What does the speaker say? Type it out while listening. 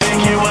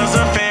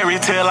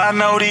I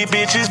know these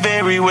bitches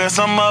very well.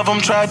 Some of them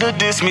tried to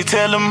diss me,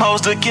 tell them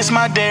hoes to kiss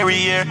my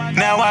derriere.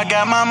 Now I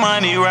got my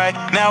money right,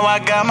 now I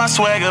got my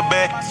swagger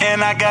back,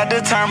 and I got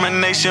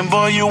determination,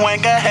 boy, you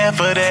ain't got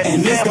half of that.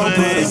 And this gon'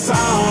 put us on.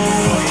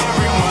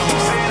 Everyone who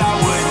said I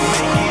wouldn't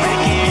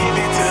make it,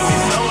 give it to me,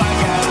 so I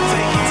gotta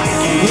take it.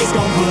 And this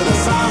gon' put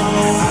us on.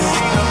 I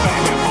see the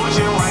baby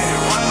push it right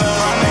in front of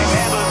them. They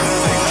mad because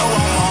they know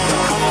I'm on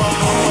the come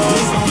up.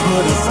 This gon'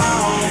 put us on.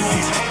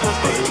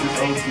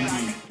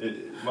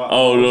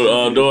 Oh,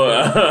 no,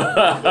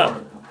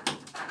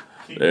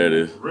 there it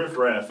is. Riff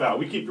raff out.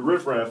 We keep the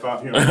riff raff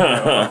out here.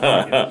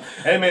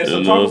 Hey man,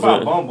 so talk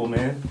about Bumble,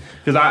 man,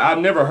 because I've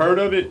never heard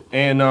of it,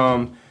 and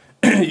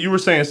you were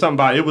saying something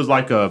about it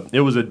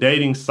was a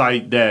dating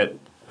site that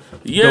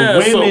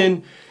the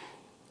women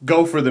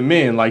go for the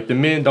men, like the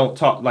men don't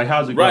talk. Like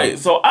how's it going? Right.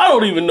 So I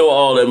don't even know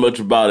all that much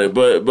about it,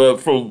 but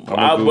from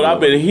what I've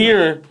been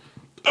hearing,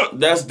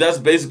 that's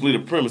basically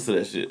the premise of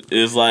that shit.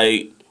 It's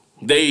like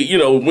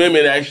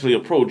women actually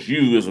approach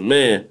you as a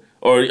man.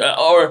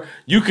 Or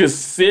you can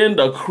send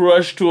a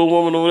crush to a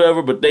woman or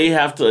whatever, but they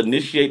have to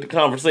initiate the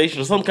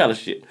conversation or some kind of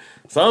shit.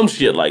 Some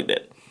shit like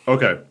that.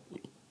 Okay.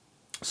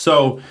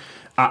 So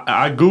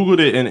I Googled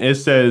it and it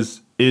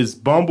says, is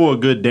Bumble a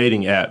good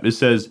dating app? It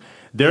says,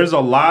 there's a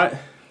lot.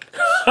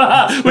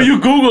 When you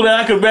Google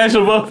that, I can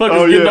imagine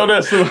motherfuckers getting on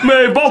that.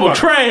 Man, Bumble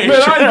trash.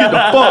 Man, I ain't get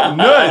the fuck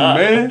nothing,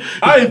 man.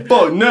 I ain't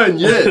fucked nothing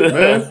yet,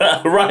 man.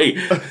 Right.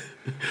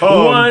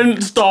 1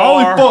 star. I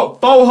only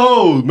fucked 4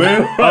 hoes,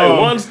 man. Right,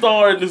 1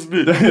 star in this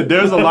bitch.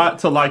 There's a lot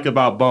to like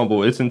about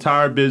Bumble. Its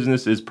entire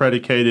business is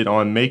predicated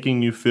on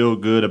making you feel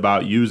good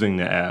about using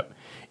the app.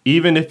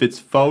 Even if its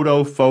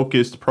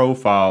photo-focused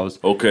profiles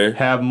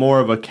have more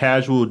of a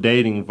casual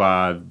dating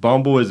vibe,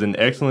 Bumble is an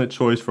excellent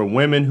choice for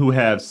women who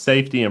have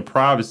safety and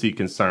privacy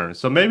concerns.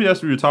 So maybe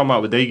that's what you're talking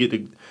about, but they get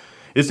to...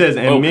 It says,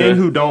 and men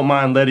who don't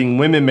mind letting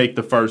women make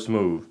the first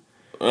move.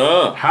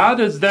 How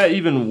does that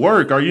even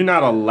work? Are you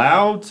not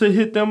allowed to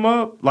hit them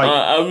up? Like,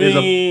 I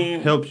mean,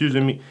 help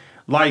using me.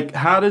 Like,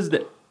 how does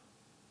that?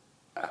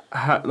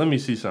 Let me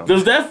see something.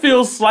 Does that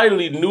feel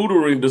slightly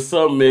neutering to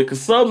some men?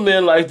 Because some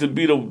men like to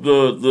be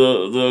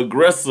the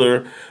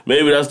aggressor.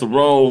 Maybe that's the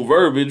wrong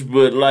verbiage,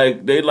 but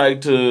like they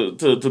like to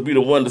be the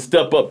one to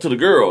step up to the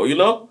girl. You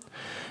know?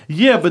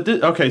 Yeah, but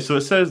so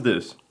it says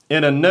this.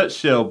 In a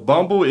nutshell,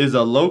 Bumble is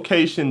a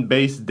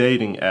location-based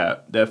dating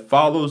app that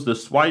follows the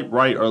swipe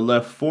right or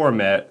left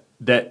format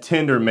that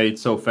Tinder made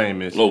so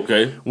famous.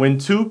 Okay. When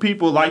 2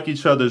 people like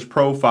each other's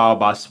profile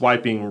by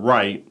swiping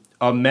right,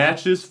 a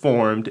match is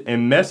formed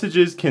and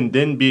messages can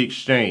then be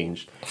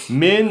exchanged.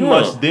 Men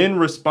must then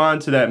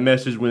respond to that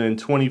message within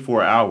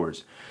 24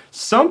 hours.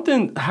 How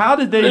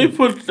did they...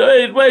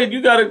 Wait,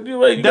 you gotta get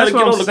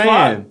on the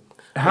clock.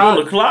 How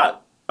on the clock?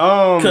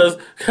 Cause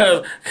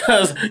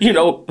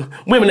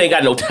women ain't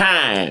got no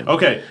time.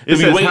 Okay, it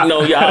says waiting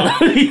on y'all.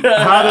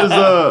 How does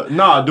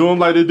do them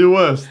like they do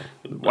us?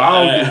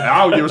 I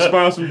don't get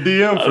response from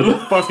DM for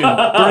fucking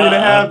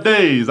 3.5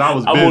 days. I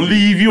was busy. I'm gonna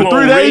leave you for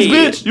 3 days,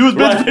 bitch. You was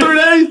busy for 3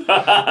 days.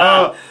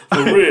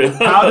 For real.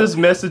 How does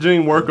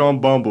messaging work on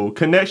Bumble?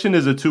 Connection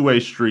is a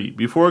 2-way street.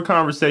 Before a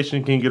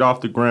conversation can get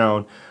off the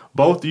ground,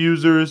 both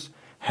users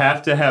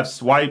have to have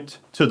swiped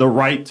to the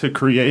right to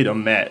create a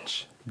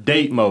match.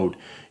 Date mode.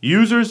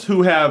 Users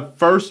who have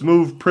first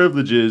move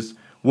privileges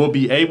will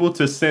be able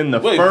to send the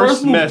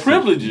first message.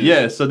 Privileges?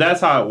 Yeah, so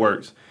that's how it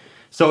works.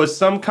 So it's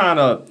some kind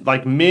of,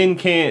 like, men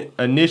can't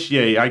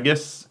initiate, I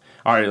guess.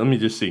 All right, let me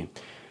just see.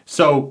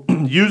 So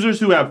users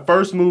who have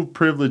first move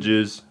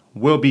privileges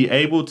will be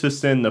able to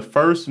send the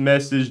first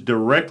message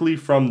directly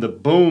from the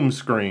boom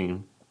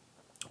screen,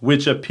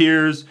 which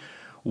appears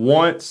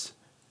once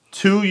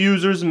 2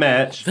 users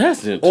match.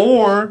 That's it.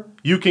 Or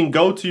you can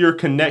go to your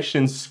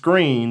connection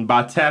screen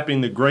by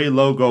tapping the gray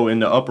logo in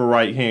the upper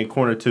right-hand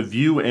corner to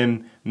view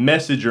and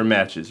message your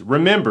matches.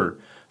 Remember,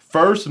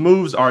 first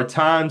moves are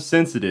time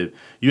sensitive.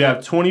 You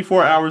have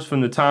 24 hours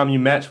from the time you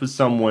match with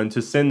someone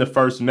to send the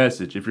first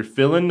message. If you're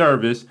feeling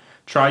nervous,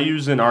 try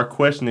using our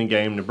questioning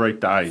game to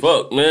break the ice.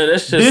 Fuck, man, that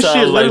shit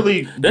sounds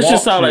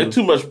like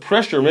too much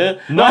pressure, man.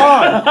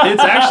 No,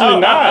 it's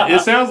actually not.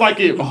 It sounds like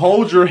it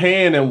holds your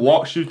hand and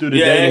walks you through the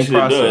dating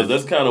process. It does.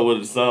 That's kind of what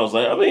it sounds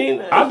like. I mean,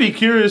 I'd be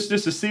curious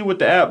just to see what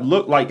the app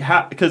looked like,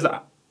 because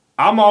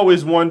I'm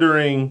always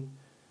wondering,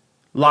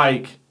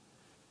 like,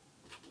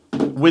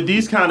 with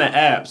these kind of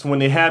apps, when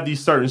they have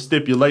these certain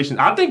stipulations,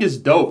 I think it's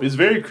dope. It's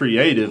very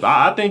creative.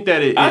 I think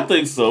that I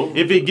think so.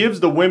 If it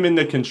gives the women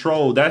the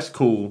control, that's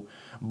cool.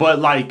 But,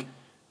 like,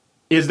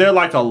 is there,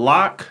 like, a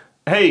lock?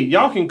 Hey,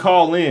 y'all can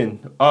call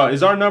in.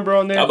 Is our number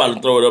on there? I'm about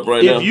to throw it up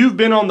right now. If you've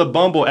been on the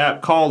Bumble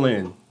app, call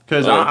in.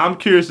 Because I'm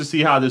curious to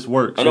see how this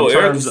works. I know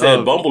Erica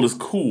said Bumble is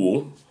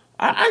cool.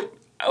 Okay.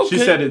 She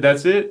said it.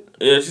 That's it?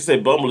 Yeah, she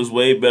said Bumble is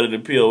way better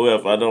than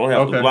POF. I don't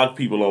have to block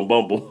people on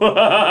Bumble.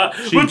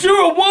 But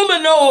you're a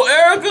woman, though,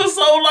 Erica,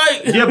 so,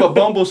 like... Yeah, but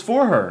Bumble's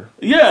for her.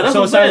 Yeah, that's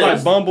what I'm saying. So it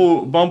sounds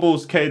like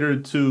Bumble's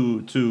catered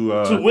to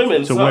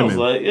women, sounds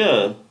like,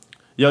 yeah.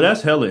 Yo,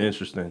 that's hella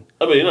interesting.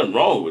 I mean, nothing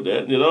wrong with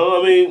that. You know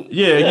what I mean?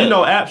 Yeah, you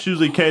know, apps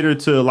usually cater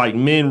to like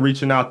men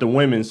reaching out to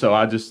women, so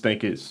I just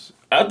think it's.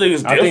 I think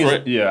it's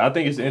different. I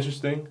think it's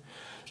interesting.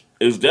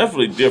 It's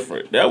definitely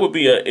different. That would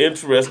be an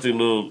interesting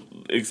little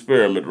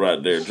experiment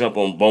right there. Jump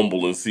on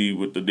Bumble and see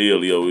what the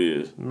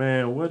dealio is.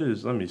 Man, what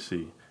is? Let me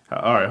see.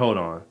 All right, hold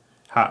on.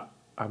 I'm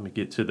gonna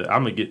get to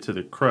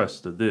the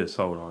crust of this.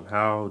 Hold on.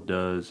 How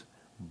does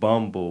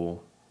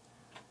Bumble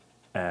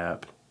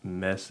app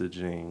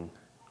messaging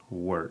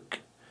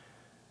work?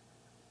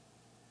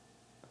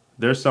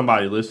 There's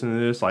somebody listening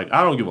to this like,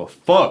 I don't give a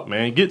fuck,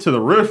 man. Get to the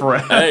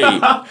riffraff. Hey,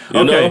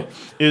 you know,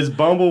 is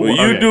Bumble... When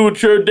you do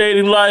with your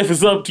dating life,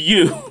 it's up to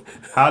you.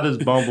 How does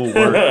Bumble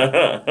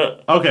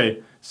work?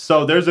 Okay,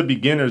 so there's a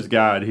beginner's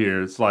guide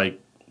here. It's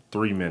like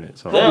 3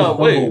 minutes. No,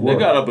 wait, they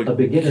got a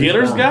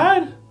beginner's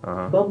guide?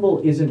 Uh-huh.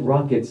 Bumble isn't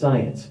rocket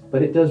science,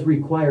 but it does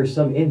require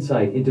some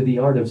insight into the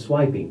art of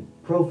swiping,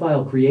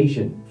 profile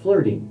creation,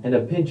 flirting, and a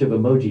pinch of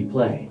emoji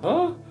play.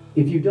 Huh?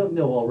 If you don't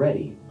know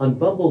already, on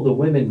Bumble the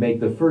women make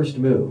the first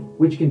move,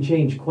 which can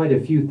change quite a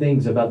few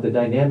things about the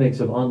dynamics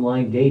of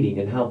online dating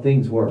and how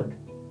things work.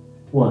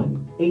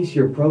 1. Ace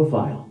your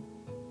profile.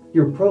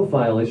 Your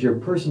profile is your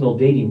personal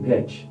dating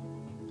pitch.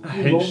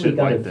 You've only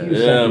got a few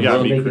seconds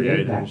to make an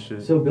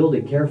impact, so build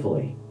it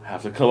carefully.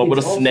 Have to come up with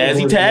a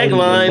snazzy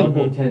tagline.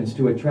 Bumble tends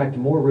to attract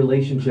more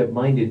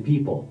relationship-minded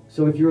people,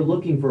 so if you're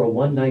looking for a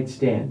one-night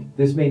stand,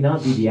 this may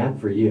not be the app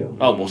for you.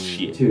 Oh, well,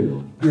 shit.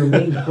 2. Your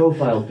main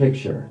profile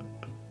picture.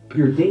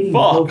 Your dating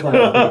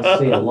profile pics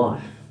say a lot.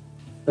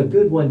 A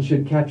good one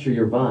should capture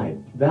your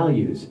vibe,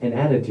 values, and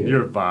attitude.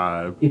 Your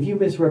vibe. If you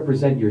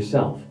misrepresent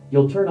yourself,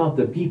 you'll turn off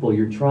the people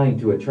you're trying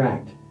to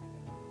attract.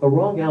 A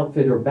wrong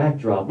outfit or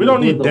backdrop. We don't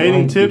need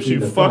dating tips,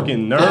 you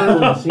fucking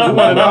nerd. You want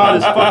to know how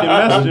this fucking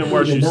messaging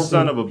works, you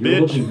son of a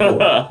bitch.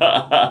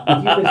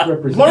 If you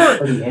misrepresent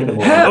the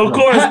animal, of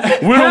course,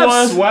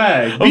 have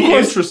swag. Be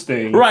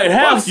interesting. Right,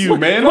 have you,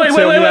 man. Wait.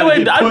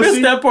 I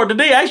missed that part. Did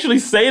they actually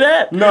say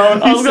that? No,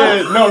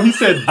 he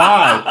said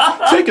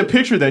vibe. Take a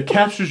picture that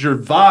captures your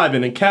vibe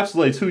and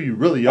encapsulates who you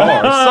really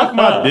are. Suck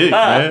my dick,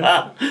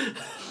 man.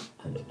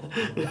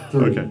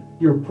 3. Okay.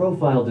 Your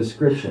profile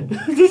description.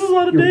 This is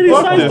why the dating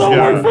sites don't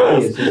work for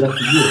us. Is up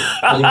to you.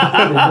 But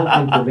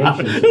enough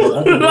information for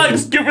other like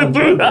skipping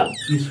through that.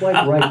 You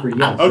swipe right for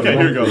yes. Okay,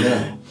 here goes.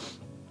 No.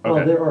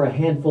 While there are a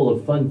handful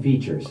of fun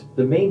features,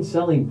 the main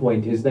selling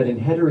point is that in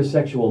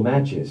heterosexual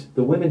matches,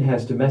 the woman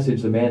has to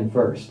message the man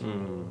first.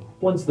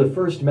 Once the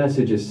first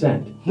message is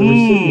sent, the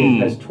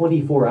recipient has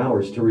 24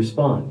 hours to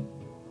respond.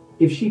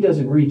 If she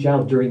doesn't reach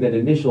out during that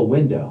initial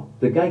window,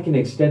 the guy can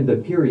extend the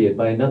period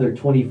by another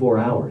 24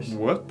 hours.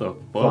 What the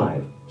fuck?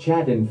 5.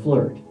 Chat and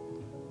flirt.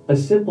 A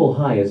simple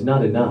hi is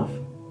not enough.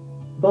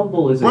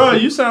 Bumble is Bro,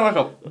 you sound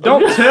like a...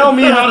 Don't tell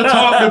me how to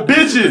talk to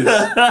bitches!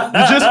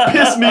 You just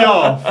pissed me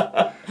off.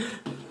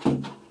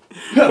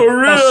 For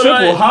real, a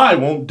simple hi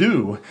won't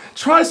do.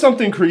 Try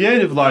something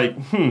creative like,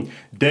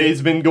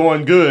 day's been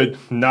going good,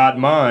 not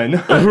mine.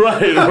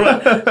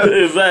 right.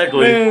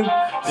 Exactly. Man,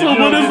 so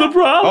what is the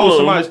problem? Oh,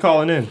 somebody's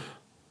calling in.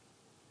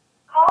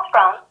 Call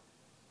from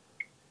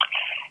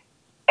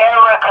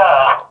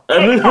Erica.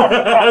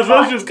 That's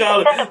what she's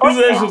calling. This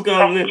is she's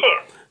calling in.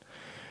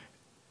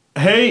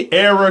 Hey,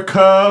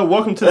 Erica.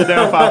 Welcome to the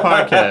Down 5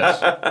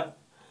 Podcast.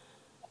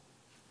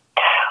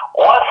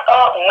 What's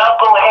up,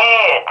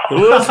 knuckleheads?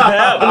 What's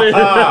happening?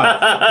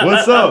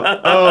 What's up?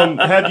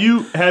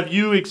 Have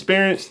you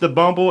experienced the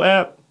Bumble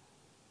app?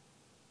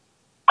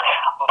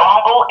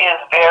 Bumble is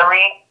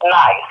very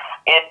nice.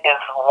 It is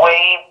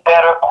way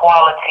better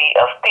quality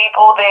of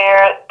people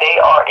there. They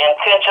are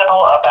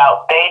intentional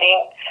about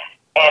dating,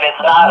 and it's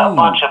not a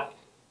bunch of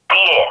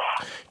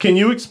BS. Can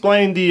you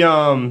explain the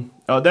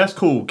Oh, that's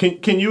cool.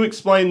 Can you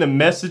explain the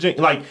messaging?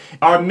 Like,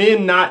 are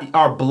men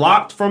are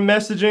blocked from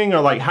messaging, or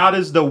like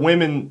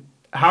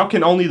how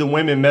can only the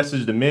women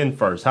message the men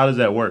first? How does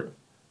that work?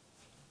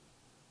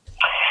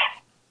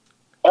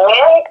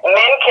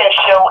 Men can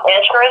show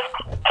interest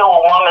to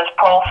a woman's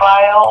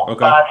profile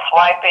by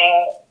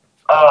swiping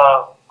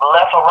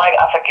left or right.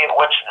 I forget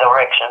which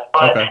direction,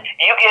 but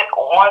you get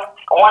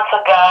once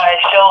a guy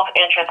shows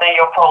interest in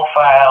your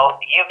profile,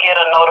 you get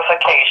a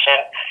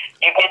notification.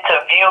 You get to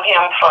view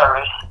him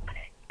first,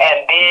 and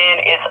then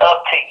it's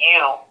up to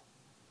you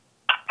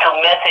to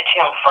message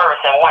him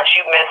first. And once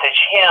you message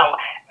him,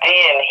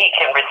 then he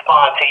can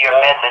respond to your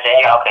message,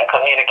 and y'all can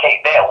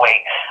communicate that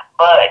way.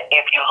 But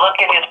if you look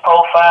at his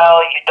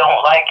profile, you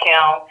don't like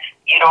him,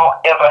 you don't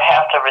ever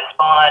have to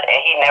respond, and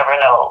he never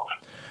knows.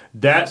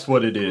 That's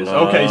what it is.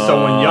 Okay,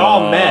 so when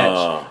y'all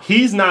match,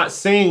 he's not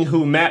seeing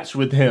who matched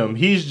with him.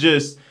 He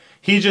just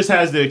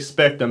has to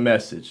expect a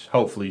message,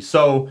 hopefully.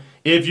 So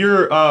if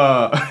you're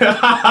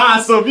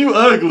if you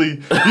ugly,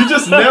 you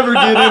just never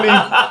get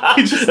any.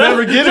 You just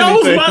never get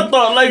anything. That was my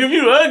thought. Like if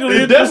you ugly,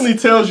 it definitely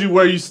tells you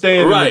where you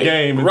stand in the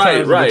game in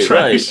terms of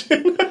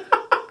attraction.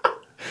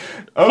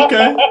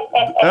 Okay,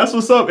 that's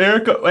what's up,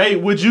 Erica. Hey,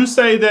 would you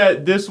say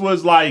that this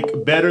was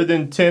like better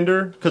than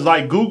Tinder? Because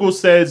like Google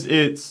says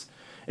it's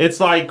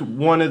like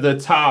one of the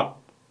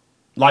top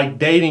like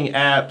dating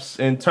apps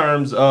in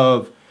terms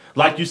of,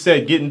 like you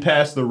said, getting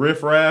past the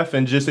riffraff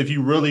and just if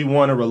you really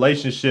want a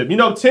relationship. You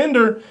know,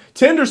 Tinder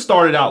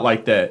started out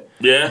like that.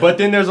 Yeah. But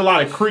then there's a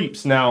lot of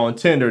creeps now on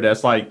Tinder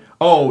that's like,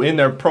 oh, in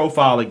their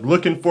profile, like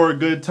looking for a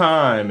good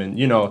time. And,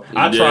 you know,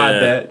 I tried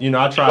that. You know,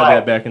 I tried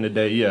that back in the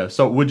day. Yeah.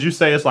 So would you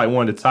say it's like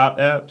one of the top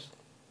apps?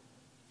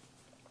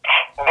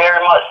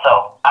 Very much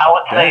so. I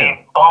would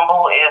say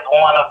Bumble is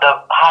one of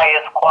the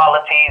highest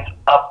qualities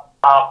up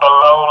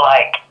below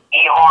like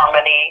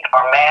eHarmony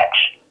or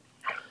Match.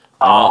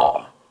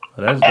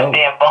 That's dope. And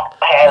then Bumble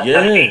has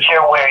the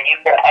feature where you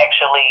can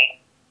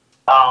actually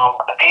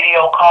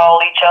video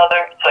call each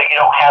other, so you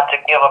don't have to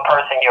give a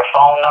person your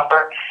phone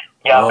number.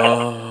 Y'all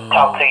can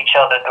talk to each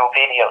other through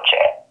video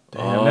chat.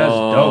 Damn, that's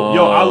dope.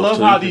 Yo, I love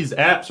how these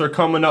apps are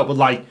coming up with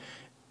like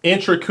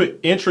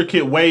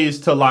intricate ways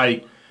to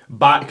like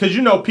buy, because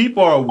you know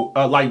people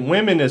are like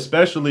women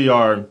especially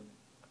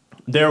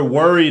they're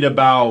worried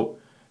about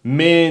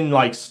men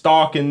like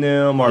stalking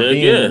them or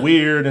being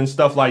weird and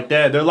stuff like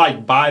that. They're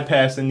like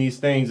bypassing these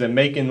things and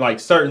making like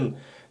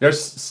they're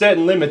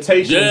setting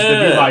limitations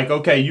to be like,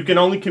 okay, you can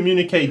only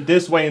communicate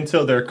this way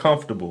until they're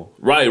comfortable.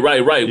 Right.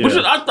 Yeah. Which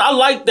I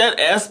like that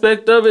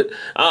aspect of it.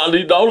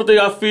 The only thing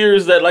I fear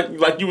is that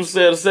like you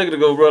said a second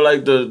ago, bro,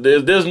 like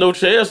there's no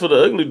chance for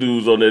the ugly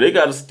dudes on there. They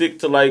got to stick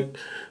to like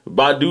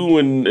Badu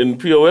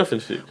and POF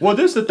and shit. Well,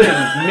 this is the thing.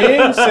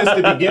 Men since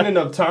the beginning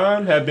of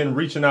time have been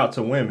reaching out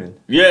to women.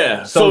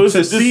 Yeah. So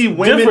to see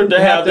women different to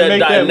have that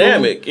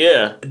dynamic.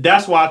 That move,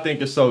 that's why I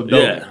think it's so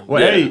dope. Yeah.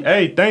 Well,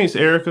 hey, thanks,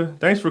 Erica.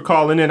 Thanks for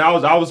calling in. I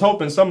was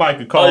hoping somebody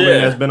could call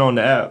in that's been on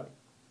the app.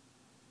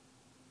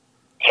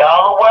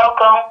 Y'all are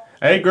welcome.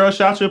 Hey, girl,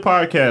 shout your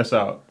podcast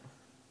out.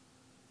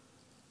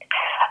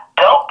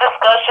 Dope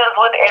discussions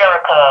with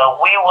Erica.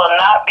 We will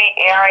not be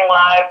airing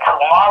live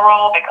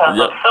tomorrow because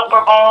of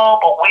Super Bowl,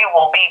 but we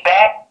will be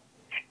back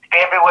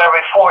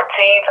February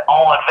 14th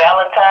on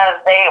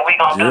Valentine's Day, and we're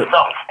going to do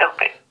something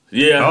stupid.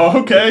 Yeah.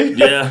 Oh, okay.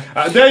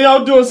 Yeah. There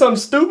y'all doing something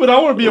stupid. I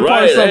want to be a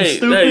part of something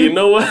stupid. Hey, you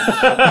know what?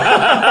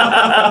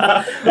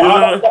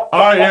 All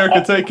right,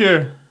 Erica, take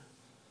care.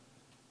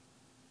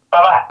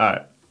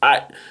 Bye-bye. All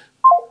right.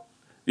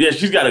 Yeah,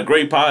 she's got a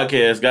great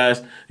podcast,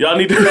 guys. Y'all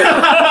need to...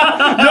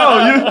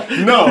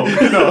 No,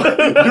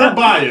 you're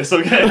biased,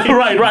 okay?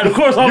 Right. Of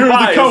course I'm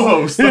biased. You're the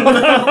co-host. I'm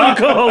the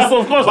co-host, so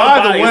of course By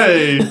I'm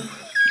biased. the way,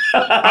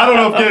 I don't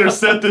know if Gator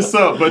set this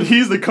up, but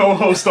he's the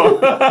co-host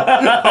on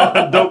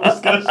Dope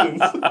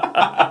Discussions.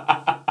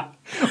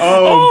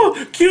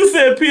 Q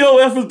said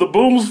POF is the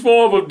Boom's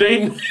form of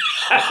dating.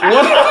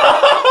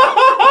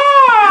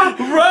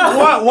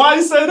 What? Why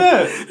you say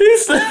that? He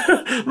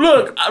said,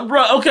 "Look,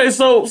 bro. Okay,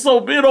 so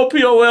being on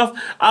POF,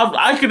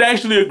 I could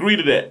actually agree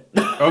to that.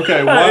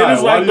 Okay, why? It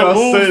is like why the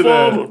Boom's say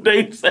form that? of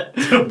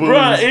dating.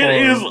 Bro,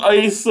 it is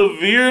a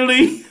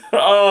severely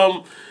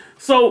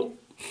So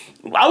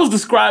I was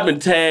describing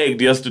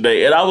Tagged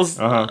yesterday, and I was,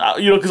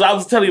 because I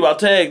was telling you about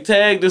Tagged.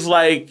 Tagged is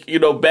like,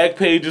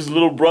 Backpage's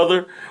little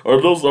brother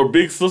or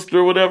big sister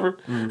or whatever.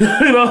 You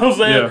know what I'm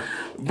saying? Yeah.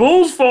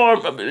 Boone's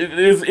Farm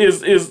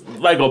is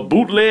like a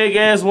bootleg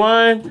ass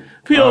wine.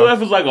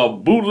 POF is like a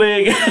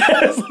bootleg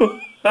ass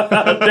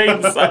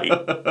dating site.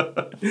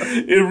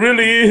 It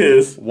really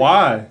is.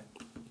 Why?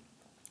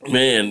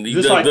 Man,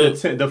 just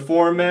the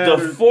format.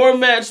 The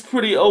format's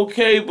pretty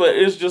okay, but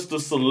it's just the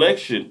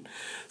selection.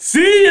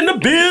 See in the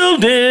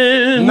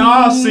building.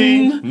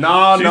 She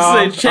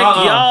said, check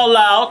y'all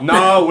out.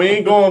 Nah, we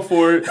ain't going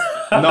for it.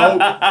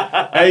 Nope.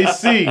 Hey,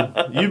 C,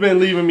 you been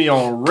leaving me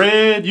on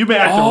red. You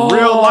been acting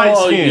real light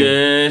skinned.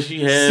 Yeah,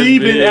 she has. C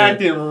been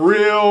acting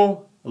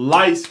real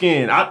light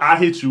skinned. I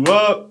hit you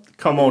up.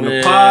 Come on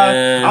the pod.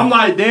 I'm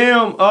like,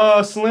 damn,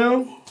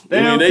 Slim.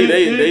 I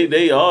mean,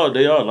 they are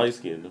light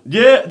skinned.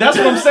 Yeah, that's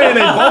what I'm saying.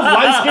 They both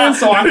light skinned,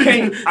 so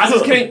I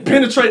just can't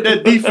penetrate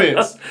that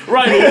defense.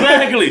 Right,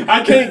 exactly.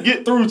 I can't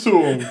get through to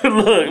them.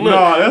 Look.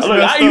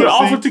 I even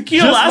offered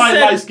tequila. Just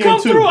I said,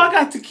 come through. I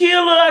got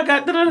tequila. I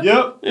got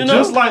Yep.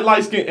 Just like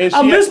light skin. And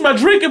I miss my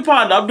drinking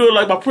partner. I'm doing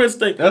like my Prince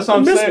thing. That's what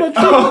I'm saying.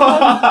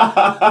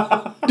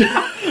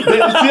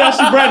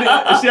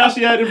 See how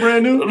she added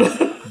brand new?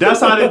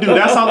 That's how they do.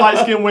 That's how light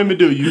skinned women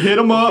do. You hit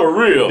them up. For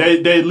real.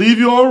 They leave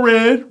you on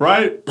red,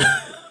 right?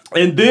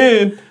 And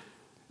then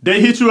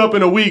they hit you up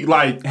in a week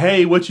like,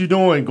 hey, what you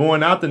doing?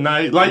 Going out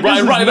tonight? Like, this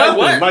is nothing.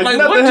 Like nothing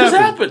what just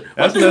happened?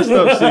 That's messed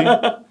up, see?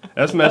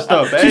 That's messed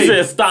up. She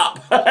said stop.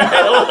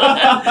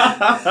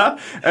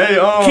 Hey,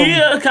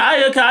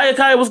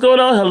 Kaya, what's going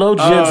on? Hello,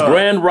 gents.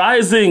 Grand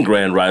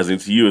Rising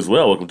to you as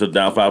well. Welcome to the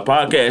Down 5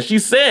 Podcast. She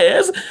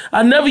says,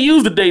 I never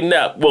used a dating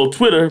app. Well,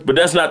 Twitter, but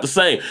that's not the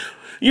same.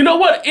 You know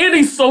what?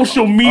 Any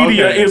social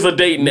media is a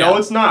dating app. No,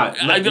 it's not.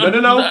 No.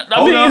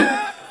 Hold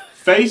on.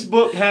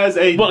 Facebook has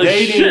a dating...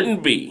 it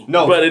shouldn't be.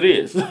 No. But it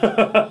is.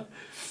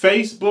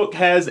 Facebook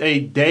has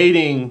a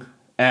dating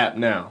app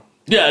now.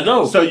 Yeah, I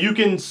know. So you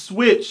can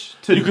switch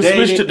to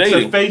dating. To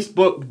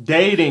Facebook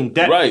dating.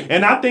 Right.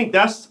 And I think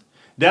that's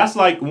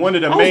like one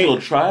of the main... I was going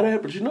to try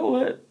that, but you know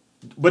what?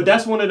 But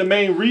that's one of the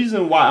main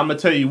reasons why. I'm going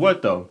to tell you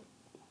what, though.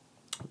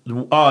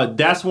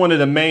 That's one of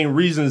the main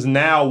reasons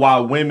now why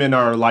women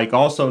are like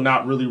also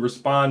not really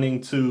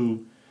responding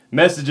to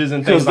messages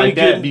and things like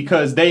that,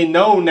 because they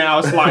know now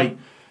it's like,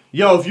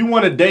 yo, if you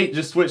want to date,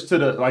 just switch to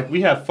the, like,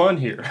 we have fun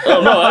here.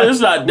 Oh, no, it's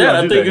not that.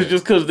 I think it's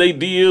just because they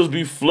DMs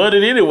be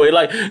flooded anyway.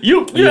 Like,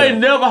 you ain't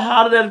never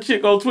hollered at a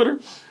chick on Twitter?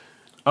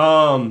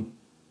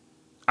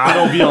 I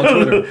don't be on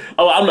Twitter.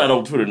 I'm not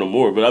on Twitter no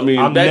more, but I mean,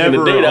 I'm back in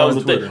the day, that was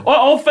a Twitter. thing. Or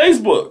on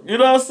Facebook, you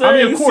know what I'm saying?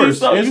 I mean, of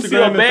course, you see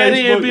a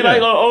baddie and be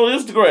like on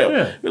Instagram.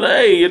 Yeah. Be like,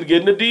 hey, you're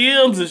getting the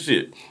DMs and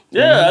shit.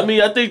 Yeah, I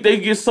mean, I think they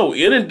get so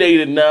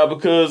inundated now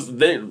because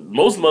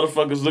most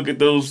motherfuckers look at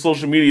those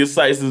social media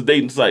sites as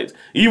dating sites,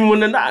 even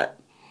when they're not.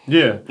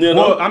 Yeah. You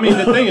know? Well, I mean,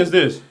 the thing is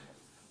this.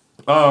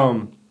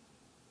 I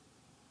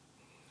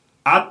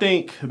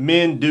think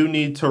men do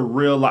need to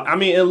realize, I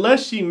mean,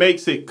 unless she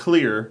makes it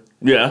clear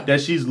that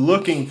she's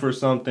looking for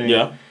something,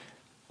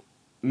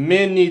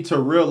 men need to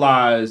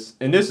realize,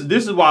 and this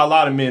is why a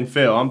lot of men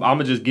fail. I'm going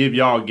to just give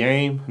y'all a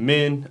game.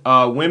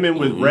 Women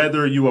would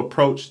rather you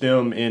approach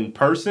them in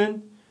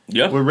person.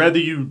 Yeah. Would rather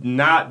you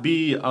not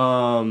be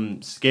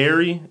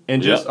scary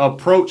and just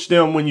approach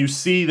them when you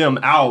see them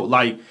out.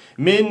 Like,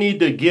 men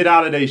need to get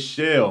out of their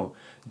shell.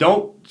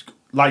 Don't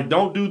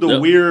do the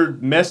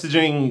weird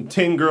messaging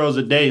 10 girls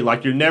a day.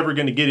 Like, you're never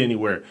going to get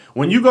anywhere.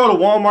 When you go to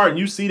Walmart and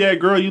you see that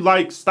girl you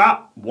like,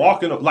 stop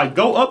walking. Like,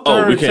 go up to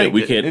her and take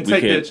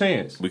that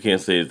chance. We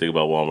can't say anything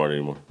about Walmart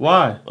anymore.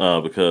 Why?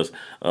 Because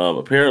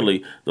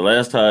apparently the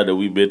last time that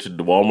we mentioned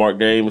the Walmart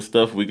game and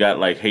stuff, we got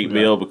like hate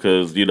mail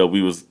because,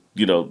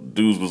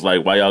 dudes was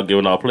like, why y'all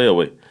giving our play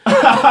away?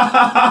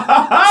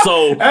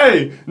 So.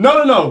 Hey,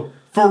 no.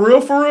 For real.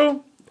 For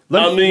real.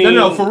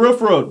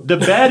 The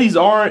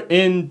baddies aren't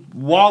in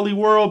Wally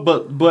World,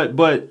 but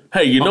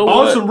hey, you know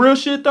on what? some real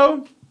shit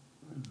though,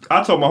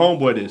 I told my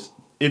homeboy this: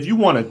 if you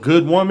want a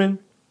good woman,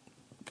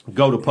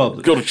 go to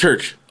Publix. Go to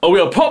church. Oh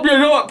yeah, you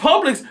know what?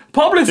 Publix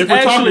if we're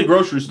actually talking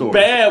grocery store.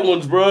 Bad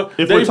ones, bro.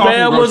 If we're talking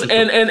bad ones, grocery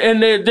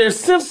and they're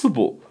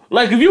sensible.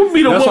 Like, if you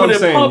meet a woman in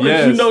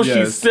Publix,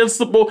 she's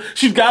sensible.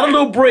 She's got a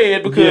little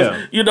bread because,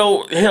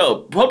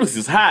 hell, Publix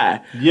is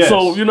high. Yes.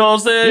 So, you know what I'm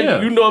saying?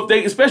 Yeah.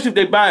 Especially if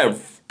they buy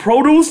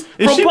produce from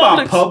Publix. If she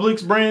buy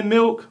Publix brand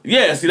milk.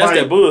 Yeah, see, that's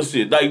that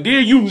bullshit. Like,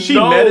 she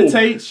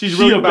meditates. She's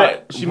really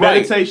about, she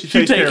meditates. She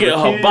takes care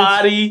of her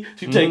body.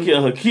 She takes care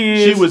of her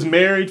kids. She was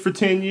married for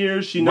 10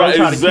 years. She knows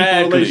how to keep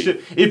a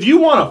relationship. If you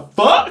want to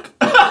fuck,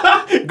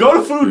 go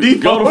to Food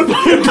Depot.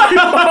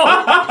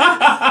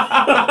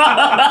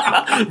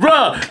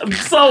 Bruh,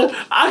 so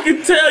I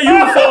can tell you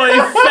for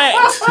a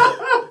fact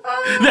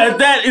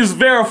that is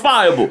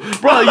verifiable.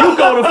 Bruh, you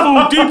go to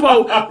Food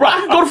Depot. Bruh, I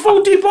can go to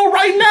Food Depot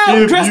right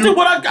now, dressed in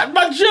what I got,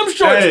 my gym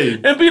shorts,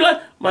 and be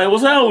like, man,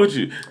 what's wrong with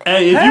you?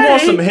 Hey, if you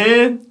want some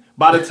head,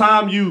 by the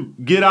time you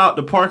get out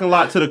the parking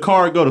lot to the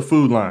car, go to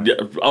Food Line. Yeah.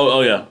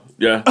 Oh yeah.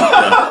 Yeah.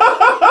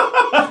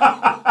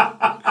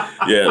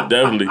 Yeah,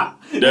 definitely.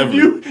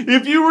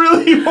 If you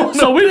really want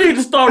So we need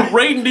to start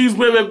rating these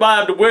women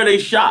by where they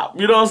shop.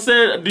 You know what I'm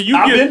saying? I've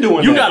been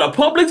doing you that. got a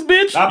Publix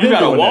bitch? You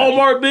got a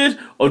Walmart bitch?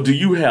 Or do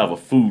you have a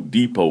Food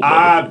Depot?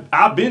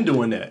 I've been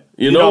doing that.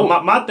 You know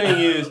my thing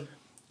is,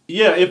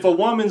 if a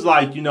woman's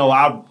like,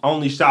 I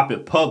only shop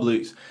at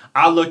Publix,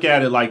 I look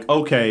at it like,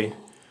 okay,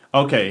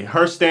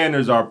 her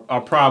standards are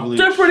probably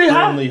they're pretty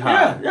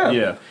high.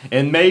 Yeah.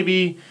 And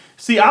maybe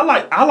I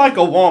like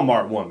a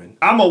Walmart woman.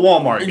 I'm a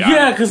Walmart guy.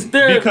 Yeah,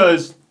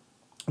 because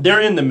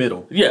they're in the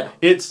middle. Yeah.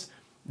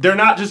 They're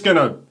not just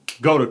gonna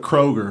go to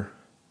Kroger.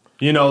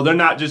 They're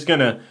not just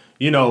gonna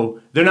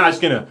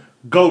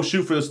go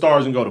shoot for the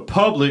stars and go to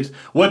Publix.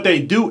 What they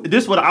do,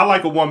 I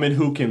like a woman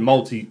who's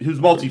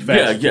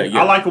multifaceted. Yeah.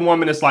 I like a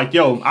woman that's like,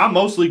 I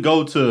mostly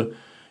go to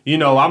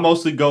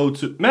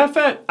matter of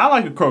fact, I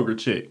like a Kroger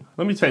chick.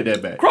 Let me take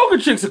that back.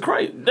 Kroger chicks are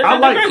great. I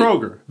like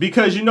Kroger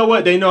because you know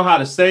what? They know how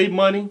to save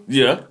money.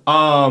 Yeah.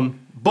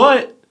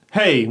 But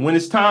hey, when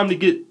it's time to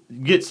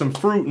get some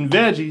fruit and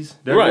veggies,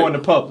 they're going to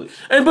Publix.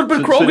 But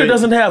Kroger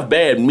doesn't have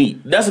bad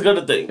meat. That's a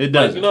good thing. It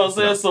doesn't. You know what I'm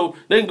saying? No. So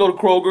they can go to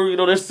Kroger.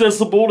 They're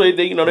sensible.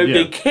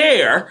 They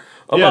care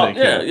about.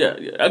 Yeah.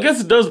 I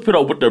guess it does depend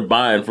on what they're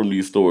buying from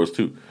these stores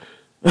too.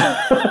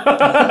 Such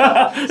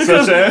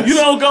as you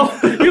don't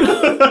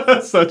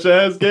go. Such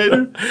as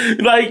Gator.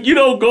 Like you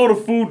don't go to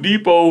Food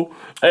Depot.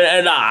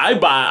 And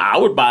I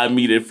would buy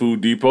meat at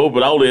Food Depot,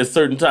 but only at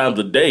certain times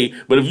a day.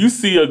 But if you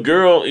see a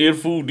girl in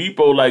Food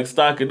Depot like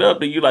stocking up,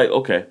 then you're like,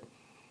 okay,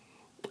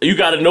 you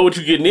got to know what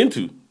you're getting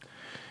into.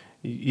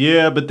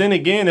 Yeah, but then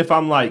again, if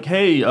I'm like,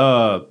 hey,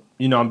 I'm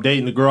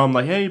dating a girl, I'm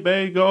like, hey,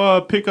 babe,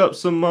 go pick up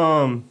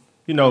some,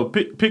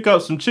 pick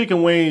up some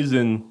chicken wings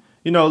and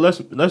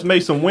let's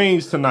make some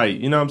wings tonight.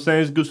 You know what I'm saying?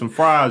 Let's do some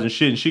fries and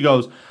shit. And she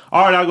goes,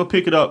 all right, I'll go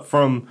pick it up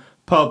from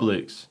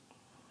Publix.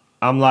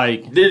 I'm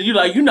like,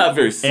 you're not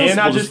very sensible and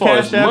I just as far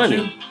as cashed out money.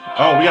 you.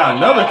 Oh, we got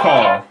another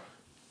call.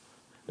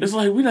 It's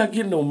like we're not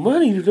getting no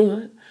money to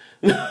do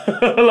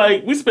it.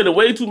 Like we spending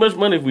way too much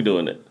money if we're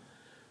doing that.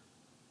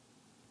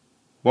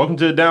 Welcome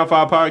to the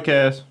Downfire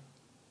Podcast.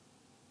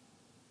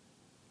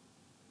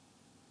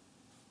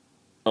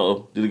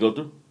 Uh-oh, did it go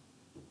through?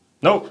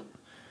 Nope.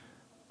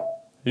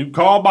 You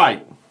call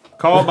bite.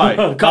 Call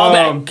bite. Call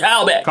back.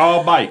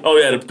 Call bite. Oh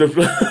yeah,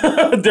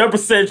 Deborah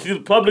said she's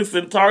Publix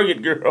and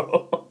Target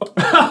girl.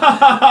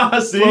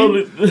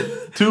 See,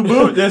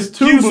 that's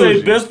too. You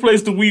say best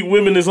place to meet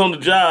women is on the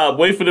job.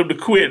 Wait for them to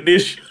quit. Then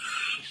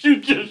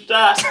shoot your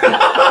shot.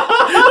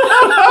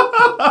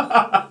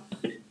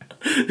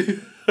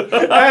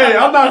 Hey,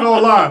 I'm not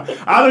gonna lie.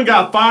 I done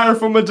got fired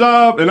from a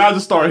job, and I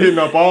just started hitting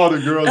up all the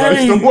girls I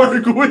used to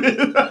work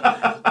with.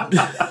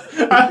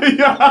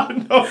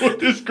 I know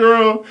this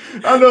girl.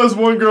 I know this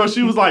one girl.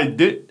 She was like,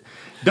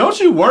 "Don't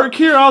you work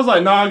here?" I was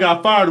like, "No, I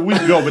got fired a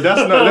week ago." But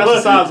that's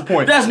besides the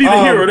point. That's neither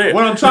here or there.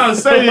 What I'm trying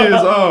to say is,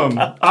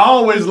 I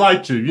always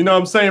liked you. You know what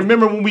I'm saying?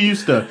 Remember when we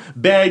used to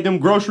bag them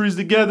groceries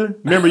together?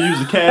 Remember you was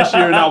the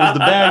cashier and I was the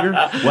bagger?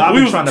 Well, I've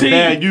been trying to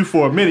bag you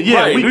for a minute.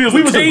 Yeah, right, we was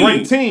a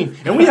great team,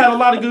 and we had a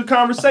lot of good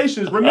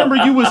conversations. Remember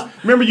you was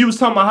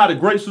talking about how the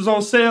grapes was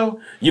on sale,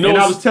 and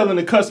I was telling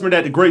the customer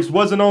that the grapes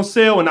wasn't on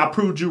sale, and I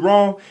proved you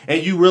wrong,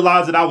 and you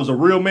realized that I was a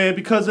real man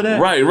because of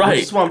that. Right.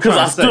 Because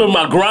I stood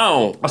my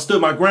ground. I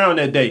stood my ground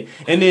that day.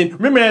 And then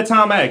remember that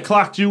time I had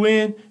clocked you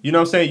in? You know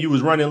what I'm saying? You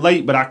was running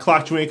late, but I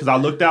clocked you in because I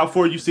looked out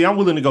for you. See, I'm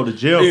willing to go to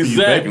jail for you,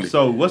 baby.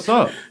 So what's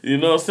up? You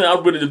know what I'm saying?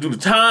 I'm ready to do the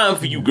time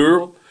for you,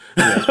 girl.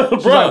 Yeah.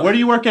 She's like, where do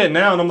you work at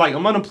now? And I'm like,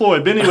 I'm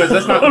unemployed. But anyways,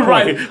 that's not the point.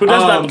 Right, but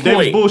that's not the point. They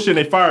was bullshit.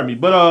 They fired me.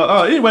 But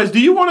anyways, do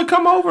you want to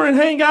come over and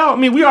hang out? I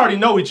mean, we already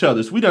know each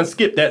other, so we done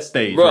skipped that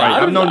stage, right?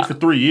 I've known you for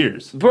 3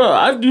 years. Bro,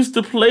 I used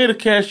to play the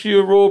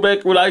cashier role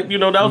back when that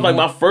was like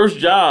my first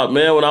job,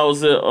 man, when I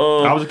was at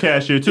I was a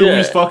cashier too. Yeah. We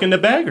was fucking the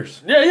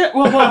baggers. Yeah.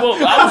 Well,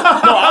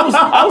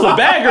 I was a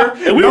bagger,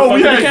 and we were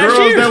fucking the cashiers.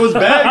 Girls that was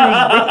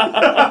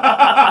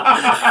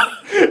baggers.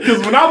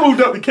 Because when I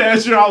moved up to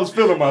cashier, I was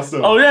feeling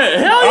myself. Oh, yeah.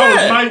 Hell yeah. I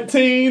was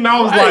 19.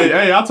 I was like,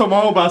 hey, I told my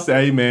homie, I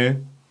said, hey,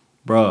 man,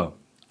 bro.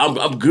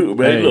 I'm good,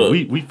 man. Hey, look.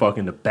 We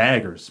fucking the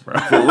baggers, bro.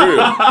 For real.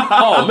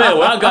 Oh, man,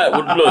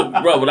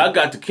 when I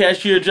got the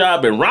cashier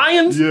job at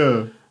Ryan's,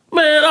 yeah,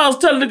 man, I was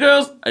telling the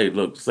girls, hey,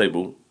 look, say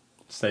boo.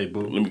 Let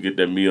me get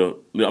that meal.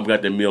 I've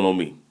got that meal on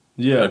me.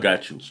 Yeah. I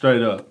got you.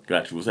 Straight up.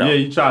 Got you. What's happening?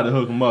 Yeah, you tried to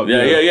hook them up.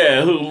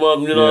 Yeah. Hook them up.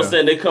 You know what I'm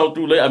saying? They come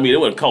through late. I mean, it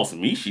wasn't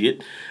costing me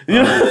shit.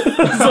 You know? So,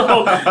 you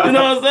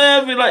know what I'm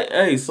saying? I'd be like,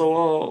 hey,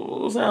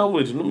 so what's happening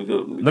with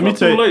you? Let me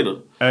tell you later.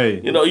 Hey.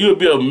 You know, you'll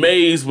be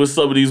amazed what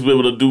some of these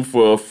women will do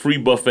for a free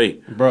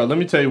buffet. Bro, let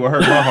me tell you what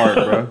hurt my heart,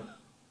 bro.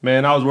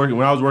 Man, when I was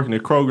working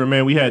at Kroger,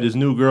 man, we had this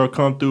new girl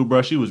come through,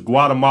 bro. She was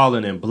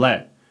Guatemalan and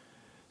black.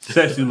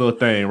 Sexy little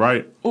thing,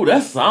 right? Oh,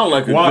 that sounds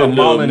like a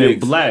Guatemalan good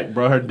and black,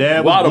 bro. Her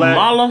dad was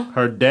Guatemala? black.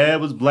 Her dad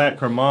was black.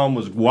 Her mom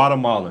was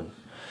Guatemalan.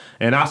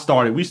 And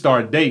we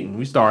started dating.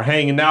 We started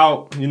hanging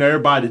out. You know,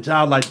 everybody at the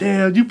job like,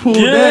 damn, you pulled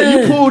that.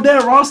 You pulled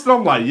that, Rosten.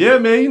 I'm like, yeah,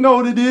 man, you know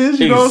what it is.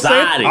 You know what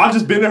I'm saying? I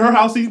just been in her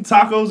house eating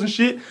tacos and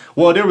shit.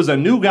 Well, there was a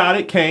new guy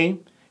that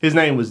came. His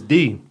name was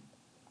D.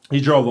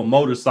 He drove a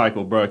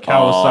motorcycle, bro,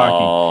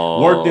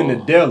 Kawasaki. Worked in the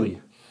deli.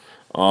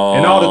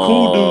 And all the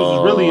cool dudes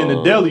was really in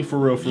the deli for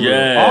real.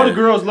 All the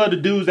girls love the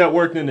dudes that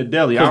worked in the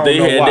deli. I don't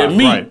know why. Their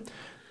meat. Right.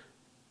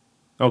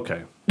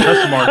 Okay.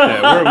 Let's mark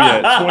that. Where are we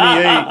at?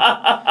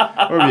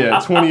 28. Where are we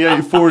at?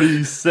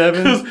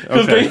 28:47.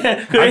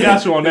 Okay. I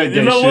got you on that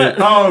gay shit.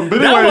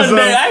 But anyways,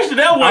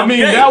 that wasn't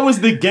gay. That was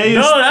the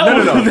gayest.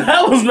 No,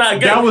 that was not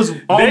gay. That was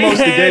almost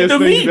the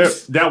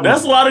gayest thing.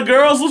 That's why the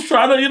girls was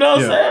trying to, you know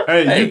what I'm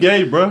saying? Hey, you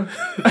gay, bro.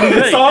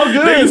 It's all good,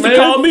 man. They used to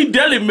call me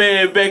Deli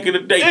Man back in the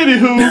day.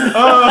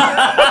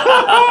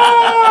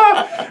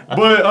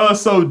 Anywho,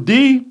 so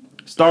D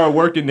started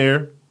working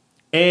there,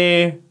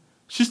 and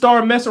she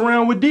started messing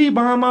around with D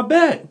behind my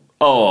back.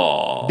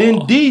 Oh.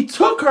 Then D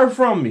took her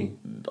from me.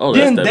 Oh,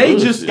 then they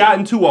just got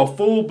into a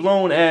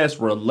full-blown ass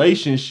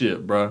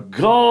relationship, bro.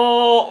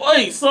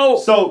 Wait,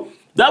 so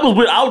that was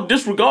without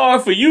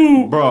disregard for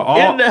you, bro.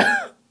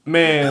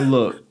 Man,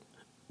 look,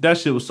 that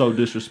shit was so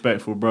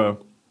disrespectful, bro.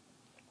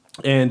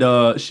 And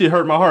shit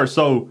hurt my heart.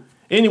 So,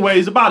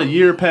 anyways, about a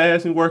year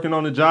passed and working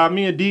on the job.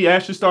 Me and D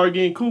actually started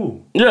getting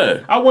cool.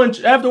 Yeah.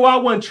 After a while,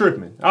 I wasn't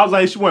tripping. I was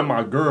like, she wasn't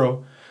my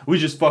girl. We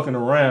just fucking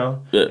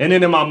around. Yeah. And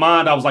then in my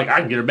mind, I was like,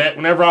 I can get her back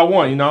whenever I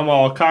want. You know, I'm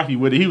all cocky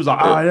with it. He was like,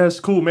 that's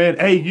cool, man.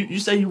 Hey, you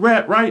say you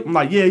rap, right? I'm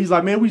like, yeah. He's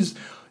like, man, we just,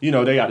 you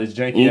know, they got this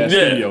janky ass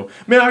studio.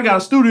 Man, I got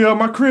a studio in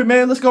my crib,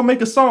 man. Let's go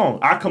make a song.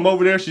 I come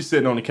over there. She's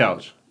sitting on the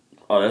couch.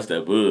 Oh, that's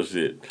that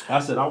bullshit.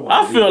 I said,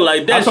 I feel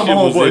like that shit was... I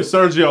told my homeboy,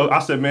 Sergio, I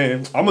said,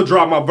 man, I'm going to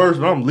drop my verse,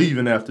 but I'm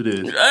leaving after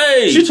this.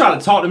 Hey! She tried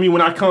to talk to me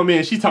when I come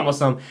in. She talking about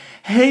something.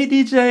 Hey,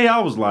 DJ. I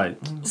was like,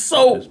 this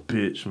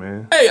bitch,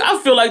 man. Hey, I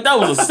feel like that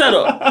was a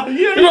setup.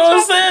 You know what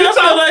I'm saying? I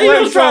feel like he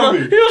was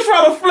trying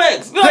to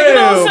flex. Like, you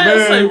know what I'm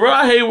saying? Say, bro,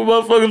 I hate when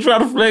motherfuckers try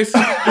to flex.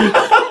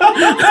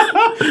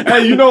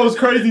 Hey, you know what's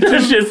crazy, too?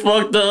 That shit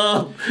fucked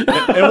up.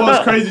 And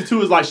what's crazy,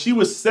 too, is like she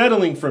was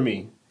settling for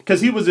me. Because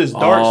he was this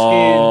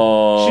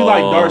dark-skinned. She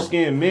liked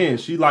dark-skinned men.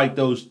 She liked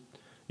those,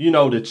 you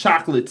know, the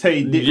chocolate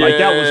dick. Yeah, like,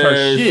 that was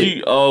her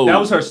shit. That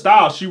was her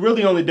style. She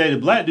really only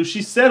dated black dudes.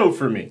 She settled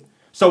for me.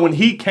 So when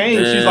he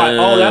came, she's like,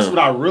 oh, that's what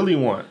I really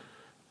want.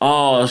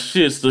 Oh,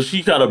 shit. So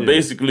she kind of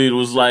basically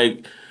was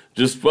like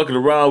just fucking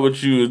around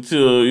with you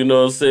until, you know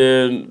what I'm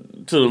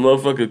saying, till the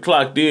motherfucker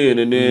clocked in,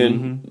 and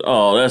then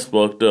oh, that's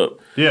fucked up.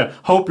 Yeah.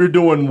 Hope you're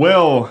doing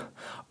well.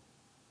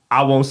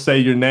 I won't say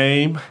your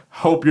name.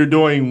 Hope you're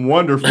doing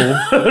wonderful.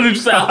 Did you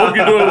say I hope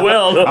you're doing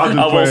well? I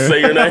won't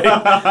say your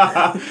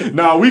name.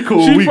 Nah, we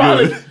cool. We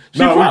good. She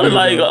probably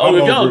like, oh,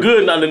 if y'all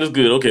good, then it's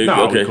good. Okay,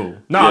 okay. Cool.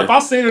 Nah, if I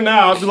seen her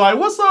now, I'd be like,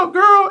 "What's up,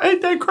 girl?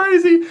 Ain't that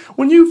crazy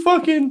when you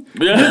fucking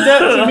did that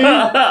to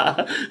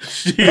me?"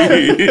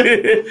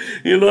 Shit.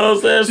 You know what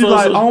I'm saying? She's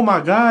like, "Oh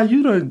my god,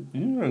 you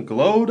done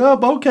glowed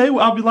up." Okay,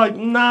 well, I'll be like,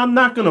 "Nah, I'm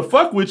not gonna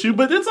fuck with you,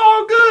 but it's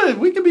all good.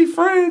 We can be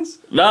friends."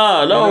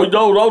 Nah, no,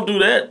 don't do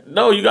that.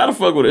 No, you gotta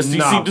fuck with it. See,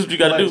 this what you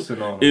gotta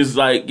do is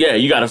like, yeah,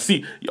 you gotta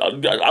see.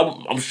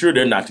 I'm sure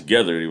they're not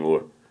together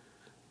anymore.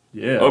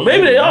 Yeah, or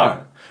maybe they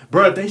are.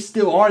 Bro, if they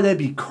still are, that'd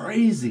be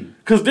crazy.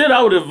 Cause then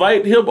I would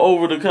invite him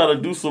over to kind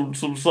of do some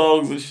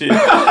songs and shit. You know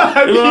what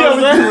I'm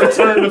saying?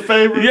 Return the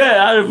favor.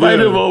 Yeah, I'd invite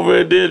him over,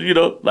 and then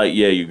like,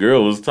 yeah, your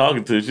girl was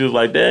talking to her. She was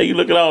like, "Dad, you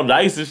looking all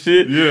nice and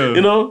shit." Yeah,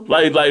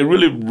 like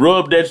really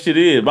rub that shit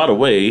in. By the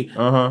way,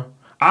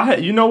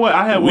 you know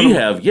what? We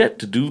have yet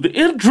to do the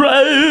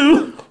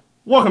intro.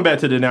 Welcome back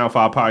to the Now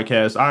 5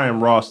 podcast. I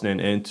am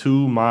Rosten, and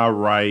to my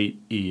right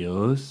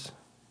is.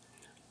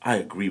 I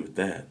agree with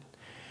that.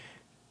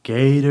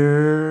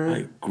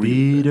 Gator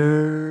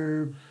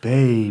Beater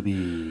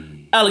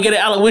Baby. Alligator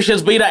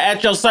Aloysius Beater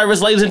at your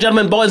service, ladies and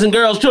gentlemen, boys and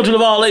girls, children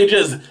of all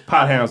ages.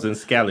 Pothounds and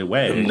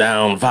scallywags.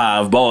 Down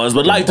 5 boys.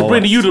 Would like to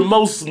bring to you the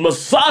most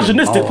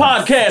misogynistic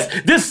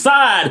podcast this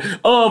side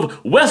of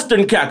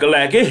Western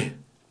Kakalaki.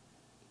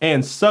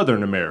 And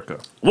Southern America.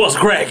 What's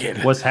cracking?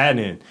 What's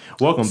happening?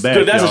 Welcome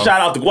back. That's a shout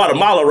out to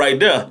Guatemala right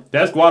there.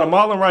 That's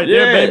Guatemala right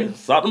there, baby.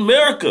 South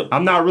America.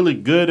 I'm not really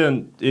good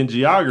in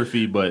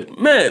geography, but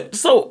man,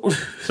 so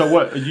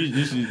what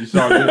you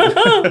saw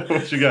good?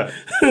 What you got?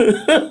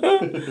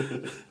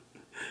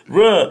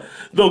 Bruh,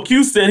 no,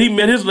 Q said he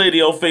met his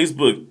lady on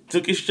Facebook,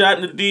 took his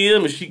shot in the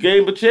DM, and she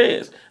gave him a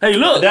chance. Hey,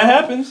 look, that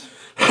happens.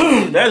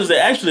 That is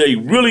actually a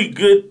really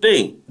good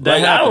thing.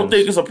 I don't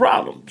think it's a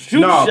problem.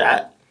 Shoot a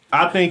shot.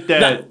 I think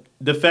that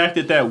the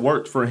fact that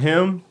worked for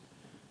him,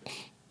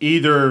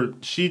 either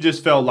she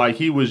just felt like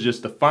he was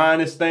just the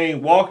finest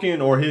thing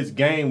walking, or his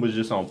game was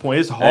just on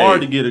point. It's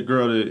hard to get a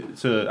girl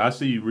to. I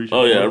see you reaching.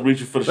 Oh yeah,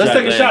 reaching for the shot. Let's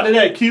take a shot to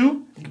that,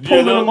 Q.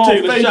 Pulling them on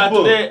Facebook. Shot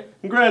to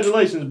that.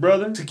 Congratulations,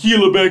 brother.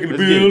 Tequila back in the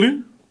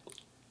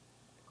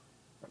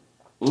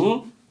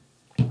building.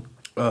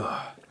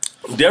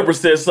 Deborah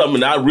said something,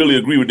 and I really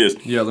agree with this.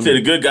 Yeah, said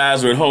the good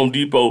guys are at Home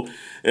Depot,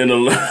 and the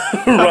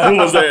wrong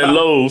ones are at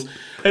Lowe's.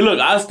 Hey,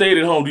 look, I stayed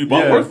at Home Depot.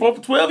 I worked for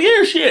 12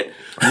 years, shit.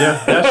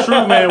 Yeah, that's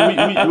true,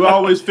 man. We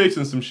always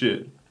fixing some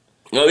shit.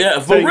 Oh, yeah,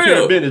 for taking real.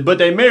 Care of business. But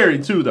they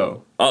married, too,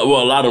 though.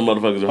 Well, a lot of them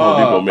motherfuckers at Home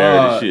Depot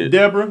married and shit.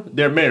 Deborah,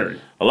 they're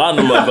married. A lot of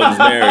them motherfuckers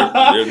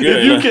married.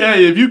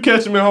 If you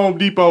catch them at Home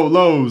Depot,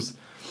 Lowe's,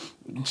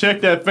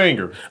 check that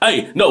finger.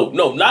 Hey, no,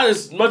 not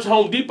as much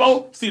Home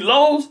Depot. See,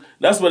 Lowe's,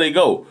 that's where they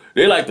go.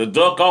 They like to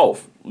duck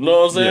off. You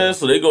know what I'm saying? Yeah.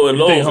 So they go at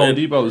Lowe's. You think Home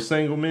Depot is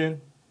single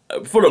men?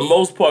 For the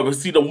most part, but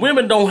see, the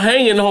women don't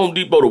hang in Home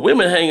Depot. The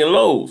women hang in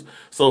Lowe's.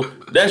 So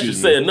that should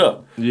say enough.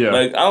 Yeah.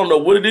 Like, I don't know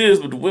what it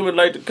is, but the women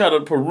like to kind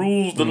of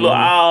peruse the little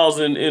aisles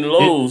in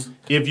Lowe's.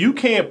 If you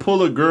can't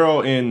pull a girl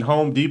in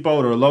Home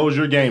Depot or Lowe's,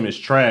 your game is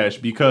trash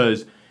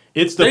because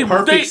it's the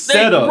perfect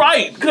setup.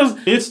 Right, because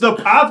it's the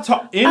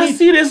I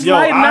see this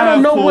light and I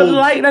don't know what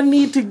light I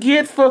need to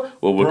get for.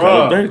 Well, what kind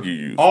of light do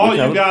you use? All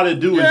you gotta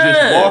do is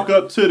just walk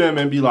up to them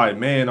and be like,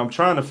 "Man, I'm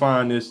trying to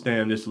find this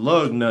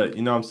lug nut."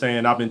 You know what I'm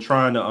saying? I've been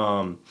trying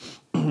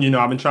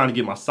to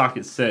get my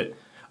socket set.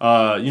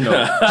 Just you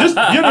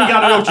don't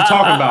gotta know what you're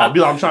talking about. Be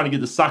like, I'm trying to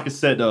get the socket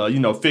set.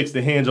 Fix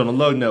the hinge on the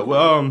lug nut.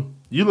 Well,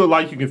 you look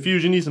like you're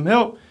confused. You need some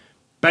help.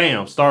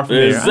 Bam, start from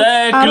there.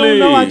 Exactly. I don't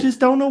know. I just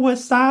don't know what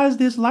size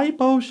this light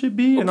bulb should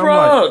be. And I'm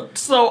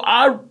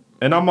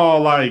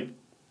all like,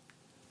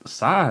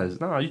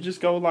 size? No, you just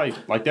go like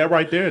that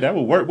right there. That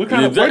would work. What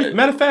kind of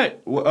matter of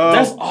fact,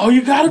 that's all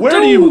you gotta do. Where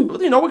do you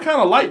what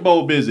kind of light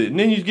bulb is it? And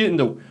then you get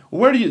into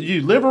where do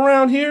you live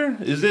around here?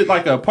 Is it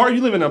like you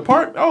live in an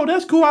apartment? Oh,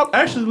 that's cool. I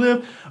actually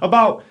live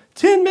about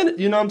 10 minutes,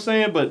 you know what I'm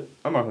saying? But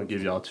I'm not going to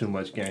give y'all too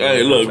much game.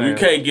 Hey, look, we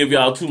can't give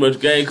y'all too much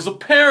game because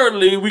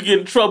apparently we get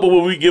in trouble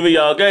when we giving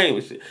y'all game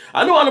and shit.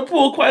 I know how to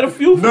pull quite a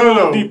few from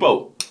Home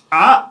Depot.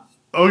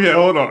 Okay,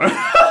 hold on.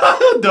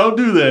 Don't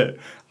do that.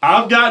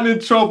 I've gotten in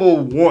trouble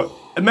once.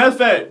 Matter of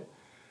fact,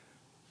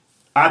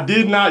 I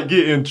did not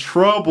get in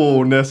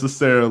trouble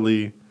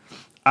necessarily.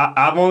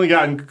 I've only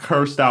gotten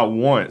cursed out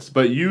once.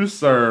 But you,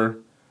 sir...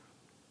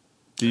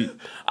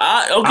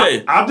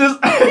 I'm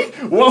just...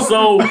 well,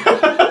 so...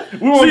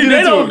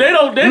 they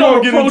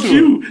don't approach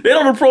you. They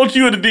don't approach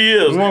you in the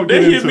DMs.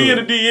 They hit me in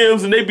the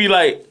DMs and they be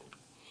like,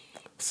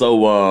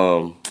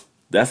 "So,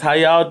 that's how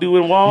y'all do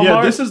in Walmart."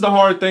 Yeah, this is the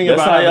hard thing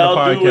about having a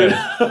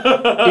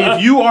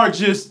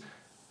podcast.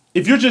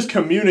 if you're just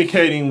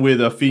communicating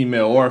with a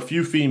female or a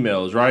few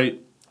females,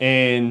 right,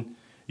 and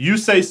you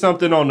say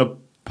something on the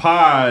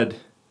pod,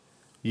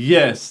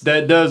 yes,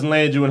 that does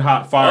land you in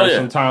hot fire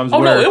sometimes.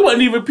 Oh no, it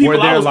wasn't even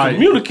people I was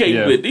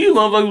communicating with. These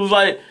motherfuckers was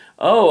like,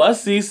 oh, I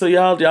see. So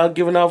y'all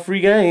giving out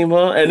free game,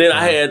 huh? And then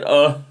I had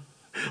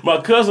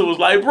my cousin was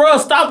like, bro,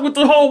 stop with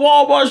the whole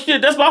Walmart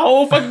shit. That's my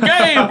whole fucking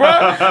game, bro.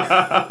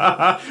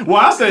 Well,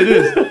 I say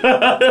this.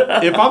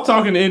 If I'm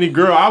talking to any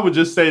girl, I would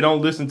just say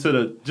don't listen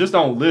just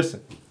don't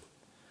listen.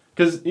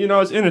 Because,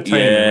 it's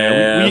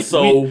entertainment,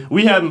 man.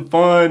 We having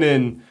fun,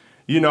 and,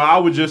 I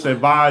would just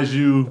advise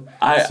you.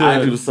 I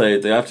do the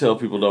same thing. I tell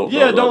people don't.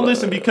 Yeah, don't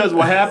listen, because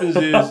what happens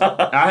is,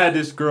 I had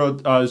this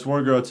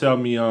one girl tell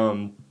me,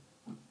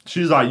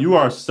 she's like, you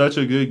are such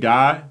a good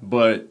guy,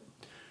 but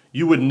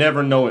you would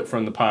never know it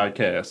from the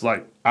podcast.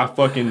 Like, I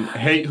fucking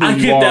hate who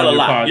you are on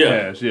your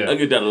podcast. Yeah, I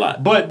get that a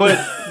lot. But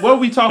what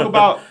we talked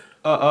about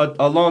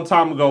a long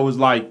time ago was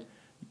like,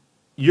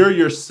 you're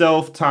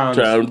yourself times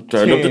turn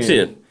 10. Up to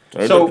 10.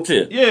 Turn up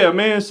to 10. Yeah,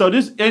 man. So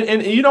this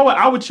and you know what?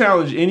 I would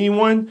challenge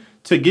anyone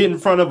to get in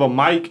front of a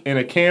mic and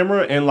a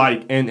camera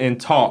and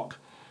talk.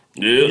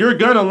 Yeah. You're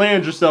gonna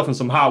land yourself in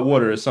some hot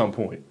water at some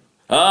point.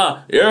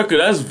 Erica,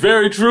 that's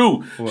very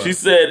true. What? She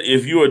said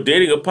if you are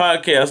dating a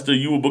podcaster,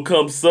 you will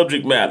become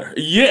subject matter.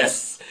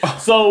 Yes.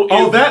 So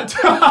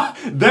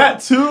that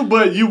too,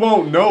 but you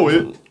won't know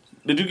it.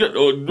 Did you get?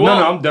 No,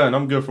 I'm done.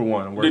 I'm good for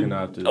one. I'm working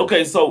out this.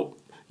 Okay, so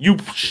you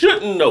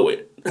shouldn't know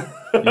it.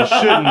 You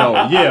shouldn't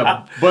know it.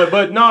 Yeah,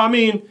 but no, I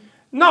mean,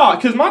 no,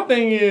 because my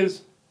thing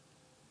is,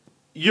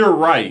 you're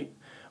right,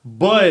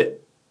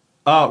 but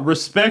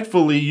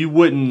respectfully, you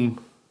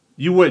wouldn't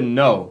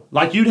know.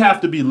 Like, you'd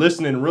have to be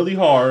listening really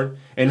hard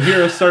and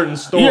hear a certain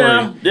story. Yeah,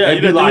 and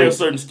you'd have to hear a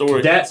certain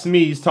story. That's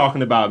me. He's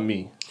talking about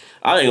me.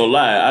 I ain't gonna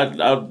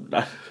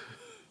lie.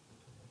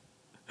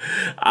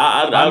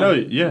 I know.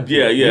 Yeah.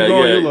 Yeah. You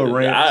go on your little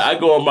rants. I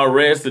go on my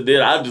rants, and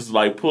then I just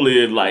like pull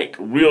in like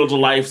real to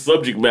life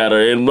subject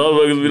matter, and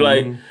motherfuckers be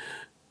like,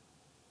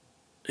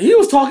 he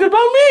was talking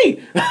about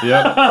me.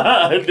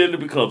 Yeah. And then it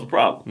becomes a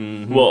problem.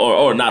 Mm-hmm. Well,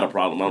 or not a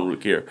problem. I don't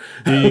really care.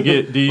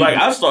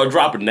 I start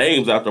dropping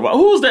names after a while.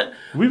 Who was that?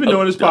 We've been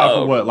doing this pod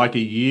for what, like a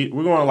year?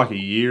 We're going on like a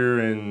year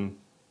and.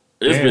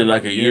 It's been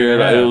like a year.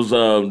 It was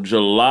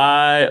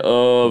July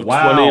of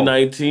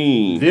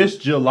 2019. This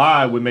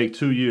July would make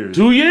 2 years.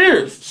 2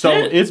 years. So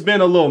it's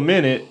been a little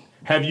minute.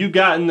 Have you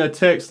gotten a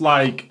text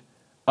like,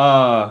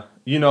 like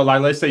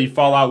let's say you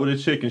fall out with a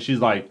chick and she's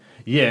like,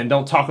 yeah, and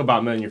don't talk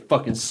about me on your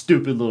fucking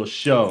stupid little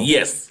show.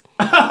 Yes.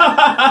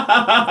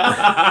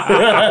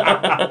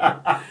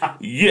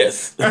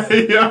 Yes.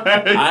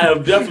 I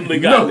have definitely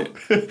gotten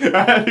it.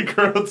 I had a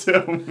girl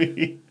tell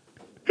me.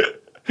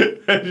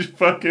 She's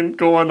fucking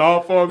going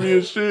off on me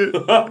and shit.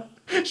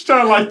 She's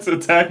trying to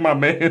attack my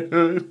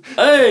manhood.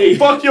 Hey,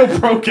 fuck your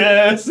broke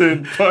ass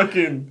and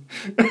fucking.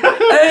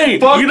 Hey,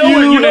 fuck you.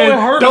 You know what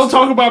hurts? Don't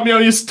talk about me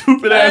on your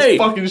stupid ass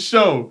fucking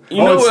show. You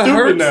know what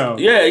hurts? Now.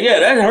 Yeah,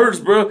 that hurts,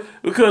 bro.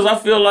 Because I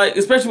feel like,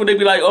 especially when they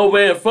be like, "Oh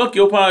man, fuck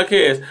your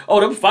podcast." Oh,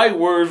 them fight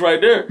words right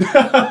there.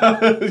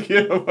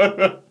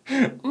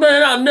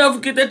 Man, I'll never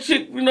forget that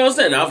chick. You know what I'm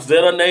saying? I've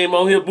said her name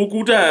on here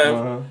buku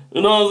times.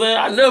 You know what I'm saying?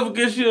 I never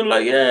forget she was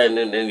like, yeah, and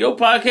then your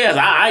podcast,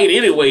 I ain't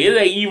anyway. It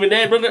ain't even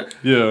that, brother.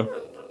 Yeah.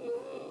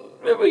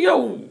 Remember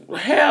your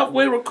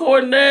halfway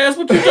recording ass?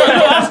 What you doing?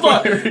 I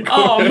start.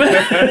 Oh man.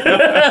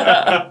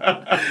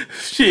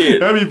 Shit.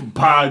 That be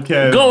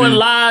podcast. Going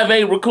live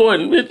ain't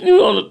recording.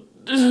 You on the.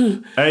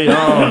 Hey,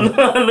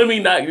 let me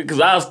not, because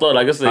I'll start,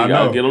 like I said,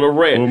 I'll get on a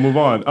rant. We'll move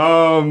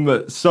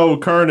on. So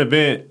current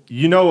event,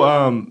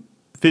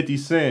 50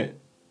 Cent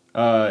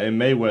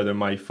and Mayweather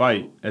might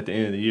fight at the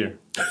end of the year.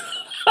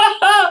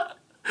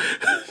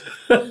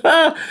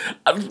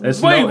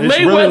 It's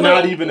really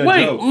not even a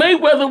joke.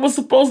 Mayweather was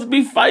supposed to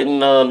be fighting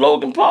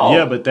Logan Paul.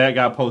 Yeah, but that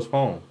got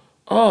postponed.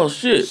 Oh,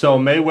 shit. So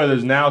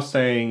Mayweather's now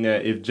saying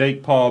that if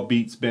Jake Paul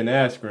beats Ben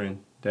Askren,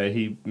 that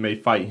he may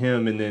fight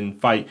him and then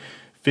fight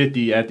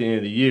 50 at the end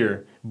of the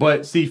year.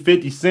 But see,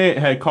 50 Cent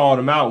had called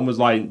him out and was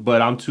like,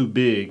 but I'm too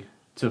big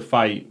to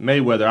fight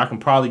Mayweather. I can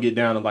probably get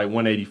down to like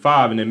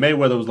 185. And then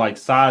Mayweather was like,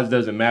 size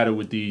doesn't matter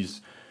with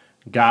these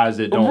guys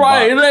that don't box.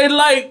 They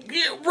like,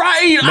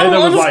 right.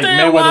 Mayweather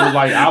was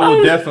like, I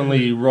will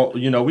definitely,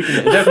 we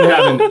can definitely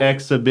have an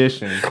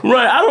exhibition.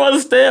 Right. I don't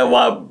understand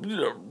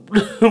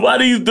why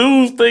these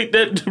dudes think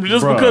that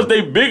just because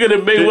they bigger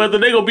than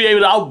Mayweather, they gonna be able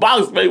to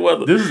outbox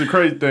Mayweather. This is the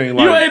crazy thing.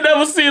 You ain't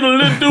never seen a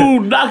little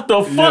dude knock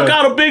the fuck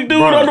out a big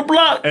dude on the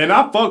block. And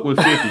I fuck with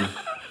 50.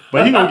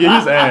 But he gonna get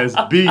his ass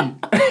beat.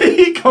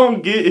 He gonna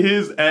get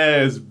his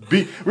ass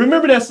beat.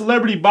 Remember that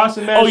celebrity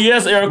boxing match? Oh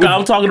yes, Erica.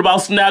 I'm talking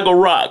about Snaggle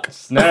Rock.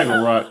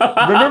 Snaggle Rock.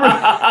 Remember?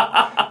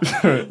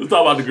 Let's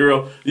talk about the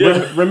girl.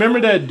 Yeah. Remember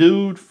that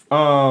dude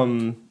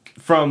from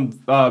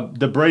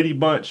the Brady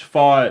Bunch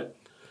fought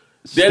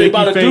Danny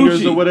Sticky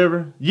Fingers or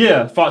whatever?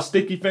 Yeah, fought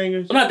Sticky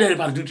Fingers. Not Danny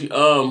Bonaducci.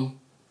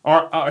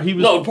 He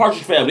was the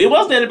Partridge Family. It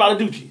was Danny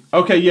Bonaducci.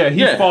 Okay, yeah,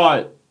 he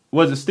fought.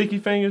 Was it Sticky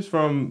Fingers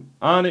from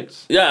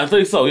Onyx? Yeah, I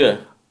think so. Yeah.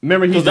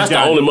 Remember, because that's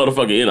the only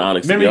motherfucker in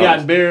Onyx. Remember, he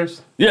got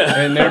embarrassed. Yeah,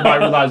 and everybody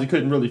realized he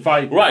couldn't really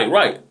fight.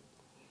 Right.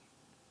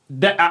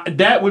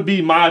 That would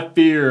be my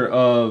fear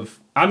of.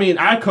 I mean,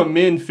 I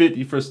commend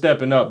 50 for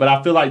stepping up, but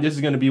I feel like this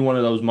is going to be one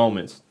of those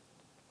moments.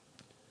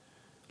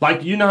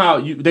 Like, you know how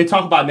they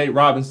talk about Nate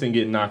Robinson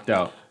getting knocked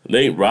out.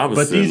 Nate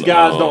Robinson. But these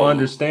guys don't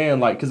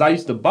understand, like, because I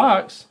used to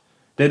box,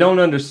 they don't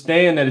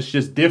understand that it's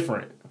just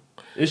different.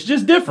 It's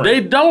just different. They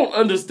don't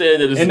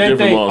understand that it's and a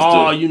different think, monster.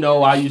 oh, you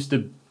know, I used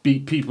to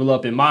beat people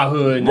up in my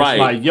hood. And right. It's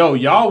like, yo,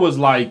 y'all was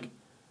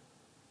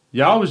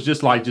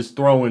just like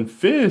throwing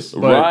fists.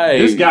 But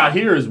this guy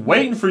here is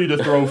waiting for you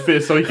to throw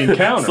fists so he can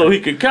counter. So he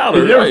can counter.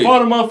 Have you ever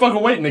fought a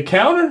motherfucker waiting to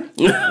counter?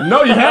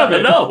 No, you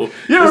haven't. No.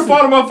 You ever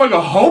fought a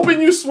motherfucker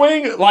hoping you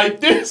swing like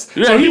this?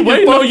 Yeah, so he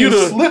waiting on you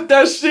to slip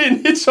that shit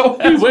and hit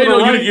your ass. He waiting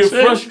on you to get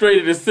check.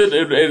 frustrated and sit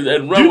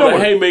and run with a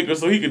haymaker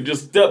so he can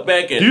just step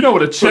back and do you know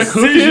what a check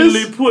hook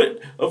is?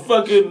 Put a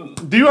fucking.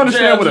 Do you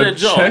understand what a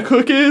check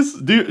hook is?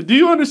 Do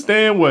you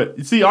understand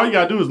what? See, all you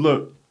gotta do is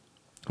look.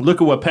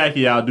 Look at what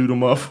Pacquiao do to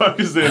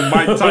motherfuckers and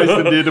Mike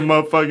Tyson did to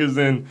motherfuckers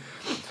and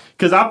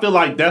because I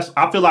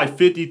feel like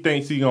 50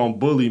 thinks he gonna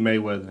bully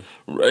Mayweather.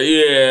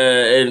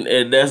 Yeah,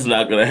 and that's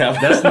not gonna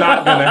happen. That's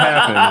not gonna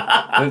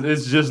happen.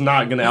 It's just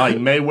not gonna. Like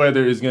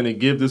Mayweather is gonna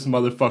give this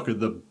motherfucker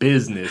the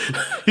business.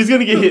 He's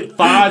gonna get hit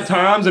 5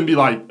 times and be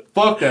like,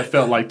 "Fuck, that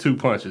felt like 2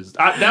 punches.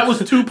 That was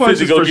 2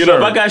 punches for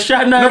sure." I got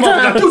shot 9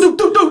 times.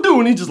 Do,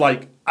 and he just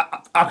like.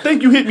 I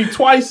think you hit me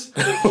twice.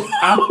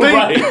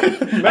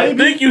 I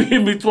think you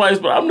hit me twice,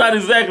 but I'm not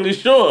exactly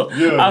sure.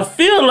 Yeah. I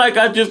feel like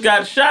I just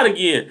got shot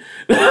again.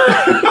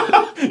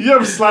 You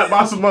ever slapped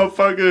by some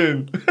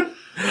motherfucker?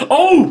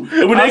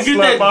 And when they get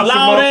that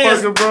loud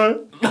ass,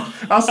 bro.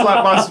 I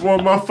slapped by some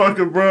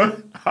motherfucker,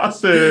 bro. I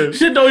said,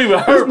 shit don't even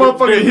hurt. This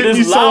motherfucker hit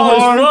me so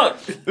hard.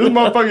 This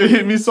motherfucker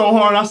hit me so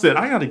hard. I said,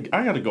 I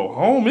gotta go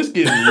home. It's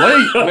getting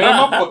late,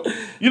 man.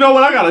 You know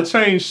what? I gotta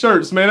change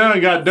shirts, man. I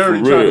done got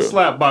dirty trying to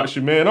slap box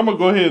you, man. I'm gonna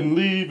go ahead and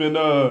leave and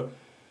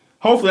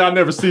hopefully I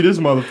never see this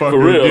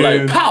motherfucker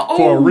again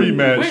for a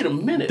rematch. Wait a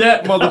minute.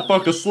 That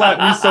motherfucker slapped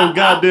me so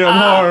goddamn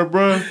hard,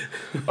 bro.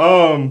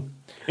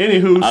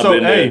 Anywho, so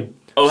hey.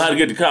 How to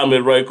get the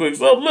comment right quick.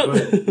 So look,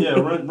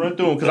 run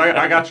through them because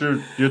I got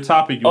your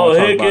topic. You want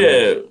to talk about?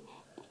 Yeah.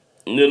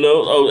 You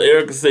know,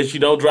 Erica said she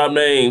don't drop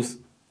names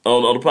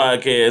on the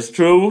podcast.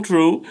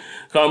 True.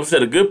 Carmen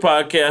said a good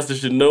podcaster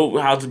should know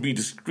how to be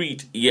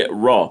discreet yet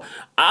raw.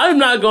 I'm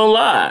not gonna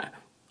lie.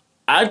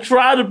 I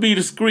try to be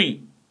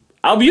discreet.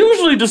 I'm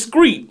usually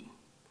discreet,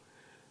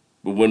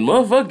 but when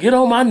motherfuckers get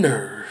on my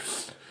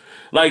nerves,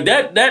 like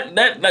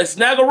that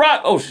Snaggle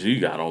Rock. Oh, she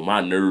got on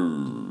my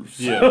nerves.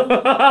 Yeah. You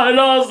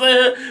know what I'm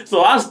saying?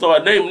 So I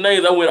started naming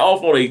names. I went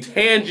off on a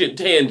tangent.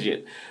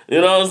 You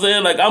know what I'm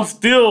saying? Like, I'm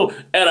still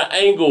at an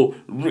angle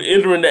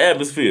entering the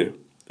atmosphere.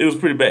 It was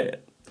pretty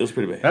bad.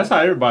 That's how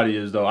everybody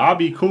is, though. I'll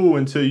be cool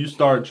until you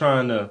start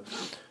trying to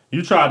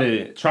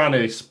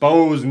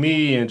expose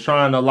me and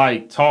trying to,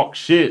 like, talk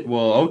shit.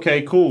 Well,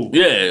 okay, cool.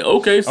 Yeah,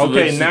 okay. So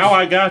okay, now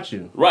I got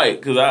you. Right,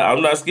 because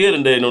I'm not scared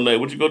of that no name.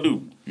 What you gonna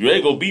do? You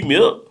ain't gonna beat me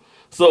up.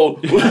 So,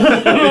 you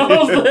know what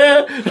I'm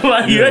saying?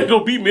 Like, you ain't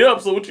gonna beat me up,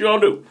 so what you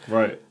gonna do?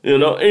 Right. You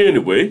know,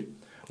 anyway.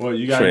 Well,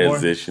 you got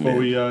transition more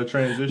before we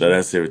transition? No,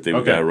 that's everything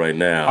we got right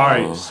now. All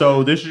right,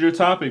 so this is your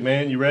topic,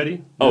 man. You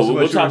ready? What you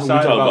were topic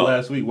excited about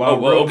last week.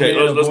 Okay,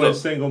 let's go.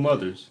 Single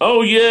mothers.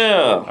 Oh,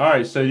 yeah. All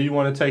right, so you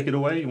want to take it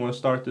away? You want to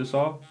start this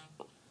off?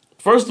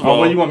 First of all...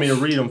 well, you want me to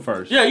read them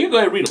first? Yeah, you go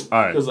ahead and read them. All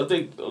right. Because I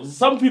think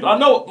some people... I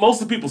know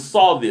most of the people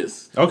saw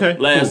this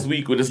last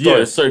week when it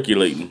started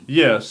circulating.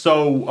 Yeah,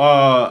 so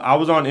I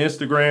was on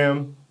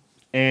Instagram...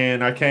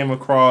 and I came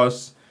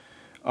across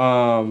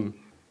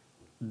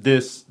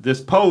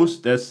this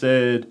post that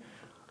said,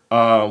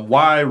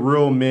 why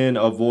real men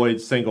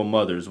avoid single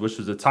mothers, which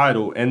was the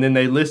title. And then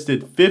they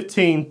listed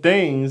 15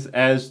 things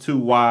as to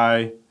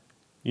why,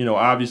 you know,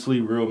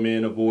 obviously real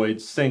men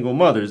avoid single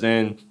mothers.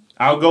 And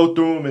I'll go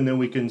through them and then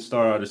we can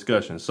start our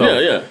discussion.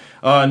 So,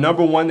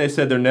 number 1, they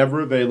said they're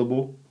never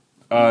available.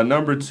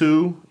 Number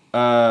 2,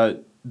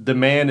 the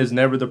man is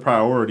never the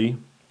priority.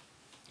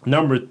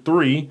 Number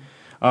 3,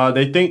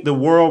 they think the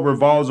world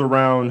revolves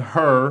around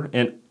her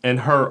and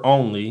her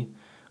only.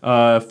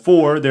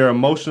 4, they're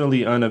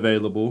emotionally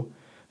unavailable.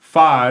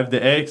 5,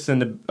 the ex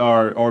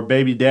or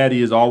baby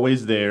daddy is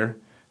always there.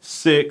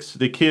 6,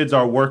 the kids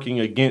are working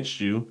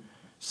against you.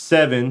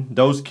 7,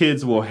 those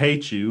kids will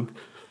hate you.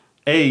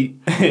 8,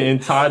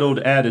 entitled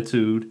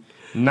attitude.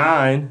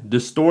 9,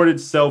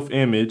 distorted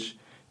self-image.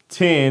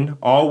 10,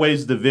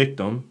 always the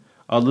victim.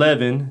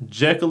 11,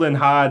 Jekyll and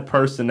Hyde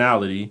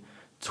personality.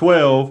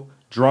 12,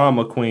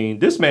 drama queen.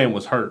 This man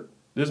was hurt.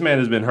 This man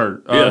has been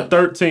hurt.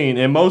 13,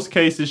 in most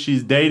cases,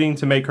 she's dating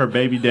to make her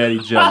baby daddy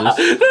jealous.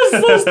 That's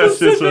so specific. That's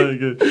just really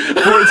good.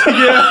 14,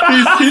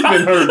 he's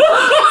been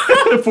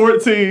hurt.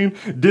 14,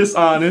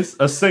 dishonest.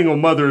 A single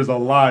mother is a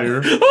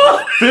liar.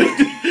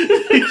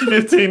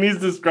 15, he's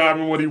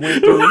describing what he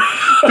went through.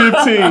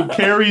 15,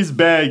 carries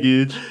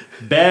baggage,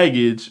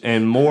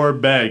 and more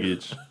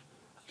baggage.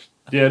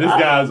 Yeah, this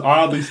guy's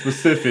oddly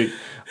specific.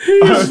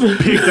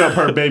 picked up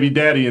her baby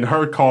daddy in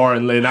her car,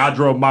 and then I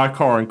drove my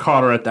car and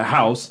caught her at the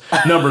house.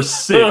 Number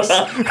 6,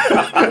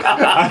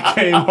 I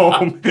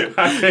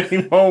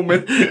came home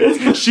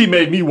and she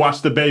made me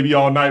watch the baby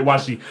all night while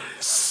she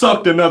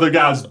sucked another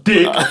guy's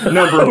dick.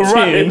 Number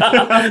 10.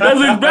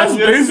 That's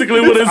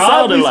basically what it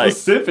sounded like.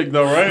 Specific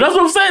though, right? That's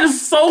what I'm saying.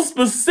 It's so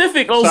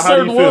specific on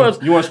certain words.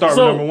 You want to start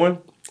with number 1?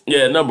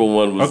 Yeah, number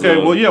 1 was...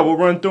 Okay, well, yeah, we'll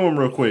run through them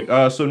real quick.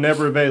 So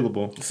never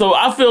available. So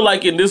I feel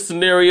like in this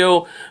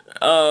scenario,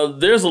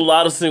 there's a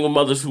lot of single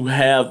mothers who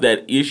have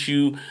that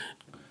issue.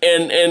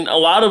 And a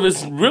lot of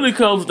it really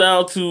comes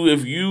down to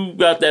if you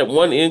got that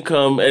one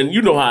income, and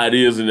you know how it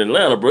is in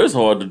Atlanta, bro. It's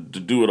hard to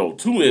do it on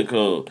 2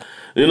 incomes.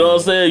 You know what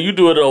I'm saying? You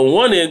do it on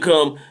 1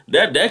 income,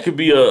 that could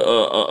be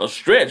a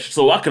stretch.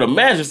 So I can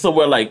imagine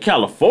somewhere like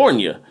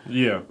California.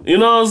 Yeah. You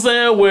know what I'm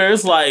saying? Where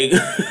it's like,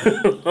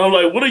 I'm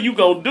like, what are you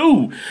gonna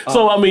do?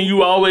 So I mean,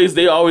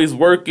 they always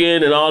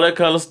working and all that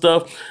kind of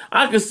stuff.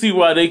 I can see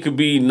why they could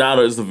be not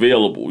as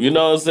available. You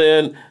know what I'm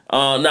saying?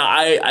 Now,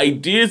 I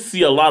did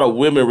see a lot of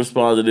women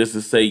respond to this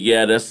and say,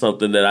 yeah, that's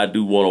something that I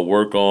do want to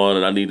work on,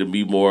 and I need to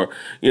be more,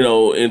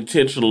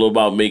 intentional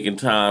about making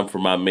time for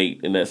my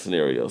mate in that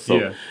scenario.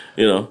 So,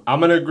 I'm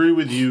going to agree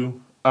with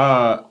you.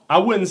 I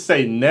wouldn't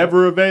say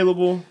never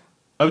available,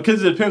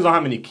 because it depends on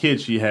how many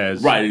kids she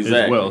has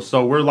as well.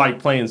 So we're like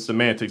playing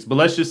semantics. But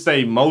let's just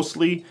say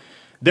mostly,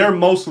 they're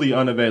mostly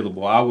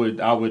unavailable. I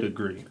would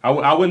agree.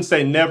 I wouldn't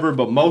say never,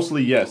 but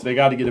mostly yes. They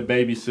got to get a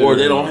babysitter. Or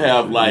they don't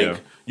have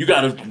you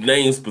got to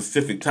name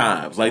specific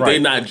times. Like they're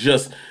not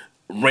just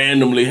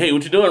randomly, hey,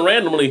 what you doing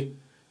randomly?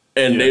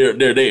 And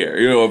they're there.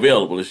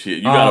 Available and shit.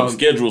 You got to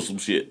schedule some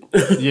shit.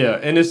 Yeah,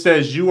 and it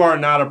says you are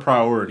not a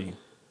priority.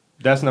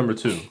 That's number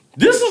 2.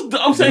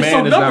 I'm saying,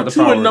 so number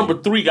 2 and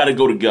number 3 got to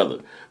go together.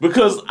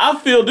 Because I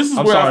feel this is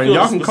where I feel...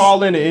 Y'all can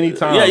call in at any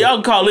time. Yeah, y'all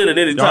can call in at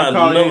any time.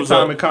 Y'all call in any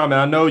time and comment.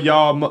 I know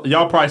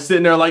y'all probably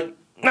sitting there like,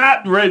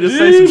 not ready to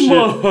say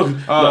some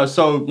shit.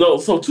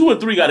 So 2 and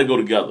 3 got to go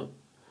together.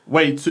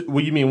 Wait,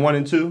 what you mean 1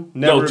 and 2?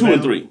 No, 2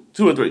 and 3.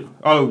 2 and 3.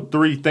 Oh,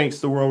 3 thinks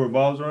the world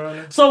revolves around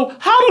it? So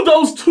how do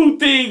those 2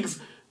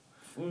 things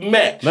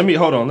match?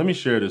 Hold on. Let me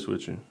share this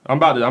with you. I'm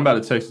about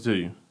to text it to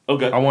you.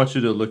 Okay. I want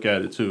you to look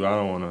at it too. I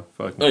don't want to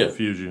fucking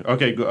confuse you.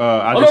 Okay.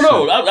 I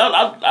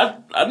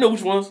know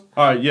which ones.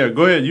 All right. Yeah.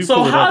 Go ahead.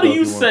 So how do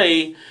you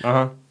say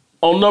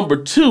on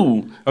number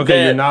 2?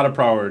 Okay, you're not a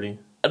priority.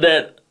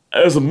 That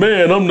as a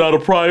man, I'm not a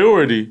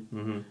priority.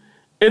 Mm-hmm.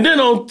 And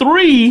then on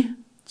 3.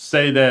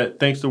 Say that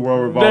thinks the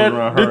world revolves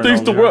around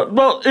her.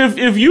 Well,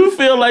 if you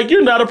feel like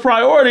you're not a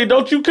priority,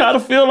 don't you kind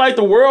of feel like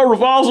the world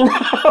revolves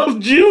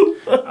around you?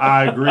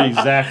 I agree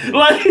exactly. No,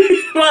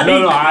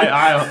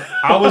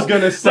 I was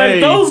gonna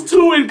say like those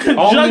 2 in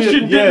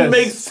conjunction didn't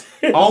make sense.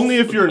 Only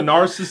if you're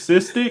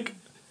narcissistic.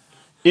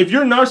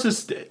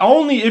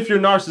 Only if you're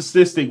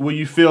narcissistic will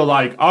you feel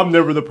like I'm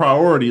never the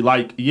priority.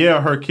 Like,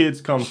 yeah, her kids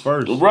come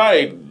first.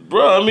 Right.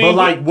 Bro, I mean,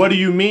 but what do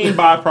you mean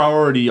by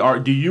priority?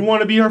 Do you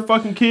want to be her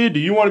fucking kid? Do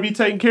you want to be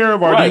taken care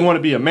of, or do you want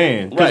to be a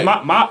man? Because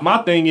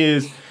my thing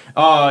is,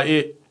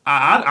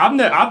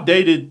 I've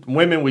dated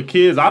women with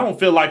kids. I don't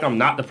feel like I'm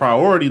not the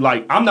priority.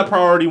 Like, I'm the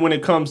priority when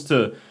it comes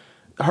to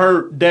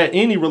her that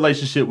any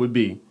relationship would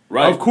be.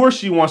 Right. Of course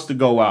she wants to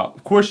go out.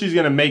 Of course she's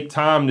gonna make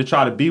time to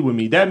try to be with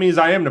me. That means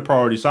I am the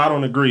priority. So I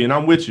don't agree, and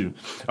I'm with you.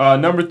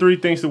 Number 3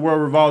 thinks the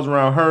world revolves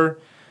around her.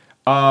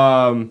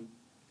 And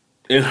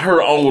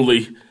her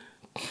only.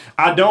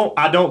 I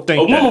don't think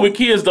a woman with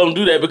kids don't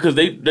do that because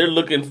they're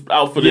looking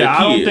out for their kids.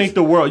 I don't think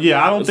the world.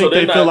 Yeah, I don't think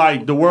they feel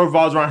like the world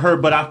revolves around her.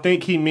 But I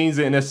think he means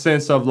it in a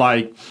sense of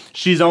like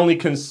she's only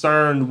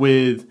concerned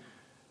with,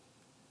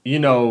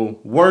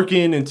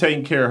 working and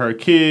taking care of her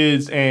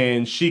kids,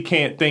 and she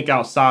can't think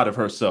outside of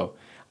herself.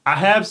 I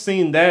have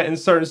seen that in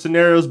certain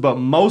scenarios, but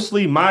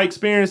mostly my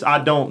experience,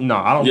 I don't know.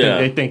 I don't think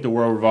they think the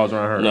world revolves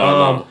around her.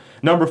 No.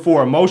 Number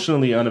 4,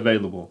 emotionally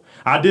unavailable.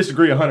 I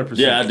disagree 100%.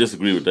 Yeah, I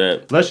disagree with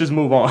that. Let's just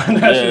move on. He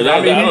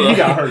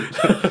got hurt.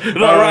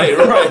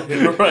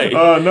 Right.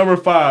 Number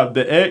 5,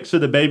 the ex or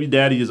the baby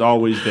daddy is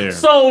always there.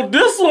 So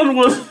this one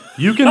was...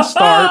 You can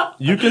start.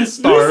 This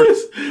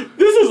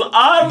is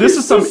oddly This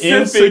is some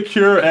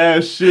insecure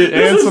ass shit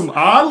and some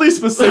oddly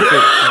specific.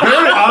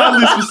 Very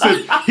oddly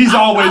specific. He's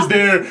always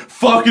there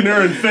fucking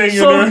her and fingering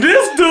her. So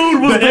this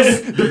dude was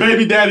the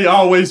baby daddy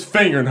always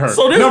fingering her.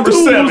 So this number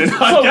dude 7.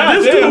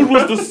 This dude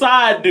was the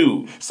side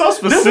dude. So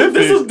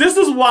specific. This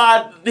is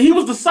why he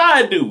was the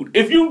side dude.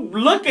 If you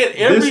look at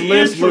every this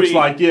list entry, looks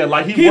like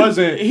he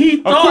wasn't.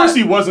 Of course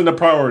he wasn't a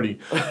priority.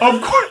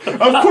 Of course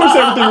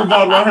everything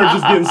revolved around her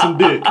just getting some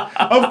dick.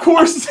 Of course.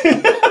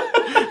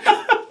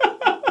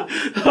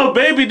 Her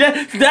baby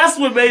daddy. That's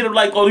what made him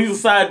like, oh, he's a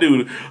side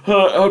dude.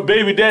 Her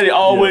baby daddy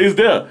always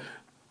there.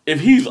 If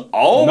he's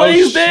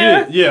always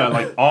there, yeah,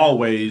 like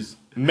always.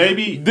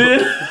 Maybe then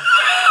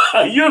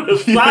you're the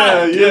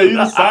side. Yeah, you're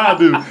the side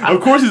dude. Of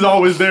course he's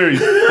always there. He's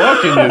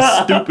fucking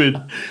this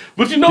stupid.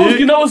 But you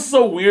know what's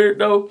so weird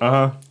though?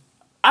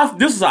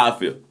 This is how I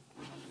feel.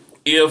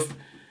 If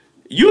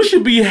you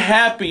should be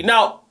happy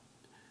now,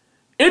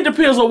 it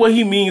depends on what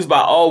he means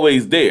by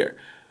always there.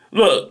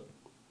 Look,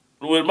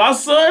 with my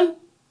son,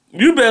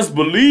 you best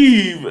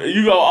believe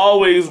you gonna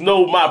always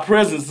know my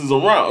presence is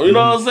around. You know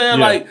what I'm saying?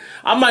 Yeah. Like,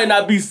 I might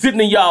not be sitting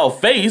in y'all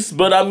face,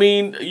 but I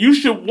mean, you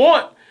should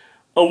want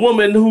a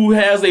woman who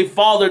has a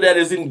father that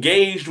is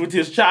engaged with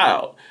his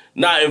child.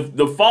 Now,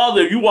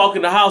 if you walk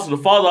in the house and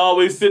the father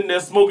always sitting there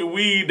smoking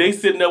weed, they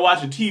sitting there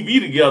watching TV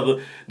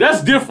together,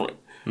 that's different.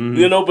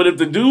 You know, but if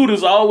the dude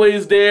is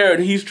always there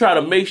and he's trying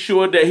to make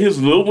sure that his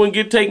little one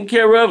get taken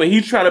care of and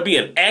he's trying to be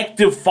an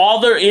active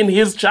father in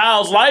his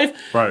child's life,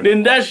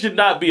 then that should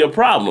not be a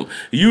problem.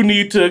 You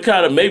need to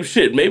kind of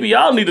maybe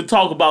y'all need to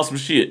talk about some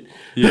shit.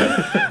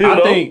 Yeah. You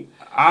know? I think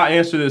I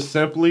answer this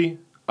simply.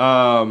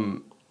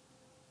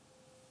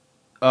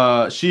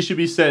 She should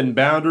be setting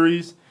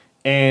boundaries.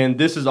 And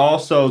this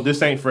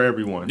ain't for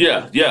everyone.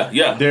 Yeah.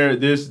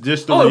 There's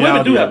just the reality.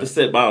 Women do have to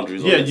set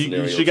boundaries. Yeah,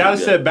 you got to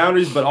set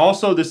boundaries, but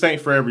also this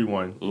ain't for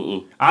everyone.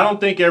 I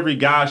don't think every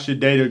guy should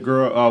date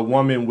a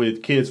woman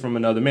with kids from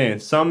another man.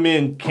 Some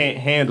men can't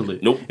handle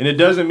it. Nope. And it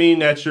doesn't mean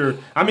that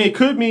it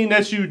could mean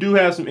that you do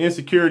have some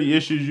insecurity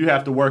issues you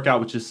have to work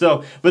out with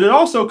yourself. But it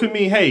also could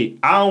mean, hey,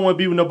 I don't want to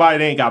be with nobody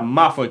that ain't got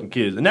my fucking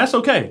kids. And that's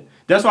okay.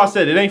 That's why I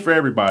said it ain't for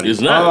everybody.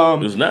 It's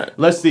not. It's not.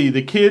 Let's see.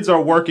 The kids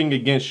are working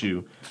against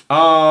you.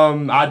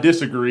 I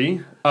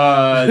disagree.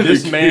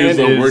 This man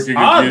is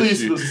oddly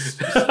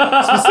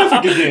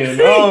specific again.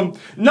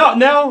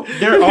 Now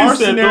there are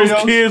scenarios.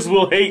 Those kids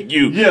will hate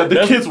you. Yeah,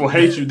 the kids will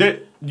hate you.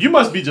 You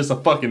must be just a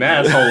fucking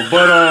asshole.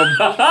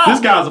 But this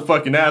guy's a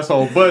fucking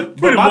asshole.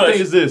 But my thing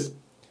is this.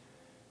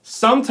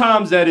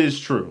 Sometimes that is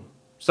true.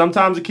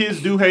 Sometimes the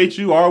kids do hate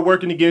you, are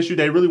working against you.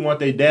 They really want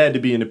their dad to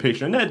be in the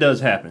picture, and that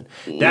does happen.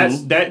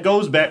 That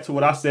goes back to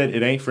what I said.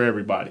 It ain't for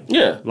everybody.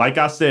 Yeah. Like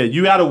I said,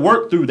 you got to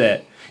work through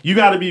that. You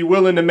got to be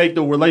willing to make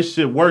the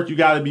relationship work. You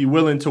got to be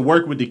willing to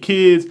work with the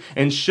kids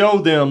and show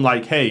them,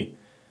 like, hey,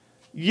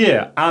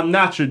 yeah, I'm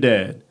not your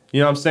dad.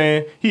 You know what I'm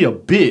saying? He a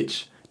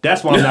bitch.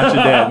 That's why I'm not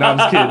your dad. No, I'm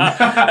just kidding.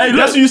 Hey,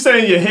 that's what you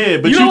say in your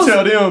head. But you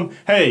tell them,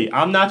 hey,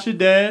 I'm not your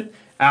dad.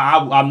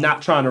 I'm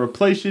not trying to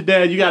replace your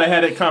dad. You got to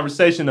have that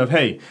conversation of,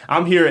 hey,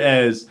 I'm here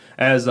as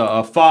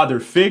a father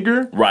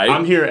figure. Right.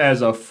 I'm here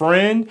as a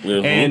friend.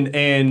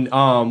 And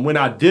when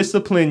I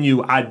discipline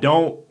you, I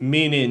don't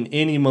mean it in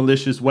any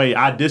malicious way.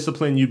 I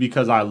discipline you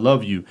because I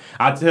love you.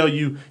 I tell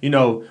you,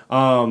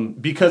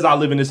 because I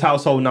live in this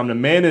household and I'm the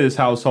man of this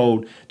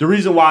household, the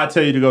reason why I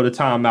tell you to go to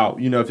timeout,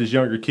 if it's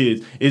younger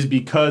kids, is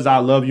because I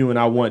love you and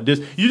I want this.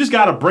 You just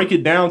got to break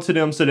it down to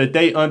them so that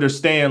they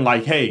understand,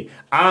 like, hey,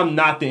 I'm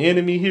not the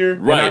enemy here.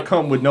 Right. And I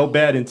come with no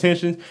bad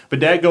intentions.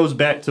 But that goes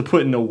back to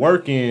putting the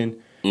work in.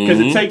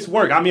 Because it takes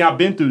work. I mean, I've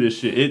been through this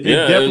shit. It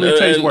definitely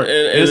takes work. And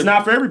it's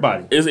not for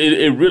everybody.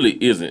 It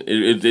really isn't.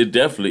 It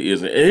definitely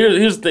isn't. And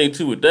here's the thing,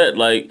 too, with that.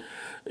 Like,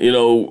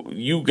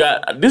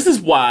 this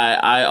is why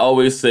I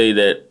always say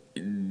that,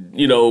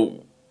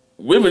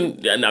 women,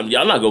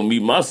 y'all not going to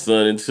meet my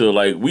son until,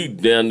 like, we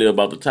down there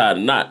about to tie the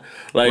knot.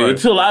 Like,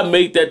 until I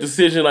make that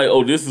decision, like,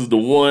 oh, this is the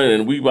one,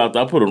 and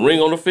I put a ring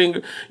on the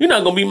finger, you're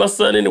not going to meet my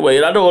son anyway.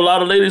 And I know a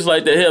lot of ladies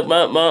like that. Hell,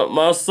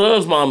 my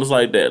son's mom is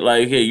like that.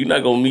 Like, hey, you're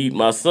not going to meet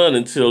my son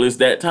until it's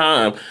that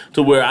time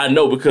to where I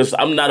know, because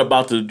I'm not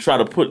about to try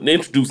to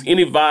introduce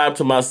any vibe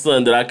to my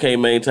son that I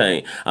can't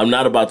maintain. I'm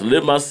not about to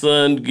let my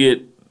son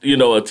get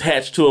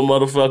attached to a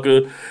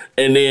motherfucker,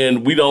 and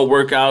then we don't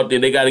work out, then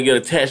they got to get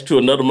attached to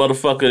another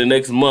motherfucker the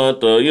next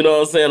month, or, you know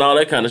what I'm saying, all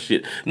that kind of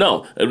shit.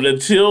 No,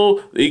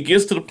 until it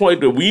gets to the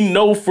point that we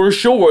know for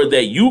sure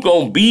that you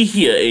gonna be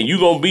here, and you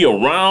gonna be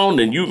around,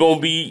 and you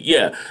gonna be,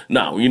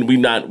 we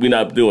not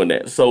doing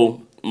that.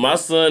 So my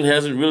son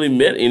hasn't really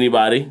met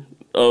anybody,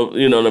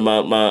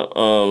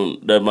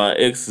 that my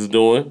ex is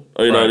doing,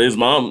 or, his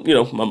mom,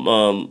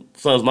 my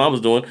son's mom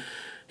is doing.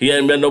 He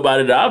ain't met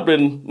nobody that I've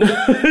been,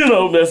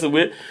 messing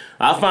with.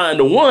 I find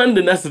the one,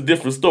 then that's a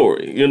different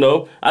story,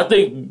 I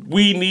think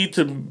we need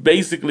to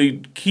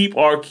basically keep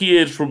our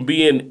kids from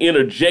being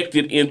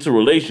interjected into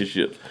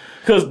relationships.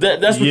 Because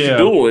that's what you're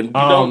doing.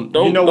 Don't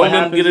let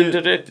them get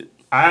interjected.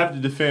 I have to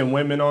defend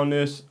women on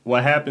this.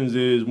 What happens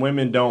is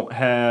women don't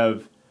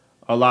have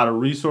a lot of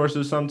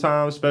resources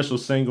sometimes,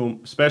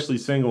 especially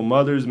single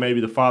mothers. Maybe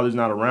the father's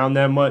not around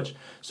that much.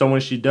 So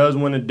when she does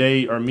want to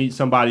date or meet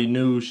somebody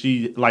new,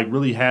 she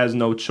really has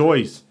no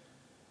choice.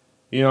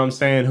 You know what I'm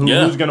saying?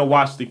 Who's going to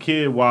watch the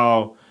kid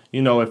while,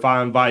 if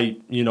I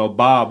invite,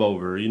 Bob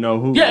over,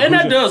 and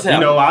that does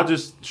happen. I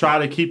just try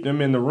to keep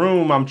them in the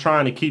room. I'm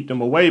trying to keep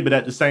them away. But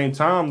at the same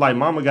time, like,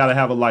 mama got to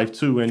have a life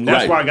too. And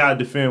that's why I got to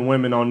defend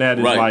women on that.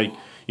 Is like,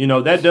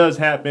 that does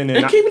happen.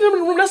 And keeping them in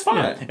the room, that's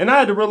fine. Yeah. And I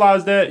had to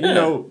realize that,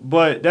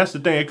 but that's the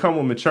thing. It comes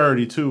with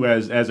maturity too,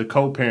 as a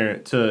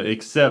co-parent, to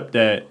accept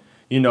that,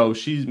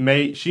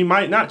 she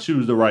might not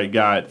choose the right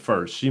guy at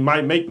first. She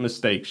might make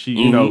mistakes.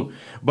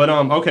 But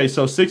okay.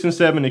 So 6 and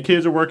 7, the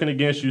kids are working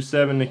against you.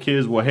 7, the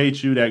kids will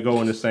hate you. That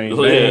go in the same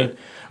vein.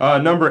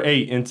 Number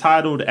 8,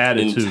 entitled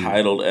attitude.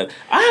 I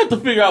had to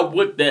figure out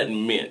what that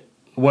meant.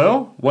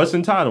 Well, what's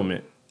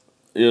entitlement?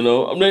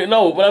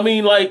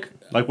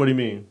 Like what do you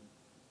mean?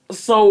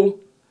 So,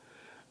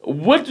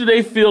 what do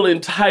they feel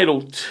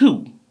entitled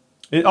to?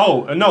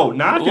 No,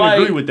 I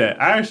can agree with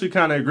that. I actually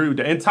kind of agree with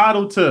that.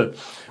 Entitled to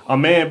a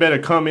man better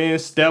come in,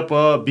 step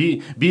up,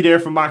 be there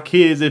for my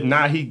kids. If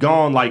not, he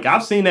gone. Like,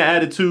 I've seen that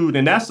attitude,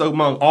 and that's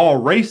among all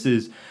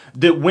races.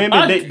 That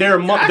women, they're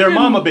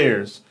mama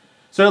bears.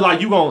 So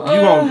like, you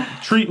gonna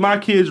treat my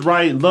kids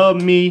right,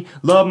 love me,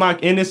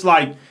 and it's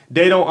like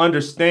they don't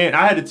understand.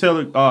 I had to tell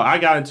her. I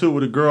got into it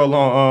with a girl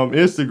on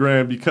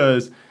Instagram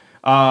because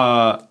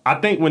I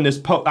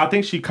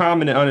think she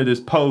commented under this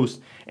post,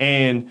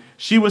 and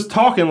she was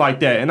talking like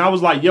that, and I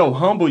was like, "Yo,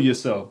 humble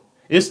yourself.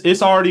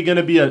 It's already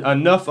gonna be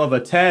enough of a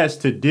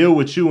task to deal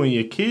with you and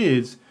your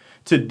kids.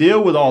 To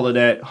deal with all of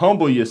that,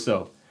 humble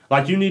yourself.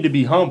 Like, you need to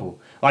be humble.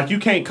 Like, you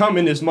can't come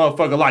in this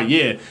motherfucker like,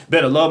 yeah,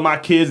 better love my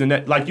kids and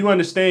that. Like, you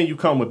understand you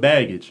come with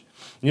baggage.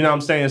 You know what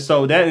I'm saying?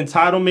 So that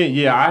entitlement,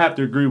 yeah, I have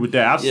to agree with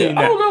that. I've seen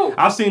that.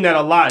 I've seen that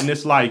a lot, and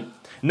it's like,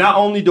 not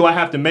only do I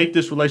have to make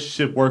this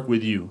relationship work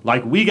with you,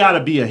 like, we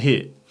gotta be a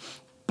hit,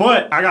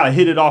 but I gotta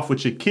hit it off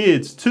with your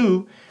kids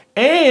too,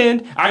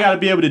 and I gotta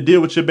be able to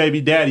deal with your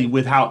baby daddy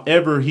with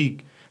however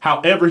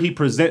he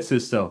presents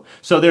himself.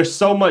 So there's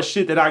so much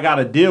shit that I got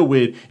to deal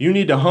with. You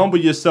need to humble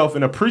yourself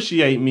and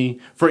appreciate me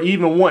for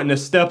even wanting to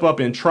step up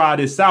and try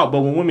this out.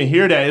 But when women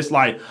hear that, it's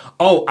like,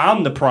 oh,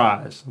 I'm the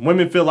prize.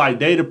 Women feel like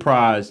they the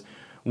prize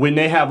when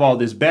they have all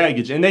this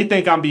baggage. And they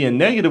think I'm being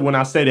negative when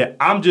I say that.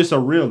 I'm just a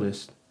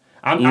realist.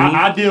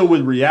 I deal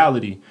with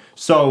reality.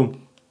 So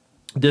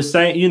the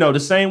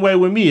same way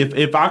with me.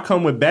 If I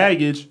come with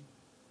baggage,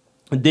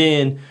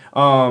 then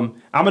I'm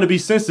going to be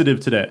sensitive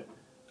to that.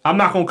 I'm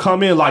not going to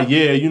come in like,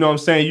 yeah, you know what I'm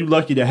saying, you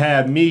lucky to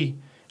have me,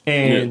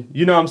 and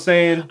you know what I'm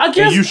saying, and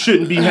you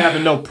shouldn't be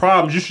having no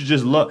problems. You should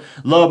just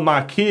love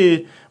my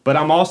kid. But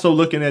I'm also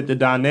looking at the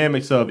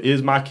dynamics of,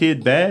 is my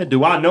kid bad?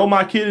 Do I know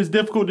my kid is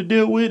difficult to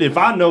deal with? If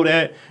I know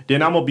that,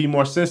 then I'm going to be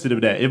more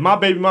sensitive to that. If my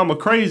baby mama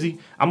crazy,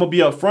 I'm going to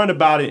be upfront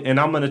about it, and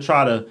I'm going to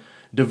try to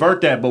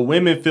divert that. But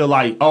women feel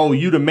like, oh,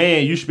 you the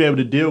man, you should be able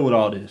to deal with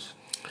all this.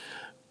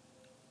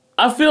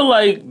 I feel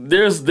like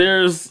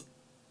there's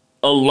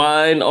a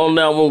line on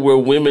that one where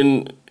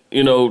women,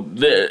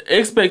 the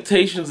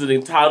expectations and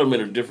entitlement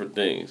are different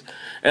things.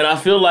 And I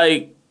feel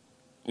like,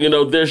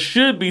 there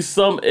should be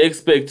some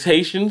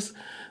expectations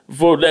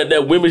for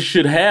that women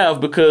should have,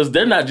 because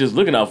they're not just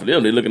looking out for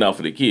them, they're looking out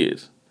for their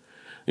kids.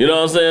 You know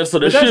what I'm saying? So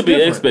there should be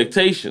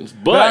expectations.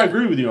 But I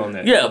agree with you on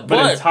that. Yeah,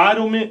 but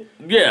entitlement,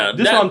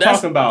 this is what I'm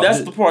talking about.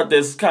 That's the part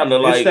that's kind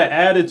of like... It's the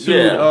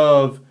attitude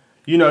of,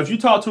 if you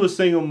talk to a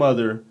single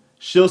mother,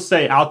 she'll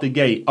say out the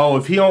gate, oh,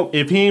 if he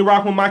ain't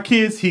rocking with my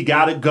kids, he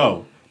gotta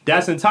go.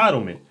 That's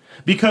entitlement.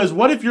 Because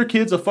what if your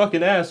kid's a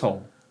fucking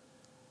asshole?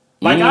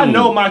 Like, I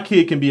know my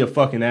kid can be a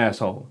fucking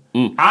asshole.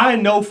 I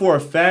know for a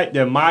fact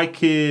that my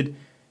kid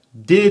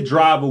did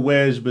drive a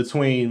wedge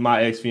between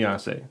my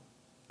ex-fiance.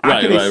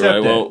 I can accept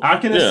that. Well, I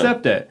can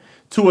accept that.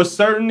 To a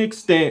certain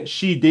extent,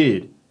 she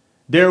did.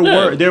 There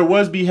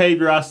was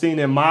behavior I seen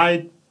in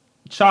my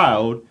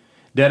child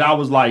that I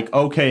was like,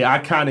 okay, I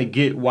kind of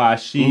get why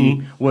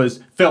she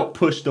felt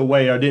pushed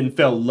away or didn't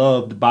felt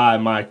loved by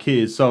my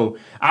kids. So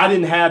I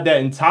didn't have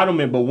that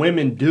entitlement, but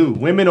women do.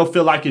 Women will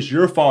feel like it's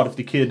your fault if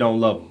the kid don't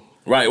love them.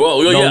 Right.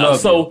 Well, yeah.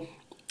 So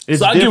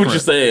I get what you're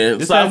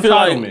saying. It's so I feel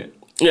entitlement.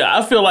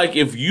 I feel like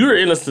if you're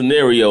in a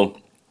scenario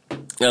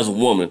as a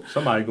woman,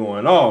 somebody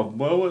going, oh,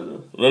 what's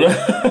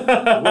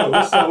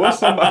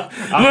somebody?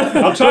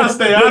 I'm trying to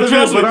stay out of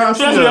this, but I'm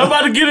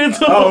about to get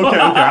into it. Oh, okay.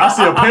 I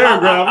see a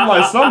paragraph. I'm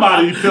like,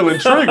 somebody feeling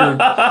triggered.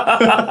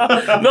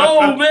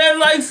 No, man.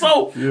 Like,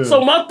 so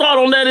my thought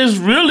on that is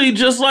really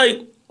just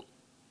like,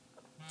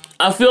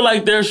 I feel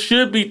like there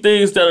should be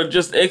things that are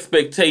just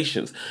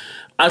expectations.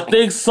 I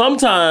think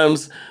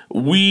sometimes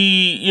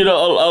we, a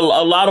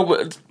lot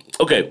of...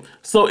 Okay,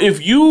 so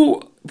if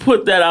you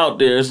put that out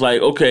there, it's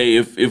like, okay,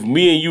 if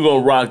me and you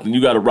gonna rock, then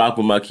you gotta rock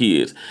with my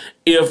kids.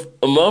 If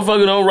a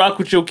motherfucker don't rock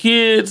with your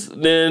kids,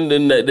 then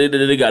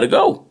they gotta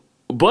go.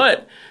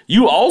 But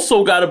you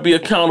also gotta be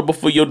accountable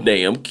for your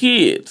damn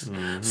kids.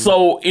 Mm-hmm.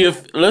 So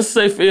if, let's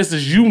say, for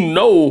instance,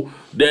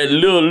 that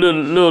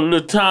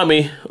little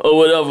Tommy or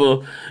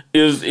whatever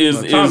is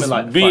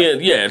being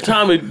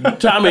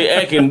Tommy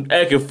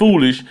acting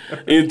foolish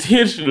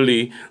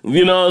intentionally,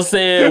 you know what I'm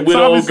saying, with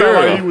Tommy old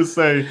girl. Like he would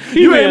say,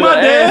 you ain't my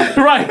dad.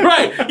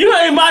 Right. You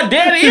ain't my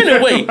daddy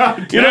anyway.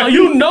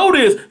 You know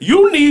this.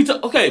 You need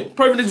to. Okay,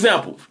 perfect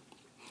example.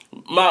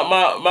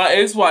 My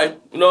ex-wife,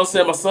 you know what I'm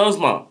saying, my son's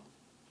mom.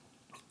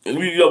 And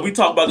we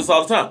talk about this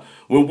all the time.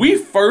 When we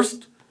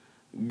first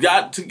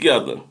got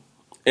together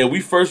and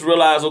we first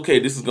realized, okay,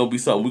 this is gonna be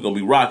something we're gonna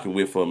be rocking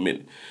with for a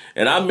minute.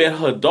 And I met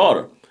her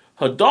daughter.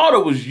 Her daughter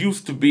was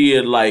used to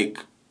being like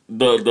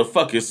the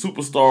fucking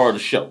superstar of the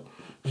show.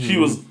 She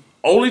was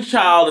only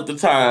child at the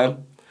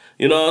time.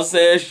 You know what I'm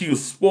saying? She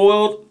was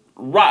spoiled,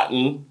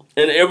 rotten,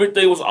 and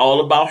everything was all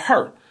about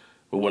her.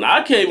 But when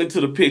I came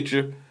into the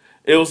picture,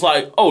 it was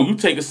like, oh, you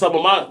taking some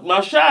of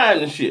my shine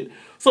and shit.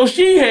 So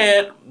she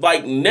had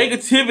like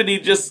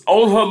negativity just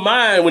on her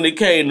mind when it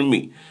came to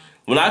me.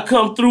 When I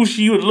come through,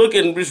 she would look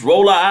and just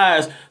roll her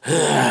eyes.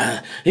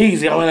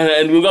 Easy.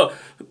 And we go,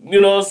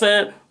 you know what I'm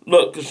saying?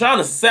 Look,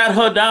 Kashana sat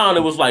her down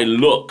and was like,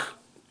 look,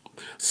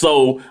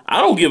 So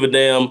I don't give a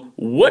damn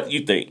what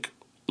you think.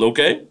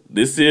 Okay?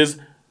 This is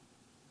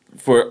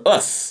for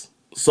us.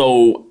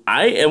 So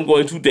I am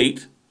going to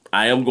date.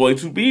 I am going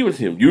to be with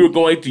him. You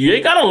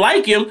ain't gotta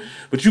like him,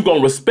 but you're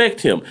gonna respect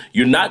him.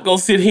 You're not gonna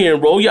sit here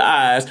and roll your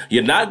eyes.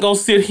 You're not gonna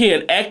sit here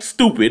and act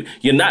stupid.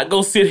 You're not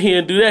gonna sit here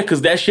and do that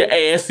because that's your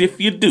ass if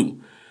you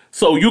do.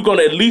 So you're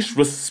gonna at least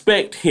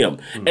respect him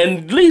and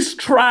at least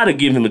try to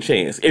give him a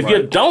chance. If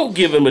you don't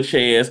give him a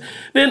chance,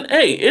 then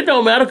hey, it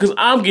don't matter because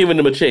I'm giving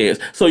him a chance.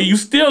 So you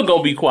still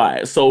gonna be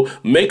quiet. So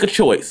make a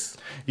choice.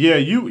 Yeah,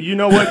 you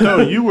know what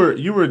though? you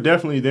were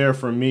definitely there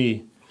for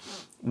me.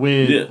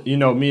 With,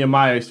 me and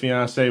my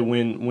ex-fiance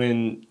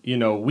when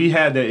we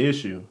had that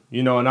issue,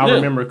 and I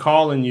remember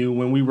calling you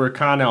when we were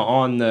kind of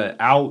on the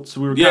outs.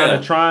 We were kind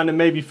of trying to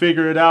maybe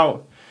figure it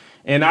out.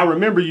 And I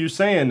remember you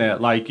saying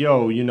that, like,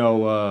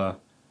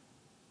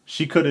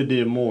 she could have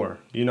did more.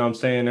 You know what I'm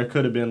saying? There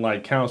could have been,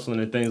 like, counseling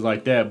and things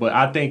like that. But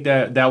I think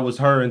that was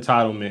her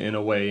entitlement in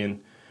a way. And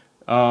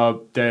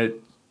that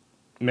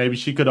maybe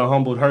she could have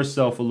humbled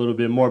herself a little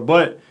bit more.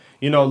 But,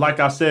 like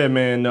I said,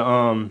 man,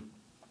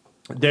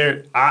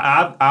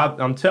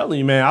 I'm telling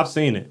you, man, I've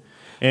seen it,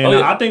 and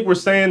I think we're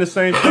saying the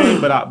same thing.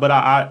 But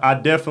I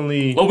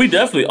definitely. Well, we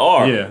definitely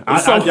are. Yeah,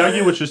 I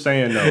get what you're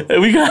saying though.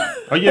 We got.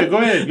 Oh yeah, go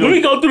ahead. Let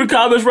me go through the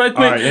comments right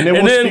quick, all right, and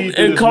then we'll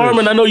and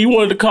Carmen, I know you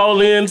wanted to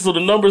call in, so the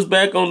number's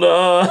back on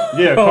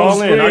the.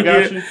 Call in. I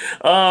got you.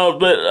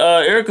 But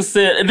Erica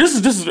said, and this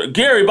is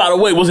Gary, by the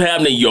way. What's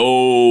happening?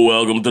 Yo,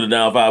 welcome to the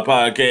Down 5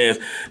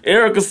 podcast.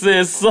 Erica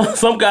says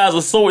some guys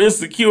are so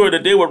insecure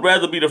that they would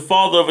rather be the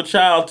father of a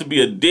child to be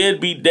a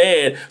deadbeat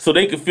dad, so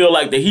they can feel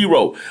like the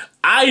hero.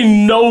 I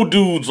know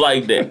dudes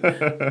like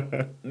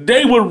that.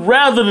 They would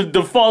rather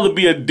the father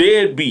be a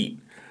deadbeat.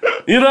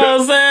 You know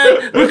what I'm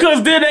saying?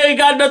 Because then they ain't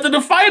got nothing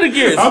to fight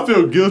against. I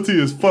feel guilty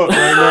as fuck right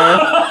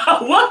now.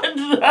 What?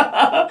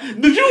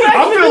 Did you actually?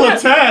 I feel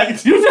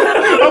attacked.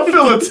 I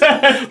feel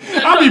attacked.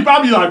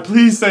 I'll be like,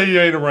 please say you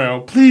ain't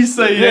around. Please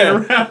say you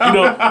ain't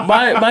around.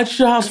 My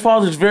child's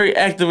father is very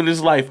active in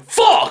his life.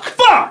 Fuck!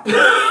 Hey,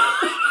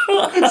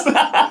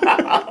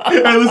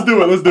 let's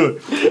do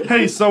it.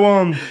 Hey,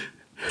 so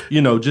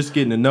just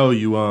getting to know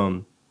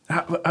you.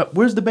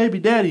 Where's the baby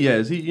daddy at?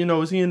 Is he,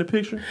 is he in the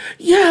picture?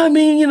 Yeah, I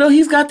mean,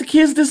 he's got the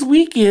kids this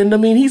weekend. I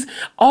mean, he's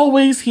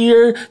always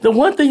here. The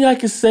one thing I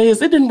can say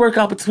is it didn't work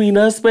out between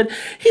us, but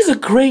he's a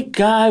great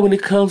guy when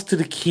it comes to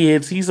the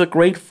kids. He's a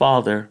great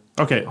father.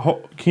 Okay,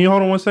 can you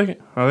hold on 1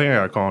 second? I think I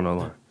got a call on the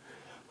line.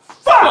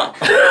 Fuck!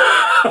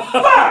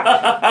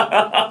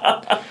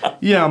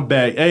 Yeah, I'm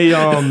back. Hey,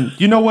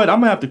 you know what? I'm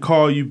gonna have to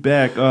call you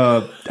back.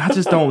 I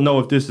just don't know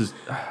if this is.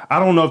 I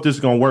don't know if this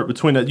is gonna work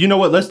between us. You know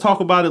what? Let's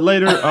talk about it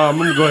later. I'm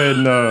gonna go ahead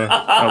and. All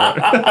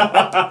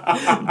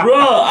right.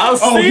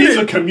 Bro, he's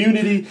a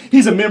community.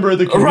 He's a member of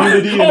the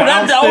community and an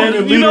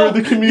outstanding leader of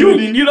the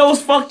community. You know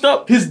what's fucked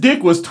up? His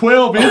dick was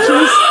 12 inches,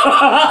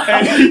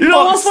 and he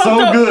fucked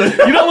so good.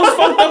 You know what's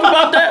fucked up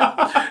about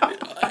that?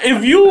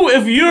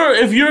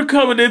 If you're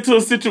coming into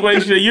a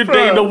situation and you're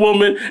dating a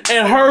woman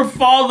and her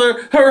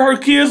father, her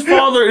kid's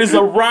father is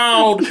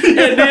around, and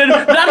then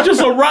not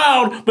just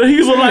around, but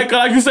he's like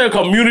you said, a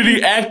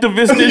community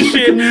activist and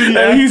shit,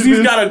 and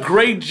he's got a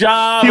great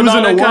job. He was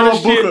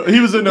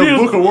in the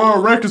book of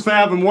world records for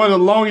having one of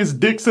the longest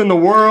dicks in the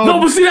world. No,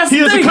 but see, that's the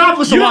thing. He has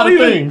accomplished a lot of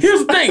things.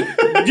 Here's the thing: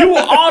 you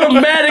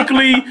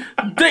automatically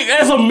think,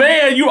 as a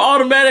man, you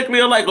automatically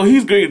are like, oh,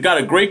 he's got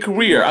a great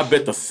career. I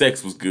bet the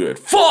sex was good.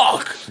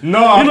 Fuck.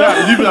 No.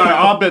 You be like,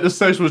 I bet the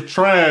sex was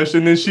trash,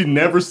 and then she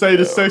never say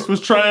the sex was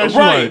trash.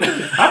 Right.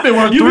 Like, I've been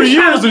working 3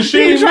 years and she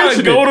ain't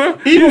mentioned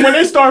it. Even when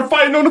they start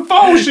fighting on the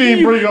phone, she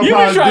ain't bring up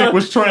how his dick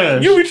was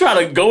trash. You be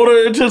trying to goad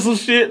her into some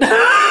shit.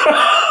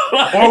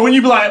 Or when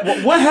you be like,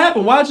 what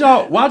happened? Why'd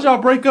y'all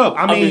break up?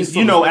 I mean,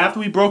 after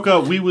we broke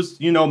up, we was,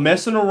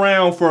 messing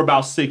around for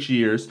about 6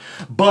 years.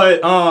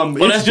 But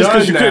it's just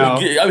because you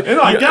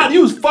couldn't. God,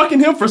 you was fucking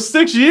him for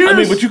 6 years. I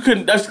mean, but you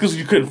couldn't. That's because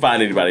you couldn't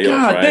find anybody else.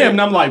 God right? damn.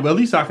 And I'm like, well, at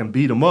least I can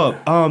beat him up.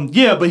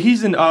 Yeah, but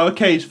he's a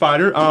cage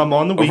fighter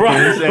on the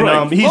weekends,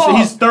 and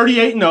he's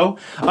 38-0.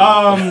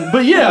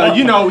 But yeah,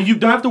 you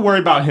don't have to worry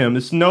about him.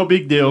 It's no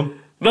big deal.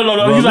 No.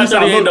 Bro, he's like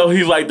 38. No,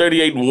 he's like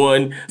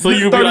 38-1. So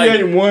you be like,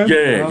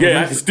 38-1.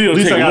 Yeah, I can still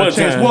take it one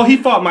time. Well, he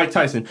fought Mike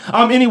Tyson.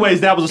 Anyways,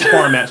 that was a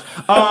sparring match.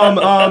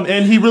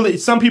 And he really.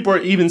 Some people are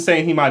even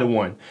saying he might have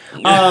won.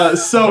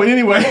 So,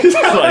 anyways,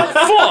 like,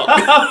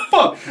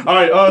 fuck. All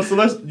right.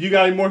 So you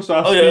got any more?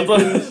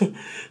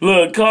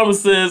 Look, Carmen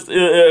says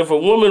if a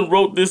woman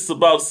wrote this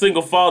about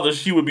single fathers,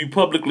 she would be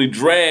publicly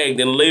dragged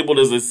and labeled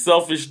as a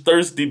selfish,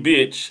 thirsty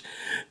bitch.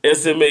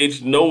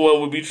 SMH, no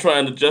one would be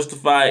trying to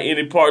justify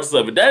any parts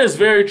of it. That is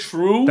very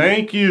true.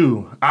 Thank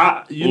you.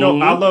 I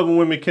love when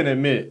women can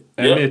admit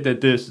that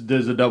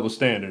there's a double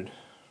standard.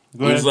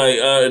 It's like,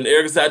 and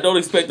Erica said, I don't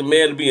expect a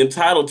man to be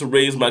entitled to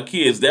raise my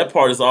kids. That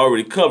part is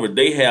already covered.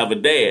 They have a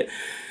dad.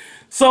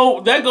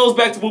 So that goes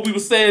back to what we were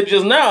saying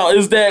just now,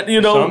 is that,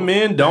 some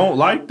men don't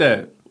like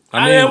that.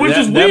 Which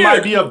is weird. That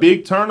might be a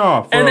big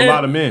turnoff for a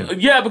lot of men.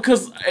 Yeah,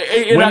 because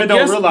women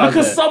don't realize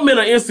because some men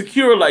are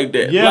insecure like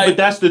that. Yeah, but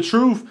that's the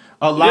truth.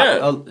 A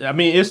lot. I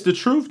mean, it's the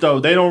truth though.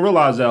 They don't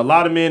realize that a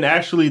lot of men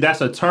actually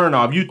that's a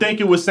turnoff. You think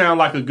it would sound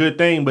like a good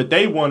thing, but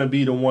they want to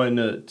be the one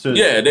to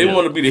they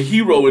want to be the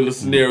hero in the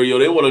scenario.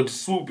 They want to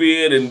swoop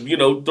in and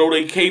throw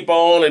their cape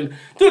on and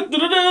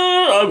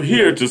I'm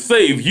here to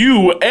save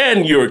you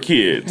and your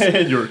kids.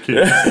 And your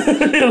kids.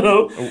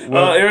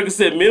 Erica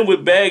said men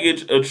with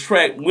baggage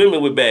attract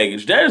women with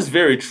baggage. That is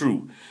very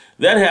true.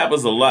 That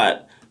happens a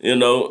lot.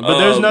 But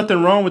there's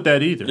nothing wrong with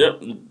that either.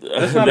 Yep.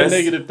 That's not a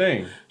negative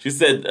thing. She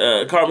said,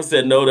 Carmen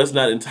said, no, that's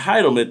not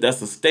entitlement.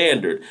 That's a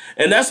standard.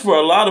 And that's for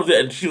a lot of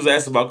that. She was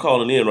asked about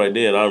calling in right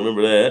then. I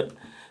remember that.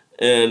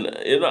 And,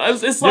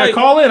 it's like... Yeah,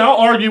 call in. I'll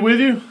argue with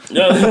you.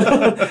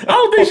 I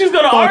don't think she's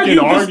going to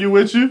argue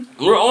with you.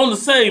 We're on the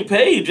same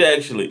page,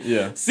 actually.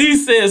 Yeah. C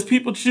says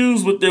people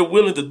choose what they're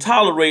willing to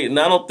tolerate, and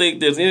I don't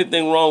think there's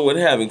anything wrong with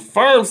having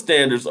firm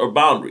standards or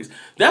boundaries.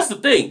 That's the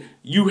thing.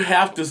 You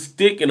have to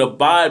stick and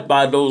abide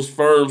by those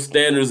firm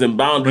standards and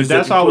boundaries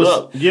that you put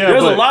up. Yeah,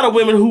 there's a lot of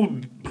women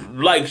who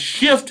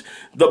shift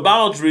the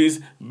boundaries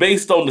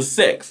based on the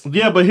sex.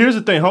 Yeah, but here's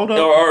the thing. Hold on.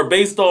 Or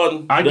based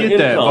on I the get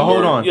that, but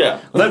hold on.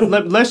 Yeah.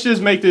 Let's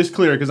just make this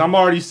clear because I'm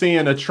already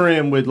seeing a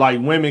trend with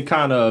women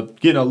kind of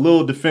getting a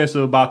little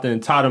defensive about the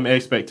entitlement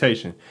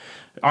expectation.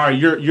 All right,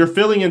 you're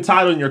feeling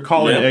entitled and you're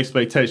calling it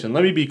expectation.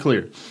 Let me be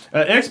clear.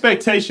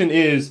 Expectation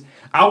is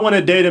I want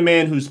to date a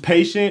man who's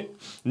patient,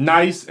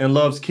 nice, and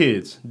loves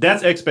kids.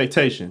 That's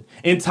expectation.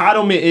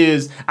 Entitlement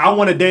is I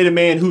want to date a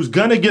man who's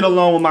going to get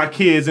along with my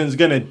kids and is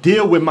going to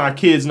deal with my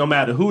kids no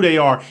matter who they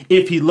are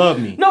if he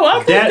loves me. No,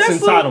 I think that's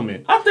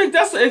entitlement. I think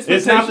that's the expectation.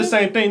 It's not the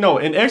same thing. No,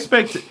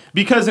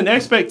 because an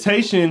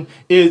expectation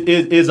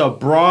is a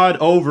broad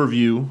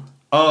overview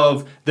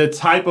of the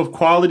type of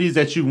qualities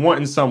that you want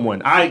in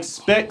someone. I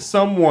expect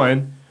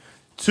someone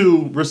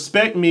to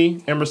respect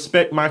me and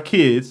respect my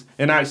kids,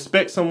 and I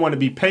expect someone to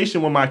be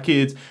patient with my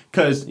kids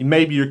because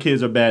maybe your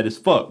kids are bad as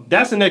fuck.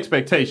 That's an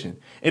expectation.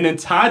 An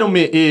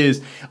entitlement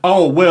is,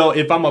 oh, well,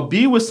 if I'm going to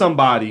be with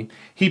somebody,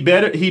 he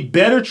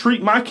better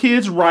treat my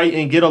kids right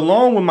and get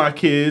along with my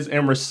kids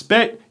and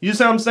respect. You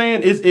see what I'm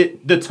saying?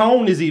 The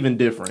tone is even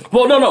different.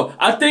 Well, no.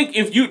 I think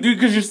if you do,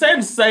 because you're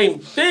saying the same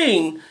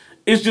thing,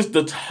 it's just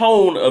the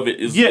tone of it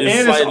is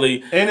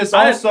slightly.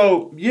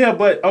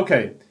 But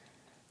okay.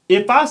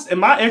 If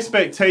my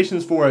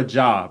expectations for a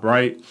job,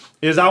 right,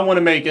 is I want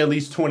to make at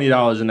least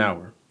 $20 an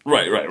hour.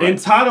 Right.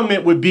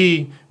 Entitlement would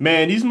be,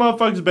 man, these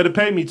motherfuckers better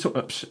pay me.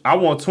 I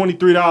want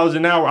 $23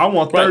 an hour. I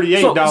want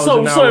 $38 an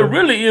hour. So it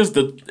really is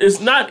it's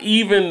not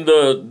even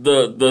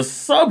the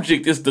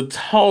subject. It's the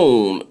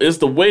tone. It's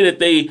the way that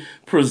they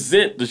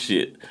present the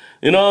shit.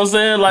 You know what I'm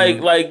saying?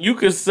 Like you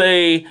could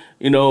say,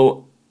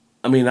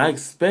 I mean, I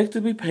expect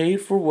to be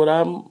paid for what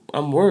I'm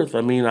worth.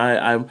 I mean,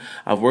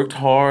 I've worked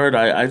hard.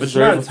 I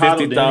deserve a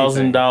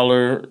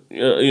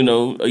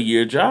 $50,000 a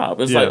year job.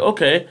 It's like,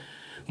 okay,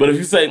 but if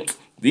you say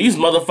these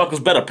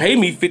motherfuckers better pay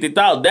me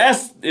 $50,000,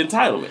 that's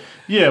entitlement.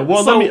 Yeah,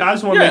 well, I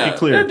just want to make it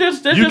clear.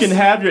 You can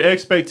have your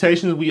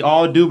expectations. We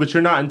all do, but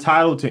you're not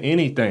entitled to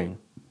anything.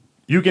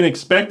 You can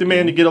expect a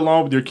man to get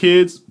along with your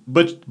kids,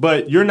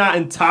 but you're not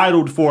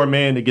entitled for a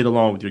man to get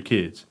along with your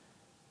kids.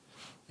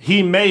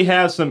 He may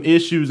have some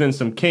issues and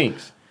some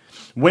kinks.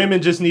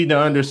 Women just need to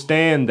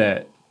understand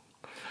that.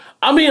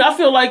 I mean, I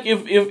feel like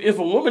if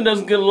a woman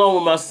doesn't get along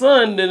with my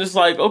son, then it's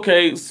like,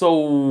 okay,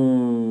 so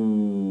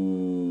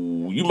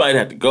you might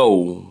have to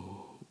go.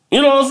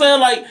 You know what I'm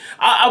saying? Like,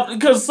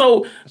 because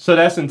so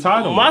that's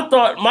entitlement. My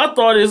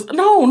thought is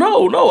no.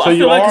 So I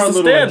feel like it's a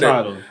standard.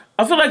 Entitled.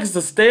 I feel like it's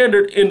a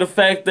standard in the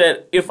fact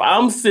that if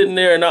I'm sitting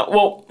there and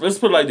let's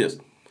put it like this: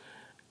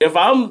 if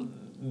I'm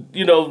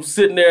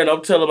sitting there and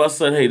I'm telling my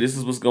son, hey, this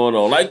is what's going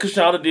on. Like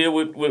Kashana did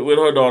with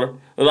her daughter.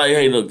 Like,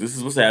 hey, look, this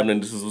is what's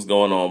happening. This is what's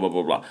going on, blah,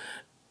 blah, blah.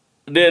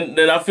 Then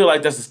I feel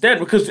like that's a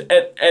standard because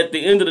at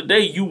the end of the day,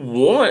 you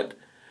want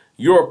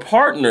your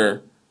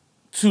partner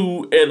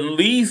to at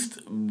least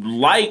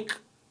like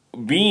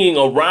being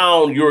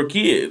around your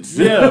kids.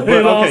 Yeah,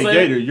 but okay,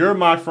 Gator, you're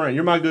my friend.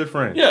 You're my good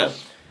friend. Yeah.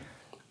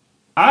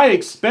 I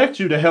expect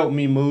you to help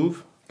me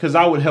move because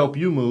I would help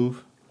you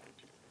move.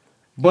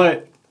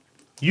 But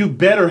you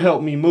better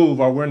help me move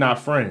or we're not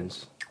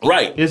friends.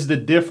 Right. It's the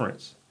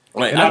difference.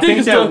 Right. And I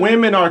think that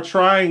women are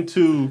trying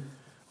to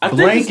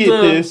blanket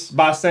this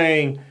by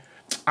saying,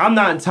 I'm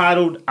not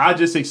entitled. I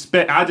just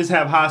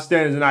have high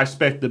standards and I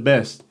expect the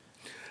best.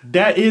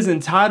 That is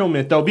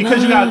entitlement though,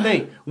 because you gotta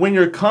think, when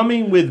you're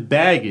coming with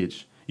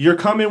baggage, you're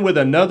coming with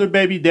another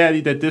baby daddy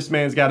that this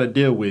man's got to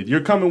deal with.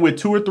 You're coming with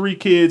 2 or 3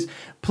 kids.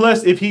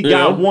 Plus, if he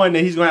got one,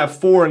 then he's going to have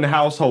 4 in the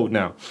household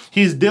now.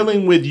 He's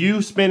dealing with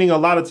you spending a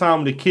lot of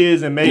time with the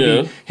kids and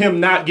maybe him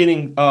not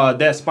getting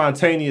that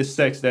spontaneous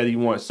sex that he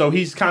wants. So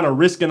he's kind of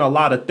risking a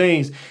lot of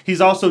things.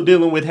 He's also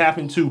dealing with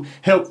having to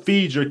help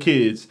feed your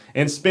kids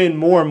and spend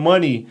more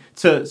money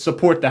to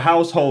support the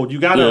household.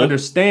 You got to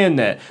understand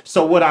that.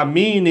 So what I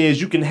mean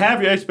is you can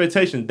have your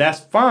expectations.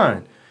 That's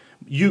fine.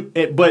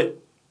 But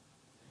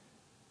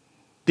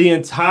the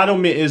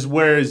entitlement is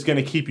where it's going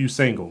to keep you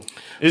single.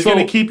 It's going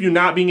to keep you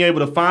not being able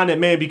to find that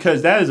man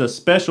because that is a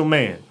special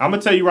man. I'm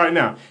going to tell you right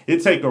now,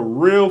 it take a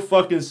real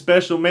fucking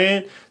special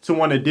man to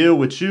want to deal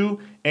with you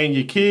and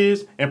your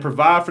kids and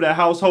provide for that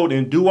household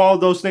and do all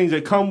those things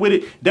that come with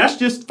it. That's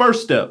just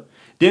first step.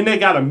 Then they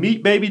got to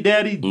meet baby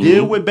daddy,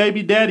 deal with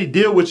baby daddy,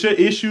 deal with your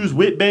issues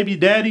with baby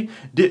daddy.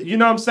 You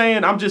know what I'm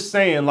saying? I'm just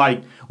saying,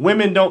 like,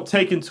 women don't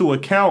take into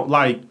account,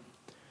 like,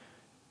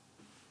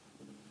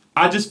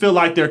 I just feel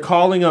like they're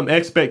calling them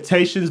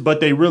expectations, but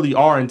they really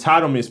are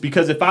entitlements.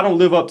 Because if I don't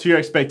live up to your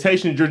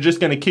expectations, you're just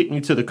going to kick me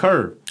to the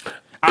curb.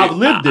 I've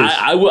lived this.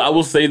 I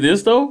will say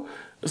this though.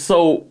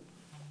 So,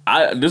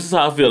 this is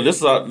how I feel. This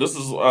is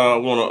I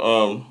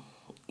want to.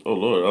 Oh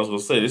Lord, I was gonna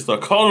say they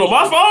start calling on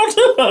my phone.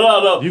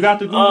 No. You got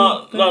the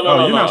Google?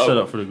 No. You're not set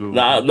up for the Google.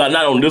 Nah, not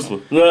on this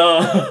one. No.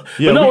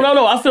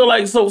 I feel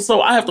like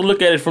so I have to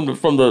look at it from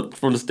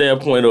the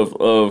standpoint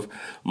of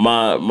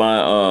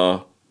my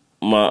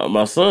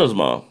son's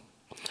mom.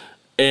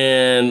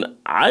 And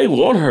I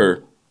want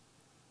her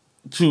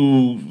to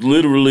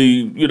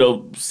literally,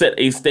 set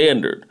a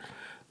standard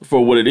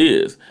for what it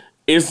is.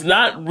 It's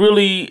not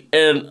really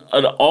an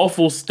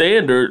awful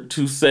standard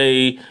to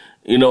say,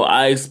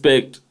 I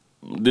expect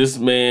this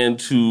man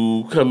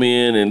to come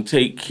in and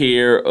take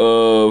care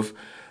of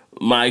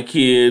my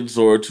kids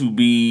or to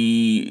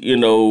be,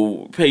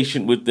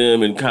 patient with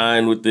them and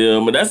kind with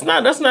them. And that's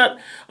not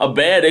a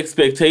bad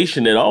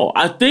expectation at all.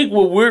 I think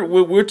what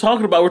we're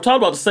talking about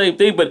the same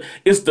thing, but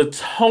it's the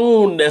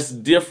tone that's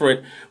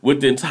different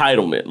with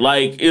entitlement.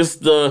 Like it's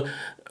to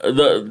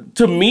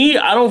me,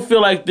 I don't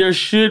feel like there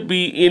should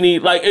be any,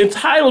 like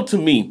entitled to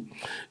me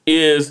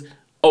is,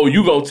 oh,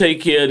 you gonna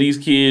take care of these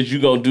kids,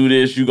 you gonna do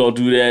this, you gonna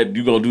do that,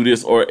 you gonna do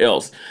this or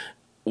else.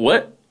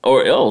 What?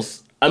 Or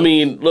else? I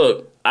mean,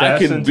 look,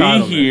 that's I can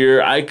be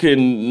here, I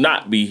can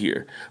not be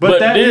here. But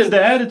that is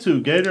the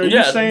attitude, Gator. Are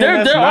you saying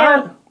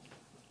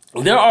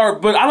there are,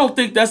 but I don't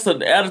think that's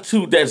an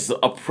attitude that's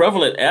a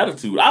prevalent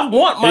attitude. I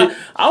want them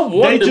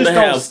to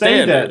have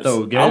standards. That,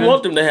 though, Gator. I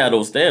want them to have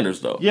those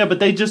standards, though. Yeah, but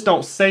they just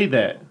don't say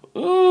that.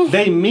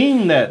 They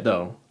mean that,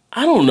 though.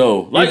 I don't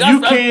know. Like if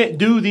you can't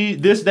do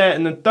this, that,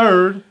 and the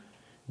third,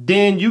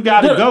 then you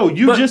gotta go.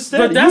 You just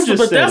said it. You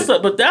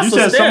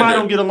said somebody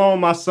don't get along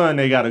with my son,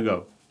 they gotta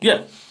go.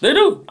 Yeah, they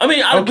do. I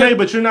mean,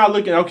 but you're not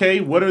looking.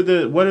 Okay, what are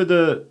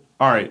the?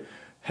 All right,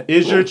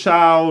 is your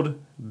child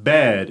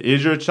bad?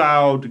 Is your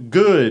child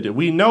good?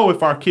 We know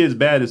if our kid's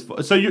bad as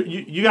so.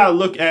 You gotta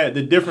look at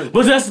the different.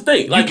 But that's the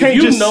thing. Like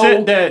you can't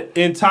set that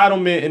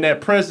entitlement and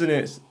that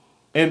precedence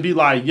and be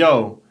like,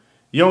 yo,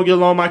 you don't get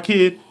along with my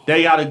kid,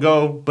 they gotta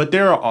go. But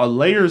there are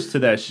layers to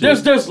that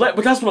shit.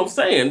 But that's what I'm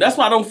saying. That's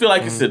why I don't feel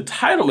like it's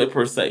entitlement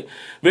per se,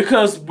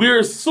 because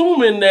we're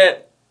assuming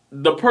that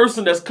the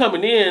person that's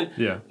coming in,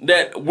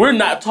 that we're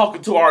not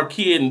talking to our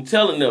kid and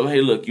telling them, hey,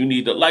 look, you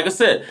need to, like I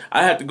said,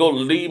 I had to go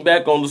lean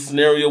back on the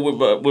scenario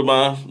with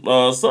my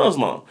son's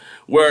mom,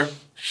 where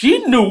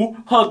she knew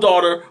her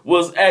daughter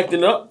was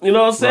acting up, you know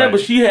what I'm saying? Right. But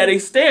she had a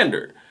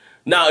standard.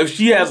 Now, if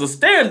she has a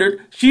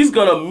standard, she's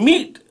going to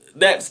meet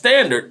that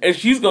standard, and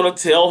she's going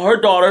to tell her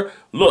daughter,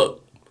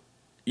 look,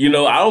 I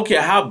don't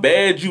care how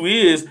bad you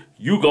is,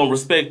 you going to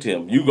respect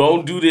him. You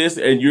going to do this,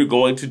 and you're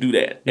going to do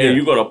that. And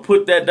you're going to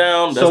put that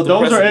down. That's so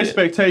those are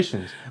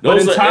expectations.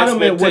 But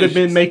entitlement would have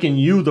been making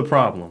you the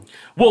problem.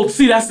 Well,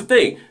 see, that's the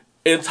thing.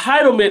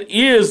 Entitlement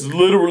is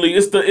literally,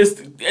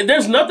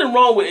 there's nothing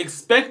wrong with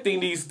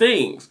expecting these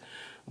things.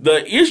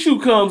 The issue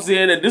comes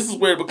in, and this is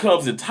where it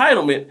becomes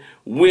entitlement,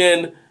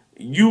 when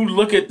you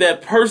look at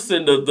that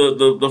person,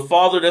 the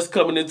father that's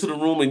coming into the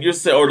room, and you're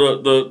saying, or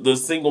the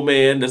single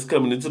man that's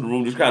coming into the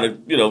room to kind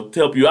of to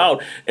help you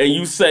out, and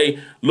you say,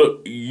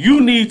 look,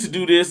 you need to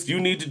do this, you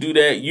need to do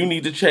that, you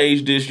need to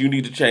change this, you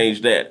need to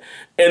change that,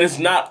 and it's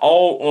not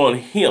all on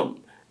him.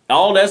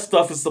 All that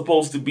stuff is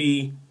supposed to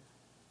be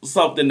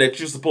something that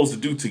you're supposed to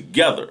do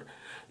together.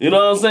 You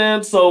know what I'm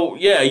saying? So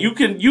yeah, you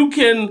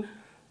can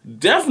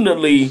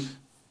definitely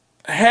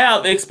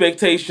have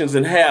expectations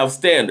and have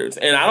standards,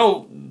 and I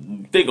don't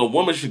think a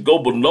woman should go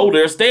below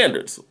their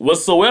standards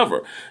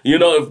whatsoever.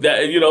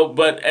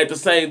 But at the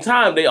same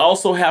time, they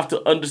also have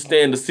to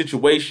understand the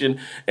situation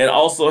and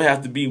also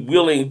have to be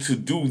willing to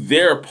do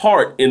their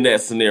part in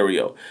that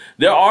scenario.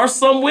 There are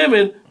some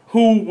women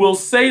who will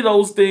say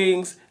those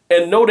things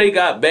and know they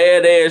got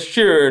badass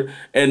children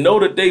and know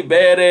that they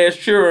badass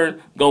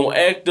children gonna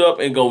act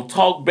up and go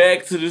talk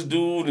back to this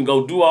dude and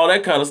go do all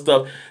that kind of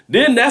stuff,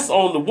 then that's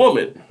on the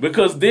woman,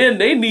 because then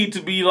they need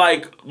to be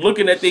like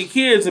looking at their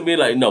kids and be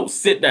like, no,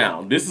 sit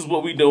down. This is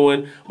what we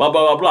doing, blah,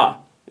 blah, blah,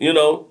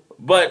 blah.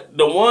 But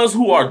the ones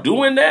who are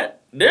doing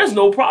that, there's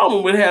no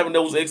problem with having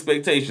those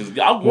expectations.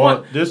 I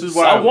want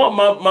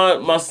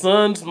my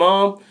son's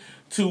mom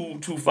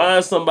to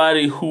find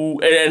somebody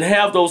who, and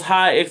have those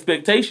high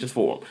expectations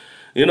for him.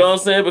 You know what I'm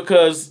saying?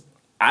 Because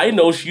I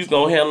know she's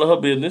gonna handle her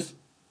business.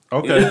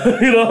 Okay.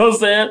 You know what I'm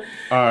saying?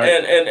 All right.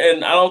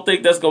 And I don't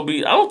think that's gonna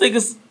be. I don't think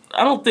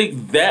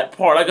that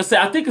part. Like I said,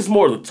 I think it's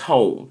more the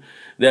tone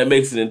that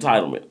makes it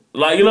entitlement.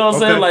 Like, you know what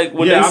I'm saying? Like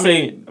when they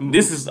say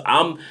this is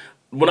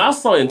when I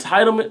saw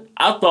entitlement,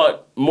 I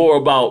thought more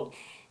about,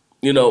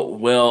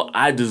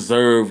 I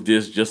deserve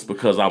this just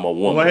because I'm a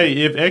woman. Well, hey,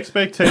 if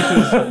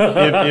expectations,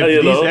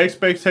 if these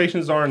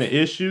expectations aren't an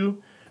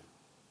issue,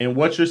 and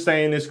what you're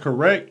saying is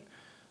correct,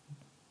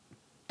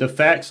 the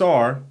facts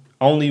are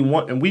only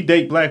one, and we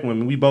date black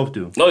women. We both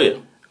do. Oh yeah.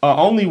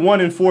 Only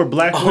 1 in 4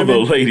 black women.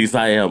 Although, ladies,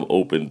 I am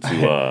open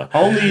to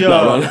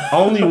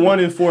only 1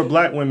 in 4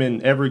 black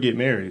women ever get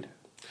married.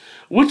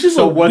 Which is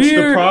what's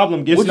the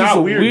problem? It's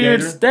not weird,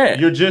 weird stat.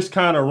 You're just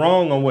kind of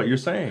wrong on what you're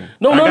saying.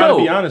 No. I gotta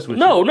be honest with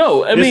you.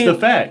 No. I mean, it's the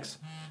facts.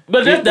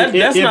 But that's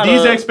if not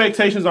these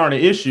expectations aren't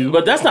an issue.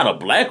 But that's not a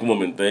black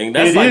woman thing.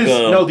 That's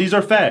no, these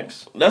are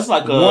facts. That's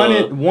like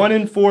one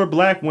in 4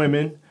 black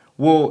women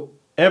will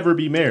ever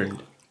be married.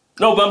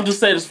 No, but I'm just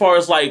saying as far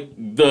as like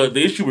the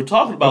issue we're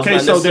talking about. Okay,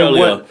 it's not so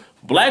necessarily then what?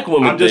 A black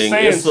woman I'm just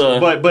thing.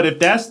 saying, but if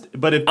that's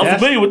I'm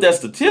familiar with that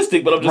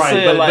statistic, but I'm just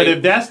saying but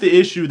if that's the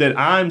issue that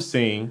I'm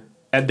seeing.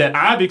 That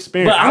I've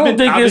experienced. But I've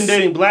been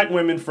dating black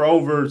women for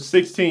over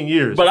 16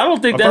 years. But I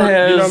don't think that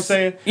has. You know what I'm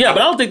saying? Yeah,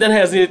 but I don't think that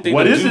has anything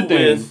to do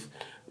with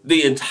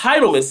the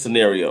entitlement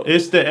scenario.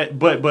 It's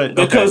but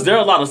because there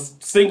are a lot of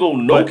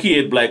single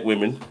kid black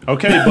women.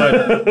 Okay,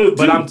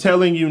 but I'm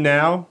telling you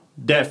now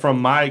that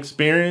from my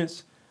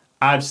experience,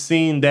 I've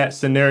seen that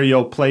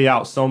scenario play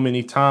out so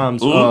many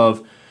times.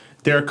 Of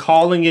they're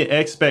calling it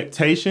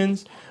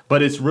expectations,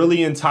 but it's really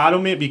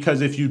entitlement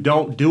because if you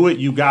don't do it,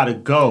 you gotta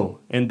go,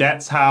 and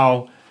that's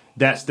how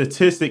that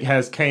statistic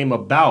has came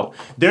about.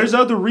 There's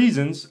other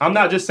reasons. I'm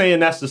not just saying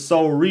that's the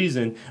sole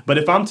reason, but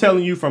if I'm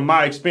telling you from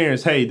my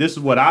experience, hey, this is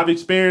what I've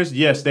experienced.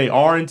 Yes, they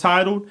are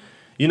entitled.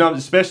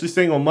 Especially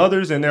single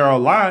mothers, and there are a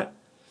lot.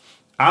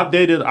 I've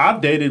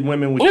dated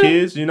women with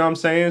kids. You know what I'm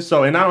saying?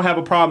 So, and I don't have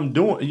a problem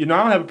doing. I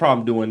don't have a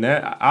problem doing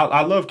that.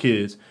 I love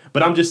kids,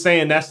 but I'm just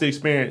saying that's the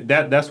experience.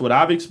 That's what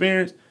I've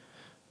experienced.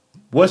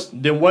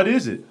 What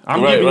is it?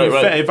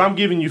 If I'm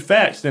giving you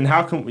facts, then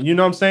how come? You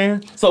know what I'm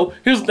saying? So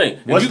here's the thing.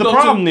 What's the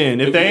problem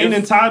then? If they ain't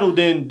entitled,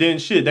 then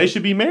shit, they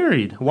should be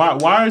married.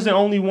 Why is it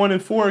only 1 in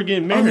 4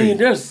 getting married? I mean,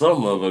 there's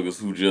some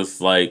motherfuckers who just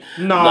like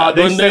they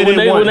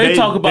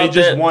talk about they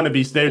just want to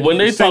be when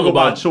they talk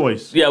about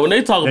choice. Yeah, when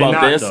they talk about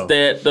that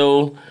stat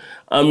though,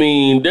 I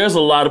mean, there's a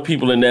lot of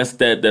people in that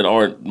stat that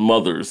aren't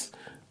mothers.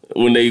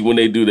 When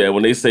they do that,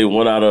 when they say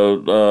 1 out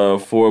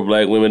of 4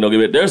 black women don't get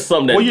married, there's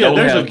some that don't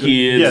have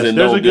kids. Yes, and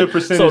there's a good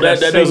percentage. So that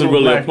doesn't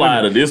really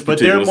apply to this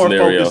particular scenario. But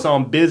they're more focused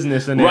on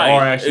business than they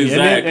are actually.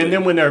 Exactly. And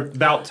then when they're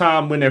about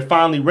time, when they're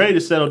finally ready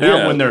to settle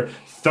down, when they're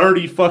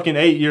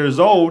 8 years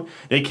old,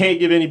 they can't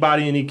give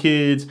anybody any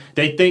kids.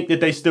 They think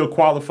that they still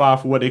qualify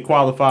for what they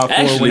qualified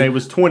for when they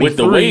was 23. With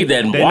the way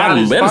that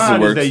modern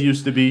medicine works, as they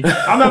used to be.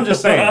 I'm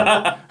just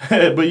saying.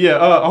 But yeah,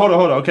 hold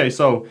on. Okay,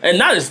 so and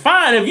not as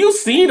fine. Have you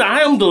seen I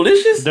Am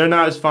Delicious? They're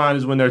not as fine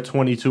as when they're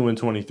 22 and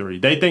 23.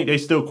 They think they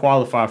still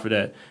qualify for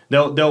that.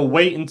 They'll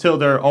wait until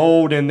they're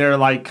old and they're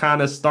like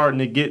kind of starting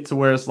to get to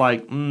where it's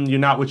like you're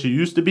not what you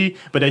used to be,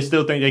 but they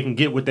still think they can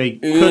get what they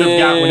could have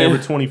got when they were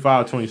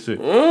 25,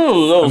 26.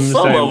 No,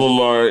 some of them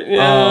are.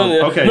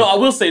 Okay. No, I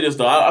will say this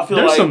though. I feel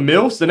there's some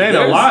milfs. It ain't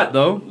a lot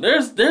though.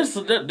 There's.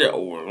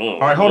 All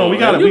right, hold on. We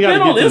gotta get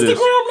to this.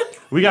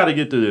 We gotta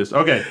get to this.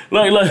 Okay.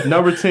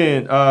 Number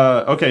 10.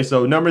 Okay,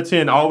 so number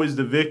 10, always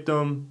the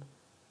victim.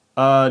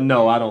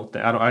 No, I don't.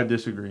 I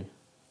disagree.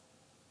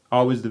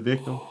 Always the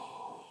victim.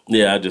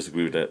 Yeah, I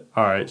disagree with that.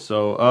 All right,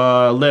 so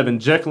 11,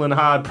 Jekyll and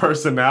Hyde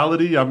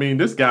personality. I mean,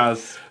 this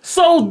guy's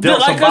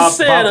like I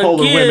said again,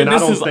 women. this I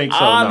don't is think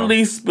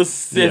oddly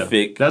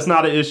specific. Yeah, that's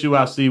not an issue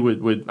I see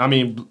with. I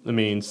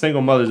mean,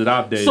 single mothers that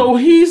I've dated. So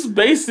he's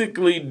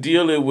basically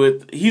dealing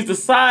with. He's the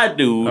side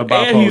dude,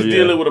 and he's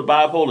dealing with a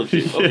bipolar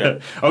chick.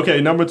 Okay.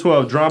 Okay, number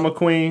 12, drama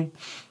queen.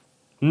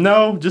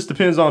 No, just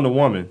depends on the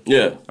woman.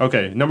 Yeah.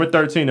 Okay, number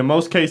 13. In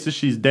most cases,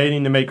 she's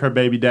dating to make her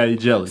baby daddy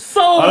jealous.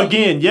 So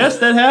again, yes,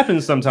 that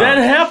happens sometimes. That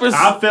happens.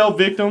 I fell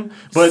victim,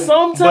 but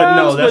sometimes. But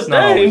no, that's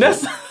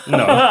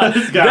not.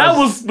 That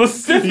was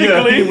specifically.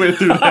 Yeah, he went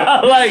through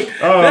that.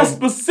 That's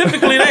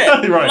specifically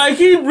that. Right. Like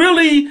he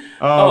really.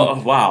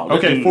 Wow.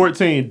 Okay,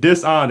 14.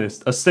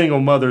 Dishonest. A single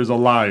mother is a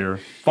liar.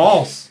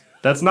 False.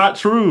 That's not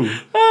true.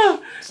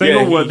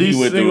 These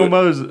single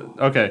mothers.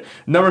 Okay.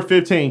 Number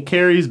 15.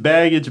 Carries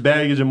baggage,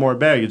 and more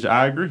baggage.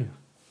 I agree.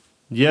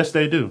 Yes,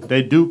 they do.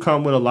 They do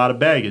come with a lot of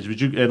baggage.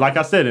 But like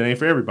I said, it ain't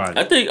for everybody.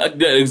 I think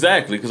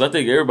exactly because I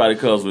think everybody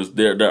comes with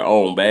their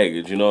own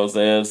baggage. You know what I'm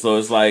saying? So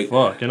it's like if a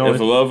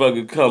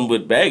motherfucker come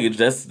with baggage,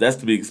 that's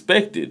to be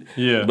expected.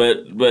 Yeah.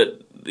 But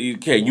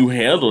can you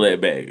handle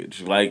that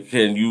baggage? Like,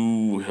 can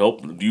you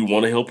help? Do you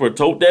want to help her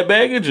tote that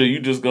baggage, or you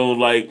just go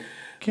like,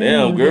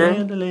 damn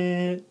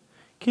girl?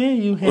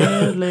 Can you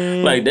handle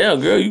it? Like, damn,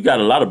 girl, you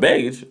got a lot of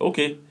baggage.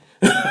 Okay.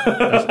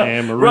 That's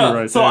Anne-Marie right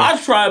there. So I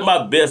tried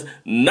my best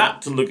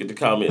not to look at the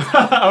comments.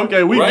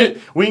 Okay, we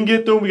can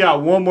get through. We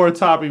got one more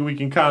topic we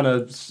can kind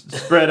of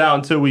spread out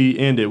until we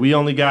end it. We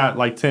only got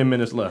like 10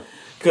 minutes left.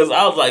 Because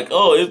I was like,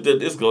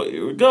 it's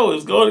going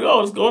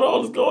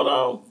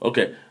on.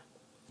 Okay.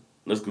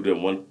 Let's do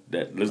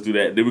that. Let's do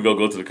that. Then we're going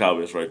to go to the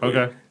comments right quick.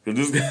 Okay.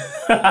 Because this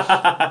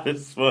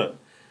is fun.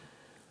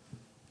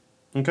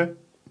 Okay.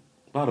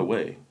 By the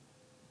way.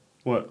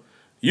 What?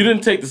 You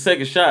didn't take the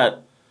second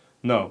shot.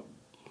 No.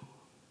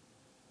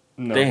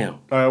 Damn.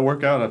 I'll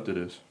work out after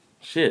this.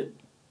 Shit.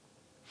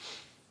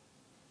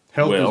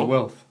 Health is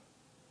wealth.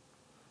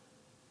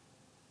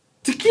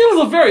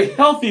 Tequila's a very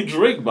healthy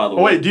drink, by the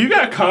way. Oh, wait, do you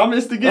got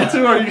comments to get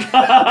to? Or you're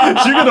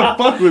gonna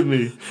fuck with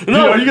me?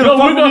 Are you gonna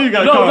fuck with me? You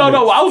got comments?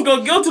 No. I was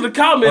gonna go to the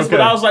comments, Okay.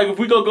 but I was like, if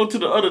we gonna go to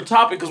the other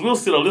topic, because we'll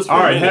sit on this. All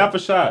right, half a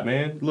shot,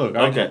 man. Look.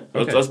 Okay.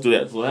 Let's do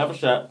that. So half a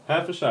shot.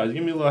 Half a shot.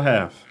 Give me a little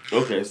half.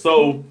 Okay,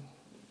 so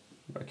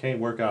I can't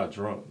work out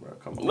drunk, bro.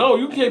 Come on. no,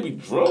 you can't be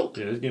drunk.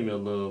 Yeah, just give me a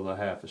little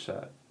half a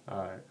shot. All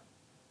right.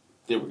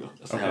 There we go.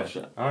 That's a half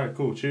shot. All right,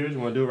 cool. Cheers. You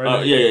want to do it right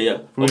now? Yeah.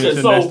 Before we get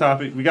to the next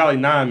topic, we got like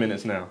 9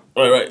 minutes now.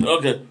 Right.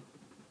 Okay.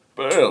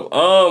 Bam.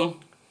 All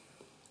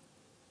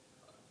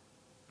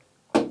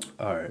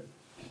right.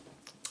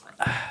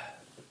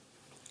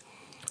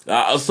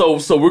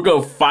 So we're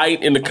gonna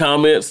fight in the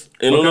comments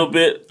in a little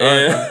bit,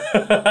 and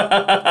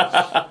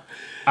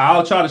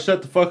I'll try to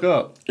shut the fuck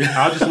up.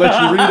 I'll just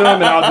let you read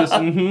them, and I'll just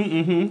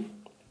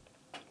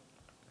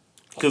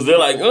because they're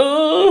like,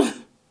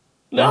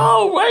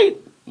 no, right?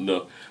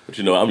 No, but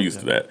I'm used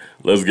to that.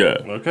 Let's go.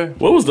 Okay.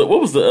 What was the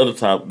other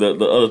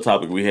the other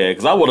topic we had?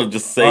 Because I want to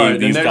just save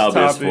these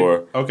comments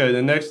for. Okay,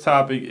 the next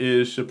topic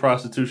is, should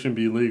prostitution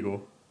be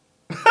legal?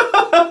 We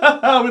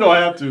don't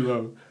have to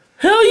though.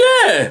 Hell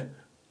yeah!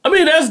 I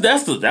mean, that's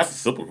a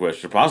simple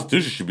question.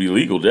 Prostitution should be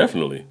legal,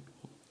 definitely.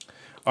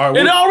 All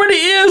right, it already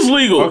is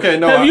legal. Okay,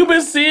 no. Have you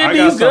been seeing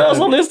these girls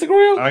on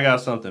Instagram? I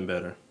got something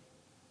better.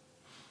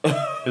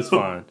 It's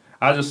fine.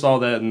 I just saw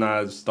that and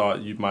I just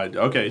thought you might.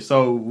 Okay,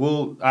 so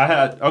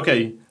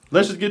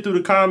let's just get through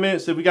the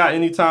comments. If we got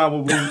any time,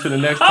 we'll move to the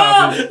next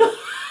topic.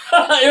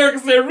 Eric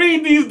said,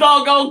 read these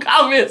doggone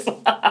comments.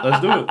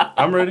 Let's do it.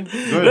 I'm ready. Go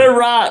ahead. They're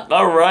right.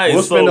 All right.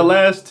 We'll spend the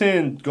last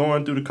 10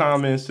 going through the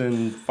comments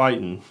and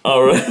fighting.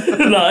 All right.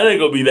 No, it ain't going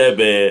to be that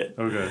bad.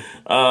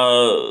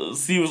 Okay.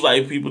 C was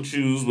like, people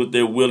choose what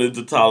they're willing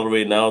to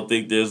tolerate, and I don't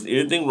think there's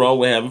anything wrong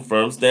with having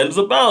firm standards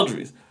or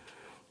boundaries.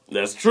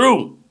 That's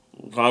true.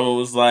 Carmen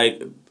was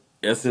like,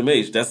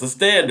 SMH, that's a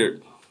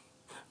standard.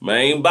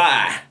 Main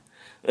bye.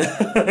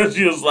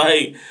 She was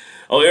like,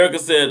 Erica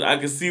said, I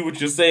can see what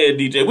you're saying,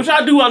 DJ, which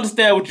I do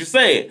understand what you're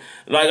saying.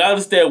 Like, I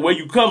understand where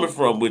you're coming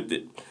from with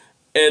it.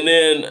 And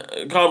then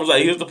Carmen was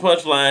like, here's the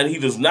punchline. He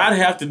does not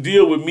have to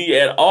deal with me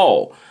at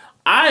all.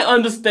 I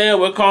understand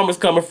where Carmen's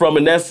coming from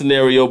in that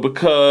scenario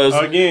because...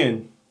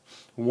 Again,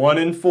 1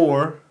 in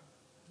 4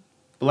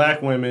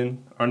 black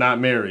women are not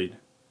married.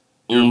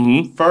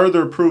 Mm-hmm.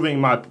 Further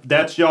proving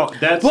that's y'all's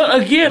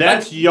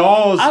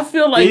I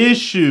feel like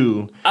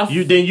issue.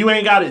 Then you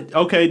ain't got it.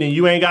 Okay, then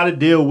you ain't got to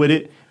deal with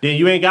it. Then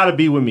you ain't got to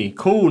be with me.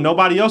 Cool.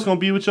 Nobody else gonna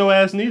be with your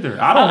ass neither.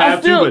 I don't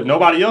have to, but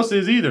nobody else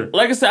is either.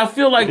 Like I said, I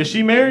feel like... Is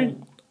she married?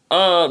 No.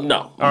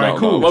 All right,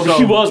 cool. No. Well,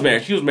 she was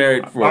married. She was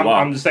married for a while.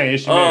 I'm just saying,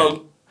 is she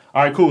married?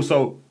 All right, cool.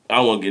 So I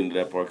don't want to get into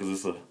that part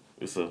because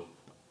it's a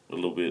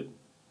little bit.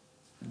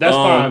 That's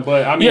fine,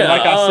 but I mean,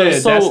 like I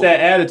said, that's that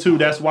attitude.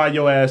 That's why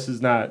your ass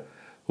is not.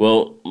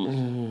 Well,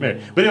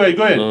 married. But anyway,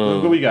 go ahead.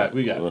 What we got?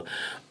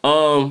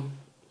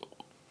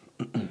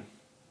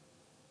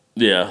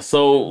 Yeah.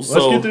 So let's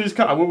get through this.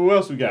 What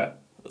else we got?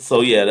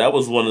 So yeah, that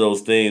was one of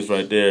those things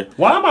right there.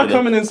 Why am I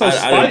coming in so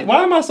spicy?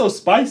 Why am I so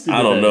spicy today?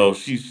 I don't know.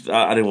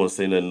 I didn't want to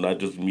say nothing. I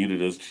just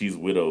muted us. She's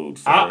widowed.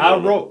 So I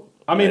wrote.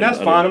 I mean, that's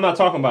fine. I'm not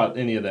talking about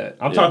any of that.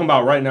 I'm talking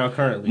about right now,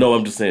 currently. No,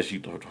 I'm just saying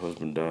her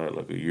husband died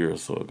like a year or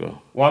so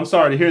ago. Well, I'm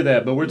sorry to hear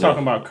that, but we're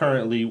talking about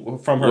currently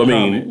from her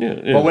comment.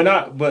 Yeah.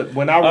 But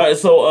when I. All right,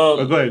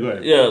 so go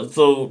ahead. Yeah,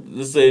 so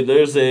let's say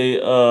there's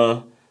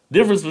a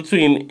difference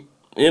between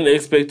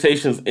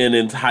expectations and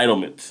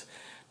entitlement.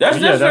 That's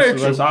very true.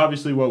 That's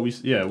obviously what we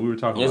were talking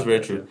about. That's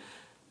very true.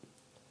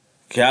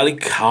 Callie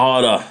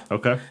Carter.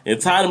 Okay.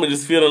 Entitlement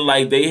is feeling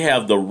like they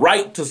have the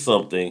right to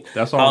something.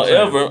 That's all.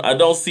 However, I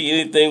don't see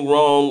anything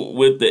wrong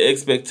with the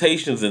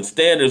expectations and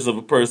standards of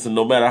a person,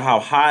 no matter how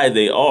high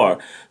they are.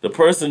 The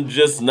person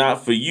just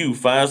not for you.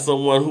 Find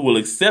someone who will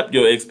accept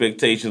your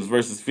expectations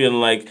versus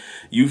feeling like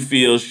you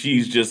feel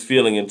she's just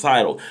feeling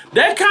entitled.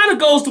 That kind of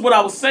goes to what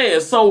I was saying.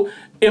 So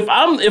if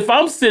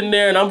I'm sitting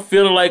there and I'm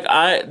feeling like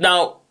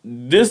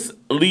this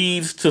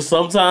leads to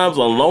sometimes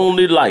a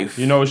lonely life.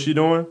 You know what she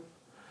doing?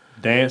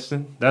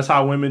 Dancing. That's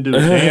how women do.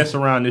 Dance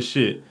around this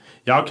shit.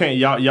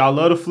 Y'all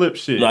love to flip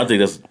shit. No, I think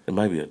it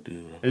might be a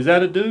dude. Is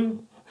that a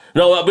dude?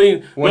 No, I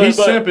mean, he's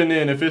simping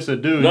in if it's a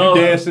dude. No.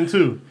 You dancing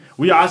too.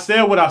 I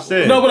said what I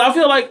said. No, but I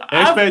feel like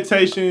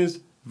expectations.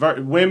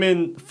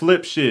 Women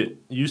flip shit.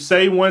 You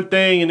say one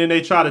thing and then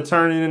they try to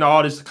turn it into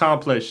all this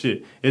complex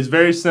shit. It's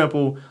very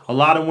simple. A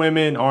lot of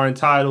women are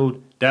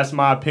entitled. That's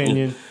my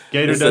opinion.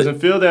 Gator doesn't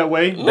feel that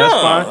way. That's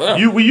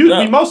fine.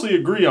 We mostly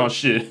agree on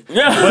shit.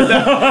 Yeah. But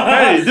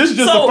hey, this is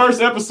just the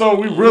first episode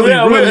we really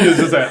is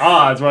just at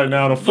odds right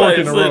now. The fork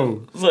in the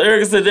road. So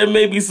Erica said there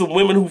may be some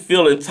women who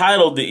feel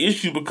entitled. The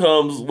issue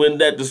becomes when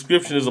that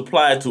description is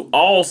applied to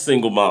all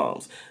single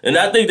moms. And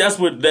I think that's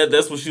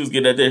what she was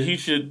getting at there. He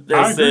should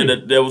have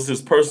said that was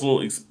his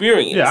personal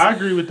experience. Yeah, I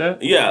agree with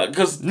that. Yeah,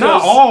 because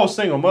not all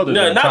single mothers.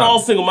 No, not all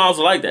single moms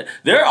are like that.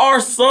 There are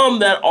some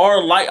that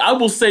are like, I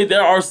will say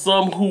there are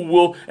some who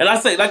will, and I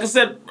say, like I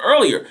said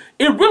earlier,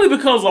 it really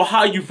becomes on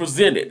how you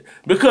present it.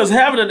 Because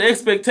having an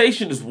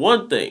expectation is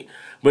one thing,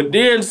 but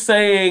then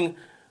saying,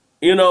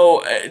 you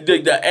know,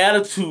 the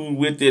attitude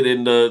with it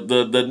and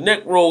the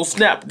neck roll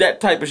snap, that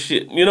type of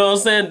shit, you know what I'm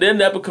saying? Then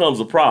that becomes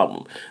a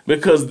problem.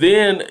 Because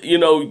then, you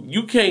know,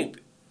 you can't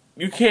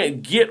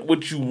get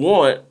what you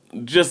want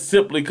just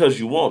simply because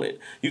you want it.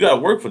 You got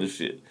to work for this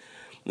shit.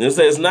 And it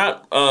says it's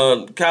not,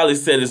 Kylie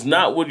said, it's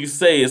not what you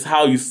say, it's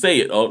how you say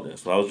it. Oh,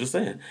 that's what I was just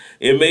saying.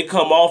 It may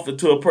come off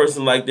to a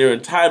person like they're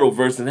entitled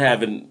versus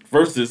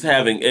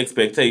having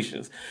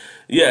expectations.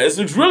 Yeah, it's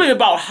really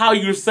about how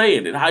you're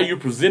saying it, how you're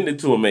presenting it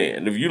to a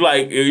man. If you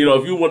like, you know,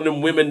 if you're one of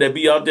them women that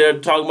be out there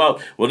talking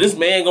about, well, this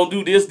man gonna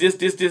do this,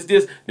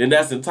 then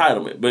that's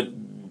entitlement. But,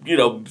 you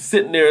know,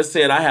 sitting there and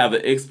saying I have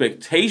an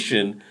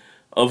expectation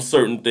of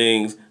certain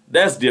things,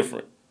 that's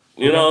different.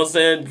 You know what I'm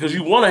saying? Because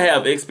you want to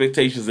have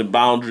expectations and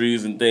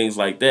boundaries and things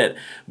like that.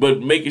 But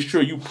making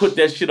sure you put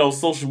that shit on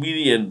social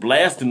media and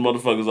blasting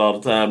motherfuckers all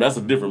the time, that's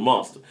a different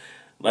monster.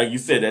 Like you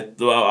said,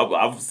 that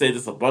I've said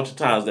this a bunch of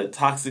times, that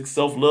toxic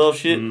self-love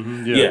shit.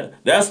 Yeah,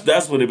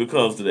 that's when it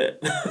becomes to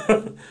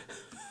that.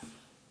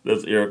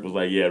 That's Eric was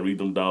like, yeah, read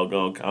them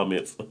doggone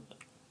comments.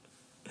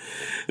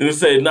 And they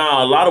say, a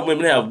lot of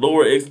women have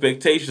lower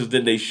expectations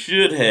than they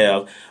should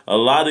have. A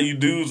lot of you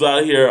dudes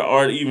out here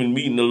aren't even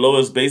meeting the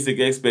lowest basic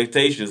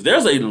expectations.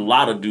 There's a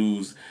lot of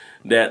dudes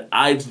that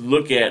I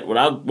look at when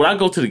I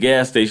go to the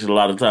gas station a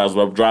lot of times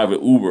when I'm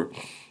driving Uber.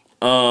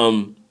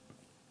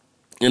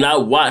 And I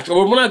watch,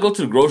 or when I go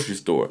to the grocery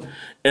store,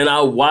 and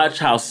I watch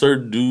how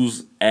certain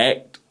dudes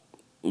act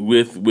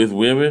with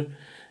women.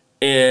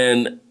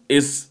 And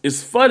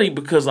it's funny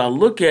because I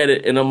look at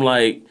it and I'm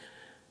like,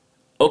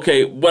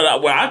 okay, when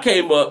I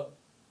came up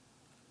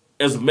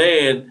as a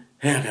man,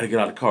 hey, I gotta get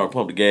out of the car and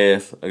pump the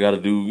gas. I gotta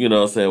do, you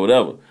know what I'm saying,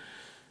 whatever.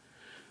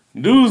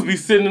 Dudes be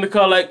sitting in the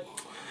car like,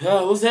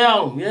 oh, what's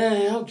happening?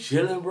 Yeah, I'm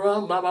chilling,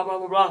 bro, blah, blah, blah,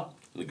 blah, blah.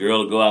 The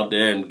girl will go out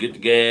there and get the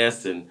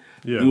gas and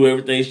do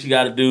everything she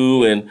gotta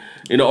do. And,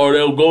 you know, or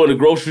they'll go in the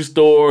grocery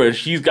store and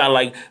she's got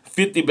like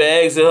 50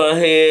 bags in her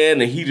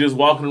hand and he just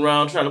walking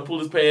around trying to pull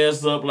his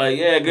pants up like,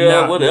 yeah,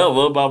 girl,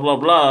 whatever, blah, blah,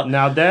 blah.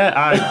 Now that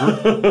I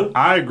agree,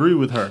 I agree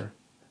with her.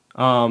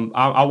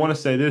 I want to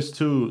say this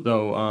too,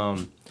 though.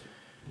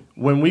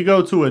 When we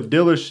go to a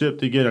dealership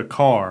to get a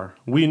car,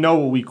 we know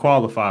what we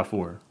qualify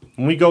for.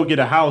 When we go get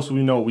a house,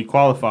 we know what we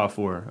qualify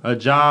for. A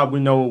job, we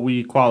know what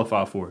we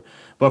qualify for.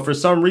 But for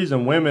some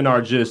reason, women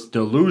are just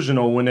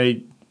delusional when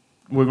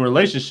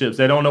relationships,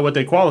 they don't know what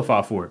they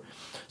qualify for.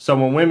 So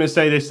when women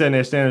say they set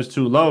their standards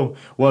too low,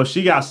 well, if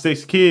she got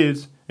 6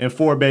 kids and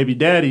 4 baby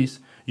daddies,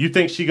 you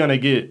think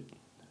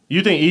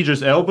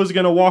Idris Elba's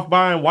gonna walk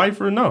by and wife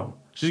her? No.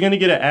 She's going to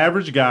get an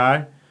average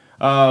guy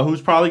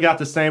who's probably got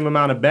the same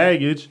amount of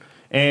baggage.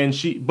 And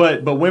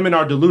but women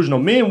are delusional.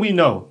 Men, we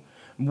know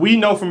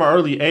from an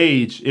early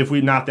age if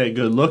we're not that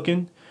good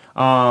looking.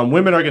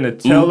 Women are going to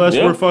tell us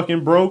we're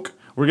fucking broke.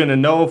 We're going to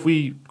know if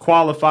we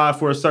qualify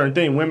for a certain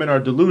thing. Women are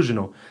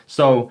delusional.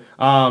 So,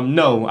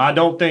 no, I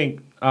don't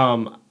think...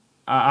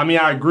 I mean,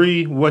 I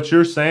agree what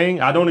you're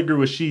saying. I don't agree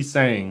with she's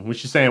saying when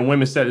she's saying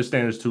women set their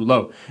standards too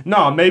low.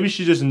 No, maybe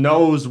she just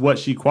knows what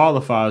she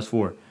qualifies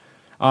for.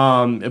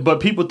 But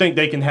people think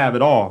they can have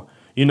it all.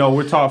 You know,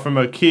 we're taught from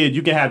a kid,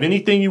 you can have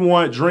anything you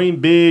want, dream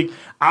big.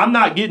 I'm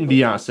not getting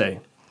Beyonce.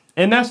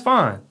 And that's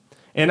fine.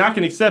 And I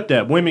can accept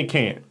that. Women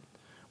can't.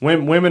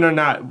 Women are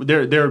not,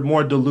 they're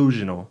more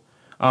delusional.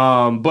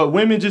 But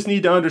women just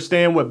need to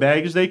understand what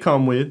baggage they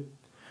come with,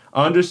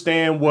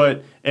 understand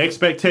what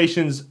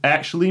expectations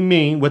actually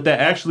mean, what that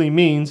actually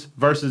means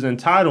versus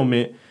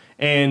entitlement.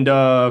 And,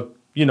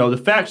 you know, the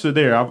facts are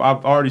there.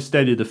 I've already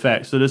stated the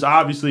facts. So there's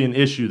obviously an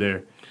issue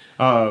there.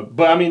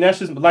 But I mean, that's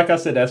just, like I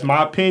said, that's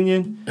my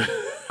opinion.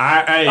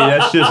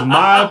 That's just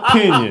my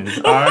opinion.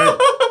 All right.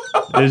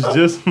 It's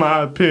just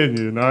my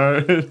opinion. All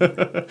right.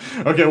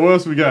 Okay. What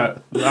else we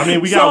got? I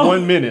mean, we got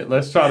 1 minute.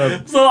 Let's try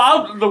to.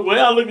 So the way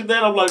I look at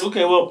that, I'm like,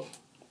 okay, well,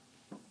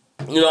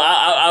 you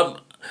know,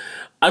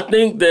 I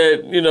think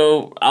that, you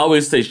know, I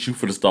always say shoot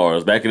for the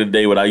stars. Back in the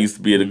day when I used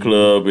to be in the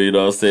club, you know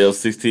what I'm saying, I was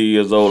 16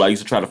 years old, I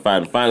used to try to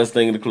find the finest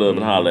thing in the club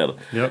and holler at her.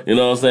 Yep. You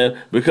know what I'm saying?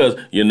 Because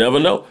you never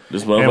know.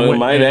 This motherfucker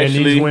might actually...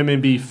 And these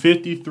women be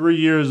 53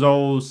 years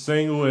old,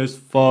 single as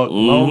fuck,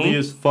 lonely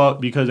as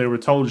fuck because they were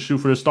told to shoot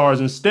for the stars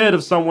instead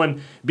of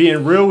someone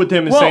being real with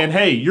them and saying,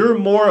 hey, you're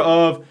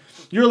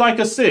like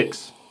a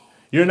 6.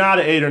 You're not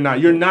an 8 or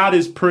 9. You're not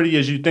as pretty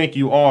as you think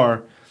you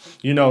are.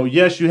 You know,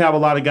 yes, you have a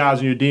lot of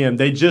guys in your DM.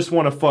 They just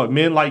want to fuck.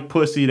 Men like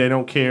pussy. They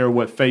don't care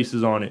what face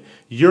is on it.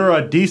 You're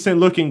a decent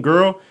looking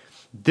girl.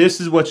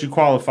 this is what you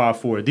qualify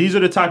for. These are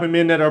the type of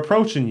men that are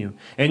approaching you.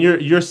 And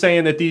you're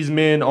saying that these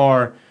men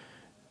are,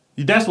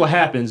 that's what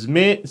happens.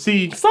 Men,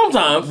 see,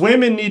 sometimes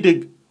women need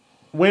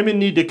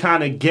to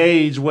kind of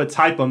gauge what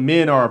type of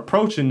men are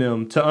approaching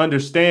them to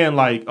understand,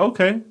 like,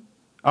 okay,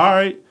 all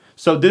right,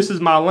 so this is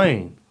my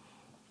lane.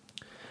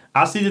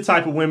 I see the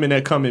type of women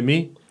that come at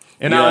me,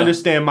 and I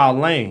understand my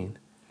lane.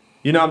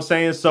 You know what I'm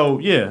saying? So,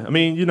 yeah, I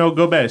mean,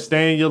 go back.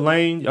 Stay in your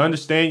lane.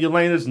 Understand your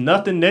lane. There's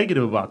nothing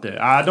negative about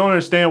that. I don't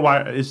understand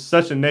why it's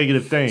such a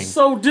negative thing.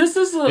 So this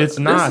is a... It's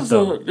not,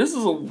 though. This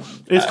is a...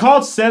 It's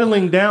called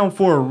settling down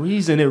for a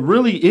reason. It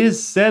really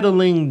is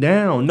settling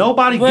down.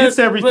 Nobody gets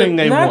everything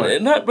they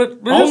want. But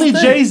only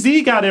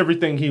Jay-Z got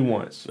everything he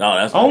wants. No,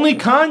 that's not only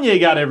true. Kanye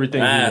got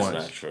everything he wants.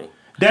 That's not true.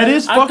 That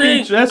is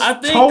fucking...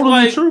 That's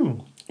totally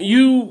true.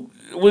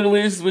 When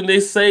they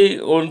say,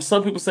 or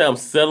some people say I'm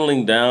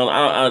settling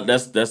down,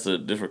 that's a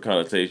different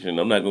connotation.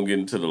 I'm not gonna get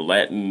into the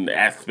Latin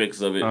aspects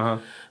of it,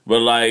 but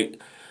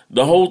like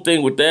the whole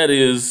thing with that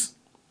is,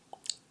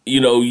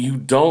 you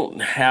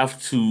don't have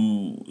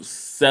to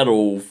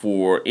settle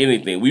for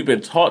anything. We've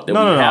been taught that we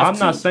have to. No, I'm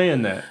not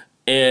saying that.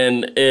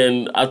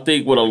 And I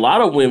think with a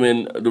lot of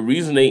women, the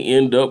reason they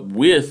end up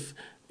with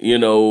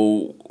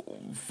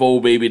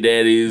 4 baby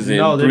daddies and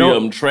 3 of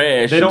them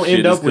trash, they don't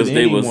end up with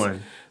anyone. They was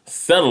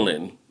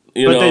settling.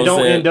 But they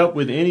don't end up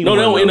with anyone. No,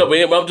 they don't end up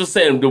with. I'm just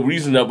saying the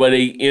reason that why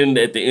they end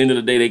at the end of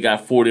the day, they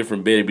got 4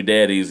 different baby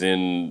daddies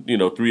and 3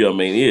 of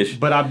them ain't ish.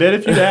 But I bet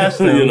if you ask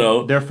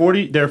them,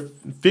 they're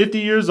 50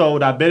 years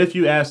old. I bet if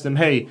you ask them,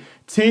 hey,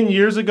 10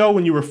 years ago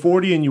when you were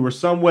 40 and you were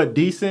somewhat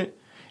decent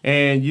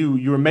and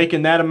you were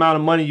making that amount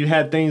of money, you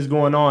had things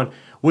going on,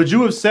 would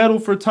you have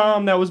settled for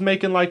Tom that was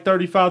making like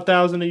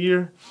 $35,000 a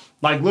year?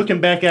 Like looking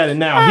back at it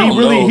now,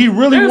 he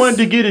really wanted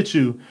to get at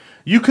you.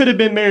 You could have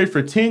been married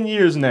for 10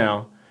 years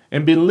now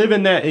and been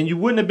living that, and you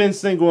wouldn't have been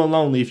single and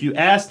lonely. If you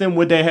asked them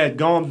would they had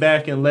gone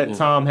back and let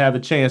Tom have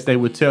a chance, they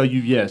would tell you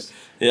yes.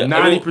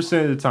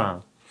 90% of the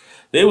time.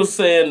 They were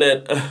saying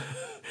that...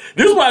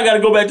 this is why I got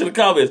to go back to the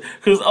comments,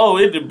 because,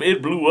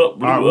 it blew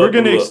up. All right, we're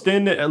going to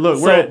extend it.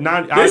 Look, we're at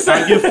 9.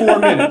 I give 4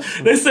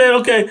 minutes. They said,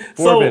 okay,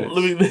 4 minutes.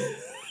 Let me...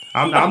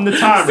 I'm the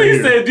timer He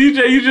here. said,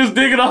 DJ, you just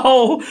digging a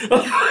hole.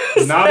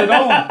 Not at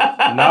all.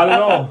 Not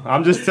at all.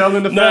 I'm just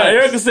telling the facts.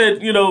 Erica said,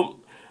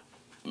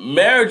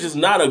 marriage is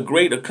not a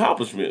great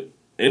accomplishment.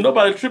 Ain't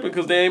nobody tripping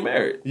because they ain't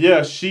married.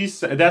 Yeah,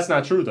 that's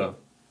not true though.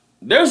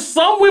 There's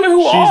some women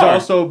who are.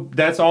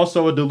 That's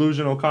also a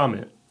delusional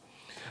comment.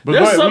 But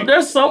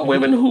there's some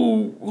women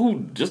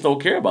who just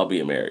don't care about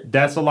being married.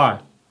 That's a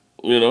lie.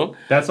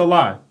 That's a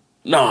lie.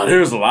 No,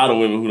 there's a lot of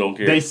women who don't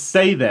care. They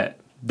say that.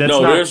 That's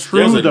not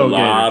true though.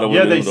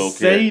 They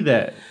say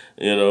that.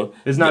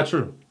 It's not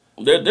true.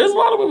 There's a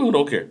lot of women who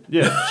don't care.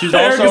 Yeah, she's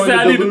also in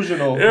the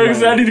delusional. Erica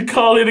said, I need to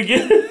call in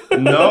again.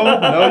 No,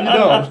 you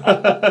don't.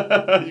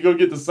 You're going to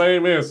get the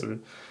same answer.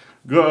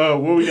 Go,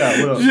 what we got?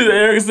 What else?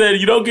 Erica said,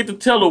 you don't get to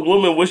tell a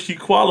woman what she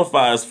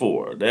qualifies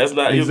for. That's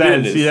not your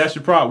business. See, that's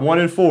your problem. 1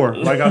 in 4.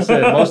 Like I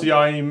said, most of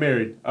y'all ain't even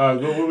married.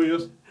 What we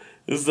use?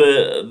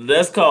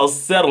 That's called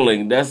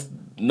settling. That's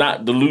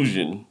not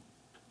delusion.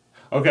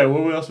 Okay,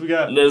 what else we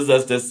got?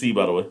 That's C,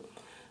 by the way.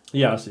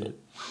 Yeah, I see it.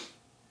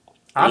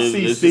 I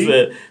see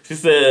C. She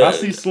said, I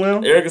see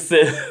Slim. Erica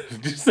said,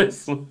 you said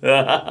Slim.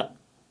 Yeah,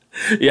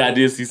 I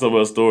did see some of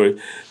her stories.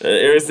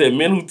 Erica said,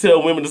 men who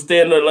tell women to stay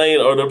in their lane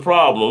are the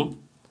problem.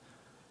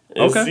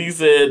 And C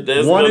said,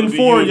 that's 1 in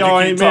 4 y'all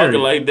ain't married.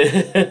 Like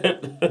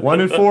that.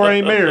 1 in 4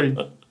 ain't married.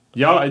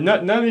 Y'all,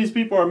 none of these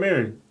people are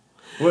married.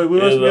 What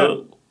else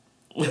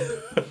we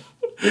got?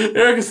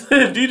 Erica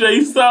said, DJ,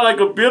 you sound like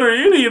a bitter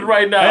idiot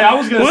right now. Hey, I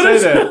was going to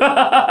say that.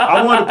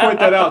 I wanted to point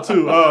that out,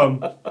 too.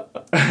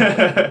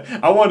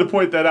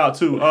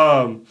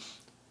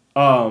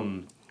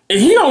 And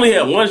he only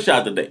had 1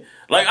 shot today.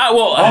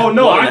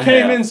 I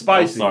came in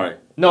spicy. Sorry.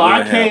 No,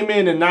 I came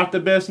in not the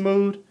best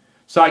mood.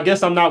 So I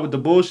guess I'm not with the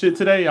bullshit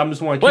today. I'm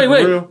just want to keep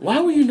it real. Why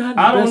were you not in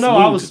the I don't best know.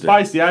 mood I was today?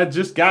 spicy. I had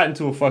just got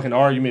into a fucking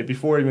argument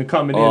before even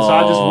coming in. So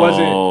I just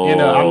wasn't,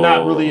 I'm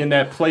not really in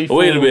that playful.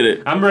 Wait a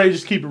minute. I'm ready to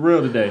just keep it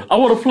real today. I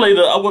want to play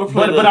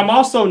But I'm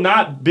also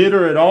not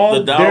bitter at all.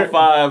 The down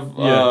 5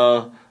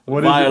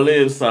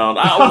 violin sound.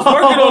 I was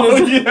working on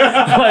this.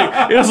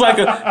 Like, it was like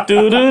a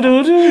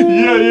do-do-do-do.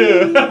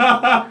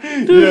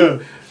 Yeah.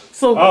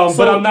 So,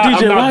 but I'm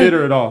not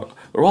bitter at all.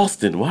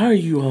 Rosten, why are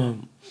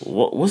you,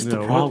 what's the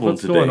problem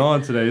what's today? What's going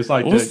on today? It's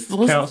like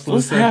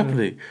what's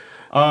happening?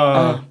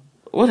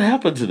 What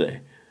happened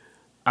today?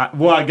 I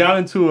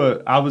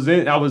was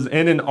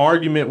in an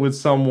argument with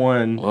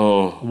someone,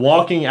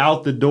 walking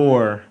out the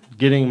door,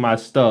 getting my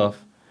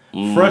stuff,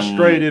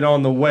 frustrated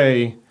on the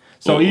way.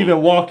 So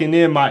even walking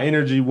in, my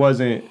energy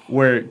wasn't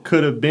where it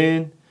could have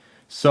been.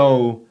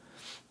 So,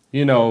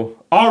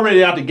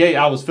 already out the gate,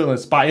 I was feeling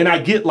spot. And I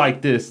get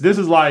like this. This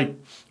is like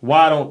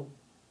why I don't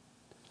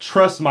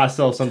trust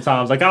myself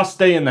sometimes. Like I'll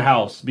stay in the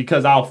house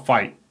because I'll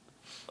fight.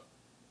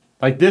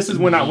 Like this is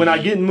when I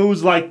get in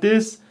moods like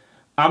this,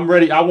 I'm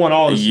ready. I want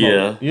all the smoke.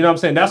 Yeah. You know what I'm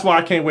saying? That's why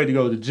I can't wait to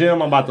go to the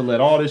gym. I'm about to let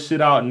all this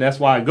shit out, and that's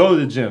why I go to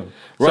the gym.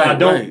 So I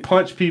don't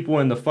punch people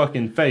in the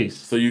fucking face.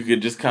 So you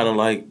could just kind of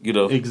like, you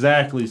know.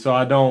 Exactly. So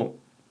I don't.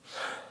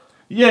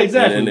 Yeah,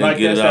 exactly. And like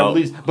that's at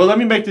least. But let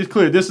me make this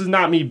clear. This is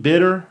not me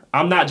bitter.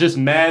 I'm not just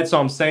mad, so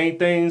I'm saying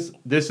things.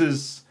 This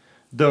is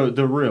the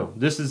real.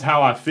 This is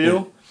how I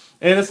feel.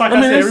 And it's like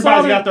I said,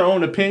 everybody's got their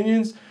own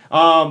opinions.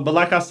 But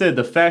like I said,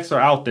 the facts are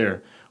out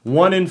there.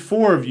 1 in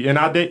 4 of you, and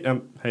I date.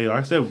 Hey, like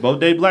I said, we both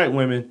date black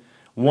women.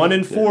 1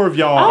 in 4 of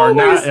y'all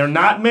are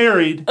not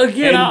married.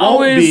 Again, I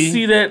always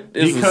see that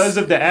because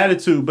of the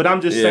attitude. But I'm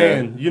just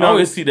saying, you know, I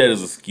always see that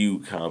as a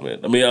skewed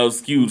comment. I mean, a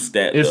skewed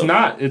stat. It's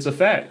not. It's a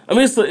fact. I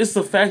mean, it's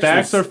a fact.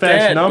 Facts are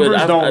facts.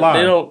 Numbers don't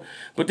lie.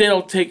 They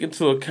don't take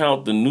into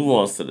account the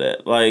nuance of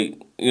that.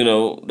 Like, you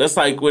know, that's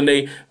like when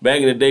they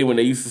back in the day when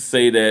they used to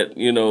say that,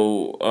 you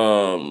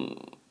know,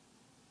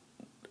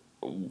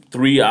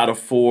 3 out of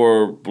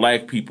 4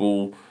 black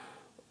people,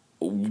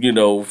 you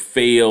know,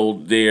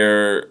 failed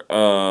their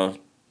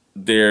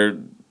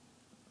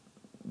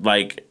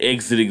like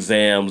exit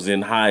exams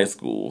in high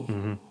school.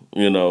 Mm-hmm.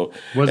 You know,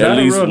 was at that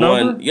least a real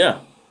one number? Yeah,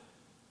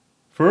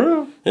 for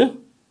real. Yeah,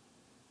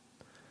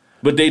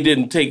 but they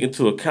didn't take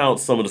into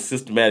account some of the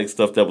systematic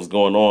stuff that was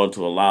going on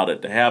to allow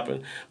that to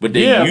happen. But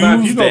they used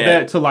if you go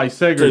back to like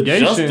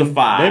segregation, to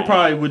justify, they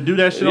probably would do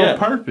that shit on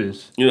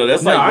purpose. You know,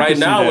 that's like right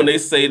now when they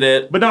say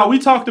that. But no, we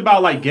talked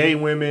about like gay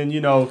women,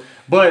 you know.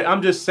 But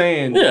I'm just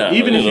saying,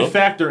 even if you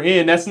factor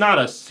in, that's not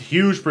a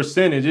huge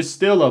percentage. It's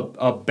still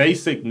a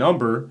basic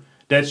number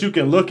that you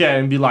can look at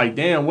and be like,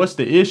 damn, what's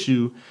the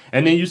issue?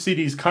 And then you see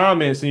these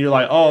comments and you're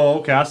like, oh,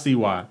 okay, I see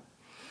why.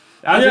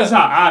 That's just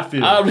how I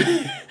feel.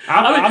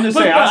 I'm just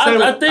saying,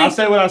 I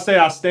say what I say,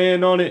 I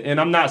stand on it, and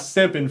I'm not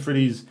simping for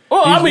these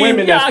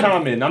women that's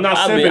commenting. I'm not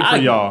simping for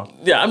y'all.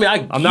 Yeah, I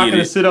mean, I'm not going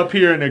to sit up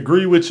here and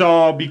agree with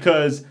y'all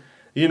because,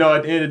 you know,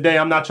 at the end of the day,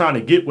 I'm not trying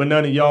to get with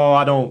none of y'all.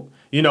 I don't.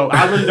 You know,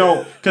 I really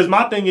don't, because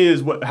my thing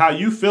is, how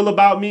you feel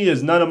about me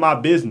is none of my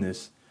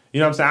business. You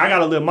know what I'm saying? I got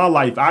to live my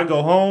life. I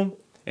go home,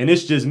 and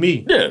it's just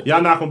me. Yeah.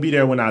 Y'all not going to be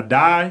there when I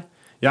die.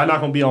 Y'all not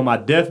going to be on my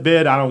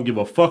deathbed. I don't give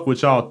a fuck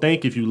what y'all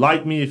think. If you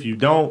like me, if you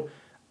don't,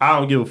 I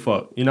don't give a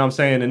fuck. You know what I'm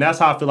saying? And that's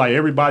how I feel like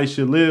everybody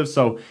should live.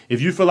 So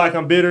if you feel like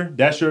I'm bitter,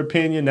 that's your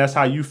opinion. That's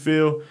how you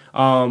feel.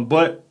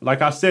 But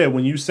like I said,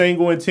 when you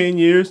single in 10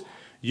 years,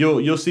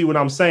 you'll see what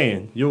I'm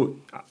saying.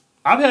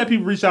 I've had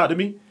people reach out to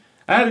me.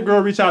 I had a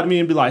girl reach out to me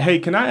and be like, hey,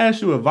 can I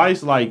ask you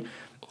advice? Like,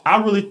 I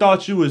really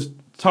thought you was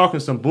talking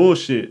some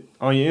bullshit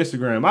on your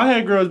Instagram. I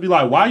had girls be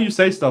like, why you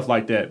say stuff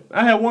like that?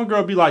 I had one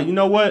girl be like, you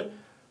know what?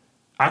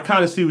 I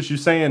kind of see what you're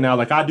saying now.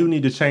 Like, I do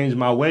need to change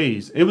my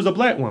ways. It was a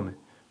black woman.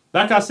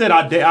 Like I said,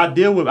 I've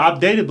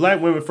dated black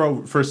women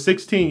for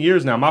 16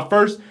 years now. My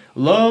first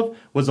love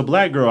was a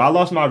black girl. I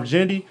lost my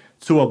virginity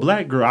to a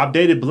black girl. I've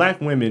dated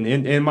black women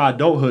in my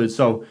adulthood.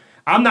 So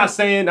I'm not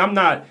saying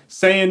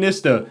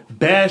this to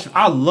bash.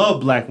 I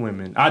love black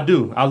women. I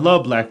do. I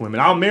love black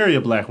women. I'll marry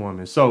a black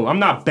woman. So I'm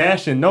not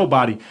bashing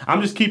nobody.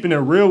 I'm just keeping it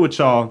real with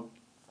y'all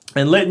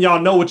and letting y'all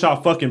know what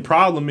y'all fucking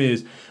problem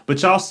is.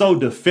 But y'all so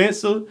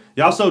defensive.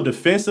 Y'all so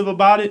defensive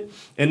about it.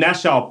 And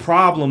that's y'all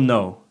problem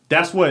though.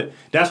 That's what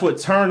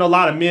turned a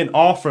lot of men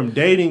off from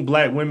dating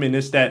black women.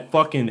 It's that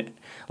fucking,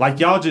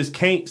 like, y'all just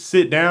can't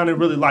sit down and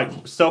really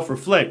like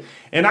self-reflect.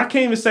 And I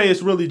can't even say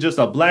it's really just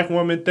a black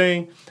woman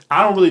thing.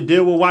 I don't really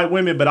deal with white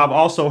women, but I've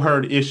also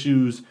heard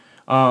issues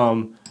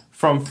from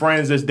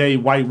friends that's date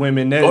white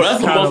women.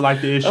 That's kind of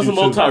like the issue. That's a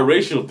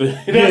multiracial thing.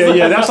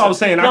 Yeah, that's what I'm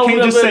saying. I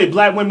can't just say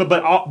black women,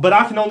 but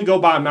I can only go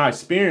by my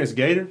experience,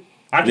 Gator.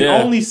 I can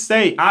only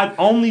say I've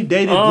only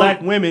dated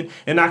black women,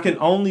 and I can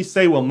only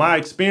say what my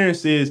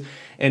experience is.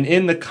 And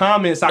in the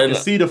comments, I can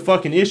see the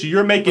fucking issue.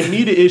 You're making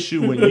me the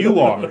issue when you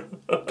are,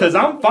 because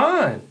I'm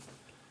fine.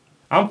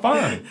 That's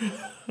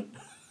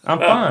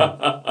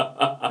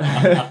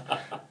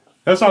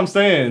what I'm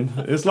saying.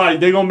 It's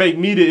like they're gonna make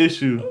me the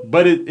issue,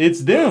 but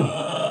it's them.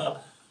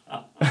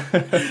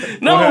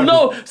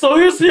 No. So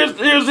here's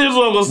what I'm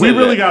gonna say. We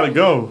really gotta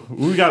go.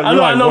 We gotta.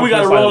 I know we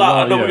gotta roll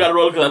out. I know we gotta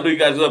roll because I know you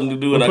guys have something to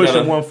do. We're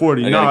pushing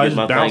 140. No, it's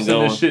bouncing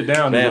this shit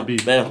down.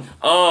 Bam.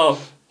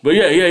 But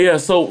yeah.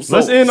 So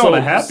let's end on a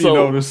happy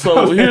note.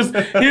 So here's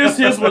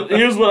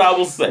what I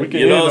will say.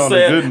 You know what I'm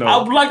saying?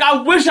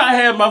 I wish I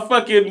had my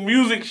fucking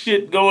music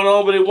shit going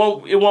on, but it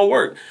won't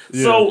work.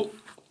 Yeah. So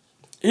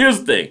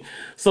here's the thing.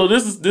 So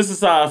this is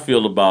how I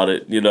feel about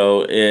it. You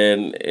know,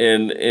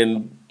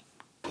 and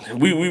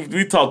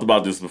we talked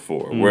about this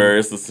before, where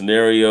it's a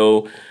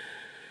scenario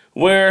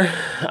where,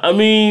 I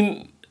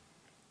mean,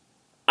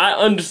 I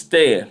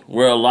understand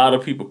where a lot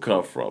of people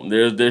come from.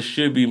 There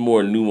should be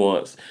more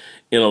nuance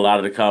in a lot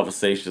of the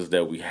conversations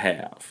that we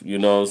have. You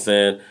know what I'm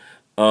saying?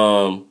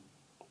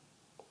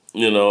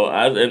 You know,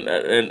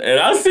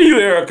 I see you,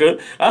 Erica.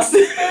 I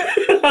see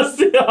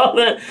all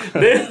that.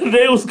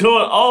 They was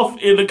going off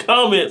in the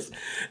comments,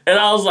 and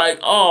I was like,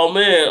 oh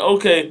man,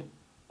 okay.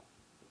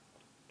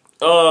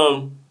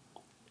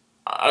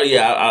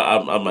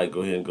 I might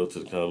go ahead and go to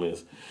the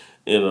comments.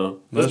 You know,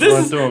 this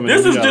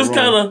is just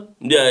kind of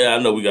I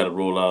know we got to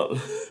roll out.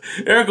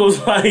 Erica was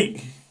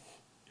like,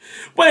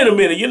 wait a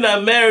minute, you're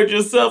not married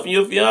yourself and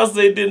your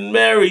fiance didn't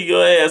marry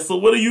your ass, so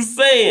what are you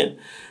saying?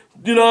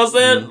 You know what I'm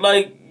saying?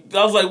 Like,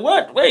 I was like,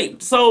 what?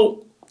 Wait,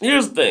 so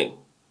here's the thing.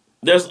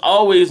 There's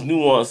always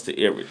nuance to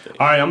everything.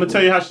 All right, I'm going to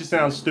tell you how she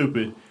sounds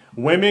stupid.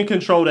 Women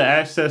control the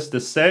access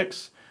to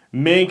sex.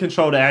 Men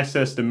control the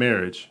access to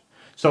marriage.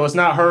 So it's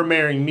not her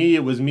marrying me.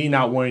 It was me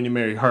not wanting to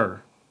marry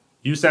her.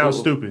 You sound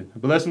stupid.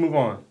 But let's move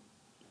on.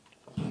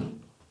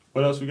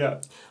 What else we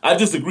got? I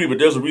disagree, but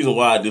there's a reason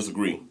why I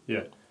disagree.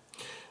 Yeah.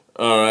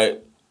 All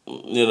right.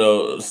 You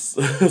know,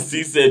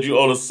 she said you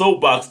on a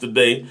soapbox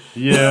today.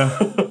 Yeah.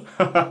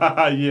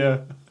 Yeah.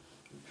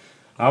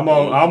 I'm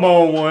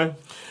on one.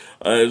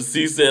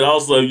 She said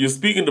also, you're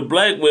speaking to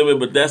black women,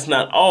 but that's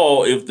not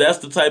all. If that's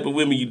the type of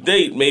women you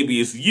date, maybe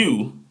it's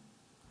you.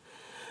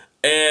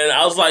 And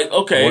I was like,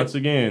 okay. Once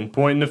again,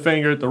 pointing the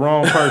finger at the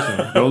wrong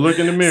person. Go look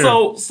in the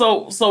mirror.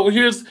 So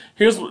here's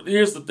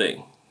the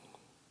thing.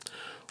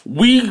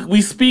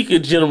 We speak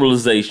in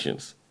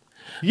generalizations.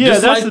 Yeah,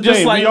 just that's like, the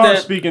thing. Like we are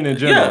speaking in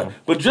general. Yeah,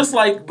 but just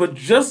like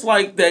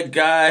that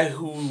guy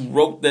who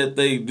wrote that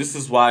this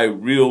is why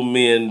real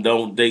men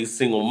don't date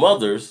single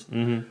mothers.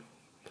 Mm-hmm.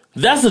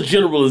 That's a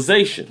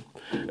generalization.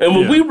 And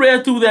when we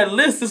read through that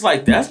list, it's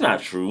like, that's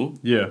not true.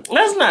 Yeah.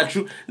 That's not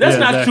true. That's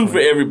not true for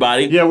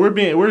everybody. Yeah,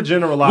 we're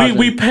generalizing.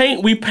 We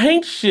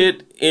paint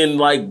shit in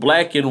like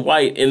black and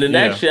white, and in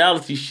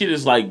actuality, shit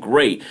is like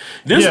gray.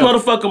 This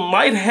motherfucker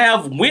might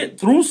have went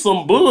through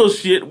some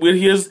bullshit with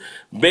his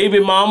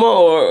baby mama,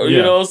 or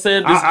you know what I'm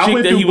saying, this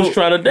chick that he was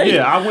trying to date.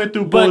 Yeah, I went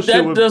through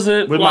bullshit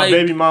with my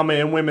baby mama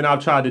and women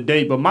I've tried to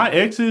date, but my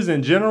exes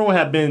in general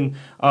have been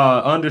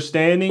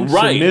understanding,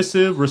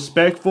 submissive,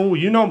 respectful.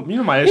 You know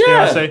my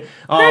ex-fiance.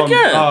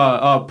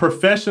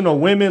 Professional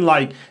women.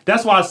 Like,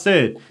 that's why I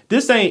said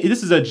this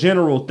is a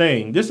general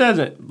thing. This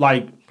hasn't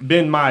like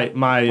been my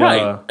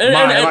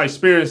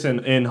experience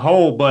in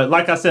whole, but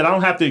like I said, I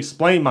don't have to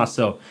explain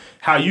myself.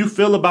 How you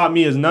feel about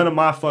me is none of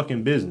my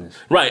fucking business.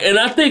 Right, and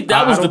I think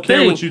that was the thing. I don't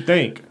care what you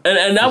think.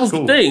 And that was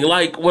cool. The thing.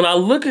 Like, when I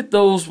look at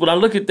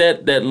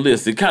that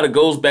list, it kind of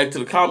goes back to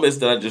the comments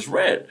that I just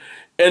read.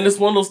 And it's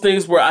one of those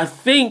things where I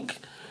think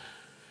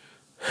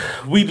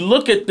we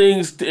look at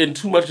things in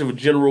too much of a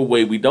general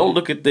way. We don't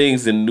look at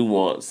things in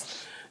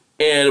nuance.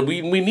 And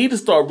we need to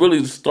start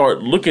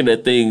looking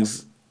at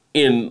things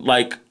in,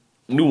 like,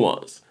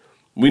 nuance.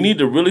 We need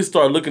to really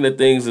start looking at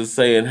things and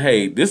saying,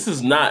 hey, this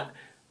is not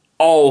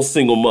all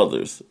single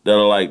mothers that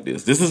are like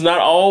this. This is not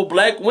all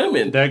black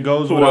women that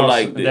goes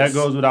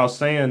without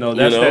saying, though.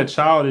 That's that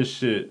childish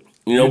shit.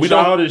 You know, we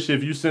childish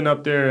if you sit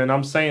up there and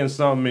I'm saying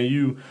something and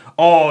you,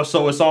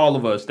 so it's all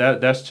of us.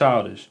 That's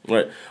childish.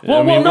 Right.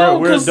 Well,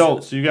 we're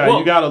adults. You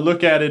got to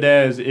look at it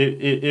as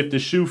if the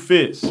shoe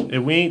fits.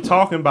 If we ain't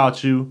talking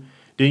about you,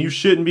 then you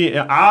shouldn't be.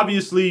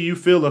 Obviously, you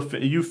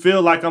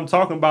feel like I'm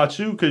talking about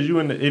you because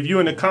if you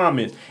in the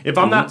comments. If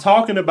I'm not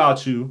talking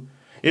about you,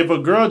 if a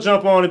girl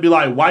jump on and be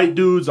like, white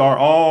dudes are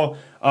all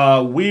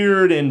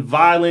weird and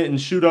violent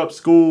and shoot up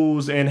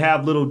schools and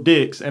have little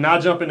dicks, and I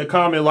jump in the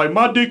comment like,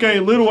 my dick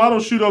ain't little, I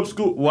don't shoot up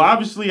school. Well,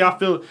 obviously, I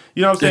feel,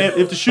 you know what I'm saying?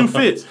 If the shoe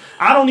fits,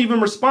 I don't even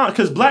respond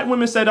because black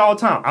women say it all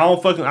the time. I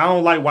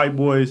don't like white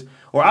boys.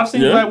 Or I've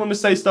seen black women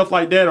say stuff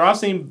like that. Or I've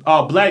seen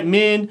black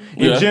men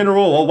in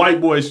general, or white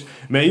boys,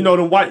 man, you know,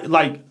 them white,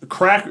 like,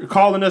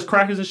 calling us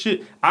crackers and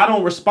shit. I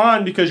don't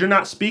respond because you're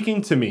not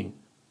speaking to me.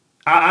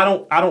 I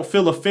don't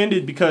feel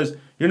offended because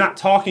you're not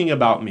talking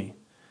about me.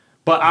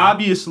 But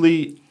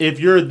obviously, if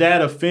you're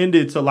that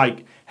offended to,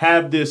 like,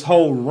 have this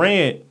whole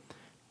rant,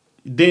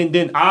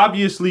 then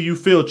obviously you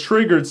feel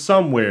triggered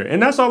somewhere.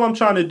 And that's all I'm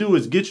trying to do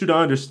is get you to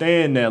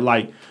understand that,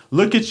 like,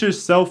 look at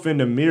yourself in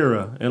the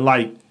mirror and,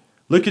 like,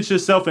 look at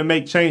yourself and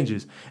make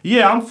changes.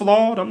 Yeah, I'm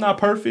flawed. I'm not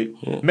perfect.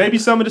 Yeah. Maybe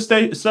some of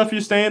the stuff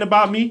you're saying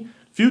about me,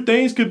 few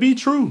things could be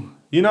true.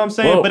 You know what I'm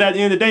saying? Whoa. But at the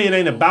end of the day, it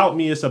ain't about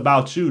me. It's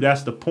about you.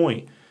 That's the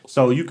point.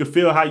 So you can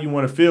feel how you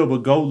want to feel,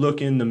 but go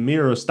look in the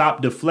mirror.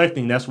 Stop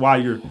deflecting. That's why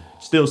you're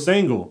still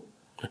single.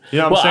 You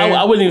know what I'm saying?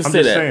 I wouldn't even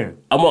say that.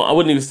 I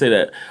wouldn't even say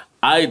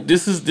that.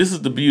 This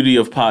is the beauty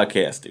of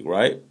podcasting,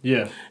 right?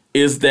 Yeah.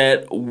 Is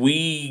that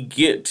we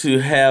get to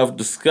have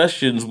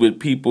discussions with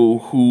people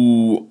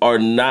who are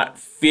not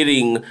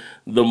fitting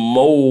the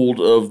mold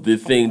of the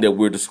thing that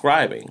we're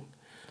describing.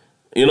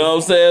 You know what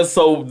I'm saying?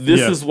 So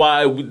this is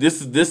why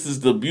this is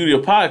the beauty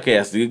of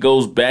podcasting. It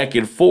goes back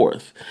and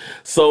forth.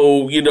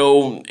 So, you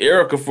know,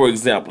 Erica, for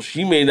example,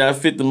 she may not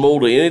fit the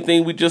mold of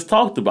anything we just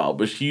talked about,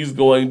 but she's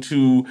going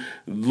to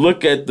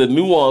look at the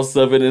nuance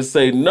of it and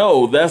say,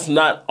 no, that's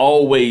not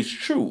always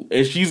true.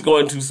 And she's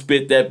going to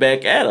spit that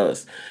back at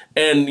us.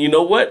 And you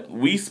know what?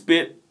 We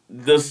spit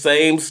the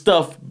same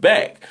stuff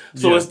back.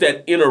 So it's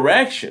that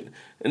interaction.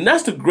 And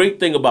that's the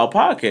great thing about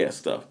podcast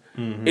stuff.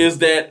 Mm-hmm. Is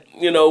that,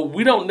 you know,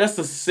 we don't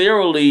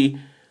necessarily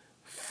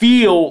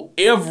feel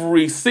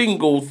every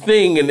single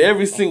thing and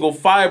every single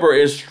fiber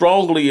as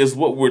strongly as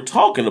what we're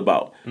talking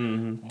about.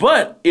 Mm-hmm.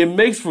 But it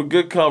makes for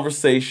good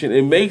conversation.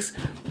 It makes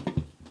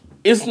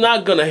it's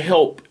not gonna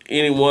help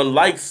anyone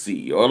like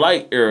C or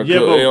like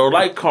Erica or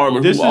like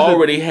Carmen who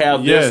already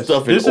have their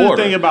stuff in order. This is the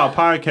thing about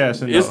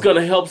podcasting. It's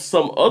gonna help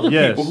some other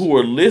people who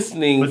are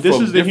listening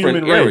from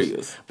different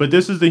areas. But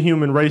this is the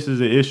human race is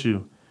the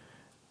issue,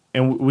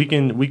 and we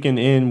can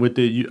end with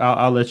it.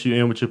 I'll let you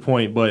end with your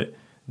point. But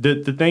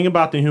the thing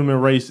about the human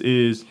race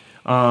is,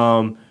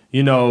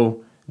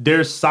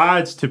 there's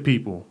sides to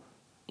people.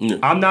 Yeah.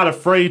 I'm not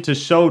afraid to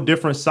show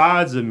different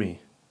sides of me.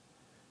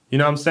 You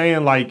know what I'm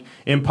saying? Like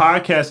in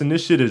podcasting,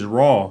 this shit is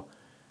raw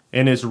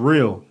and it's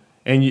real.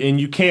 And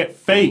you can't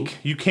fake.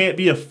 Mm-hmm. You can't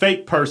be a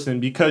fake person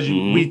because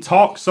we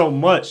talk so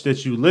much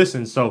that you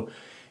listen. So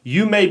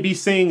you may be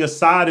seeing a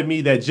side of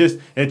me that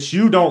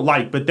you don't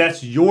like, but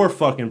that's your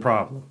fucking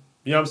problem.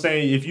 You know what I'm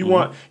saying? If you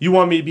want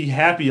me to be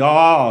happy,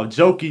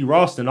 jokey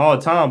Rosten all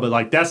the time, but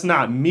like that's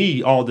not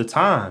me all the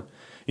time.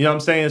 You know what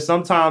I'm saying?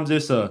 Sometimes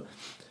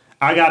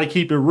I got to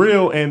keep it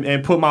real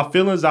and put my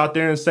feelings out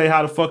there and say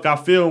how the fuck I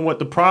feel and what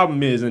the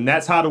problem is. And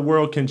that's how the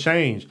world can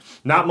change.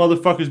 Not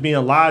motherfuckers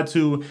being lied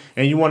to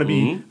and you want to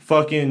be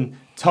fucking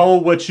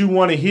told what you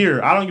want to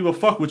hear. I don't give a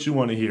fuck what you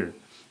want to hear.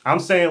 I'm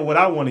saying what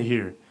I want to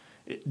hear.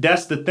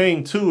 That's the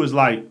thing, too, is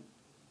like,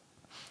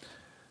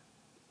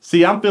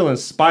 see, I'm feeling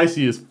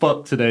spicy as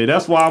fuck today.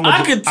 That's why I'm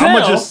going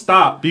to just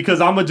stop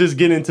because I'm going to just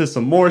get into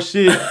some more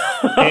shit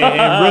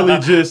and really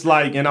just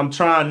like, and I'm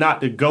trying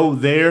not to go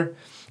there.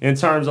 In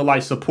terms of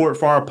like support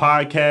for our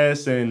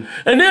podcast and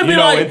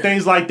and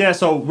things like that.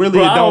 So really,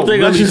 it don't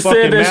really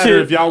fucking matter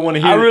if y'all want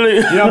to hear. You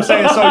know what I'm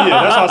saying? So yeah,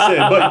 that's what I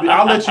said. But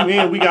I'll let you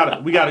in. We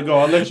gotta go.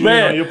 I'll let you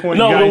in on your point.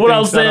 No, but what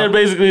I'm saying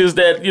basically is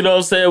that you know what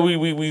I'm saying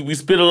we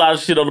spit a lot of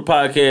shit on the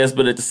podcast,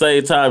 but at the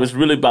same time, it's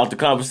really about the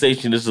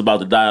conversation. This is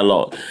about the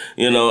dialogue.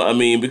 You know, I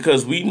mean,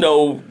 because we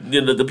know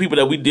the people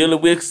that we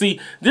dealing with. See,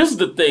 this is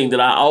the thing that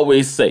I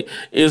always say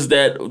is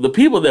that the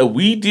people that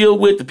we deal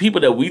with, the people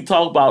that we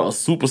talk about, are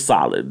super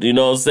solid. You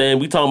know what I'm saying?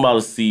 We talking about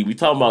a C, we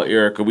talking about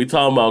Erica, we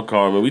talking about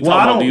Carmen, we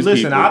talking about these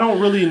people. I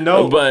don't really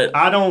know, but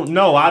I don't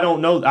know. I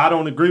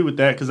don't agree with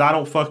that because I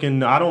don't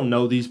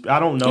know these. I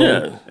don't know.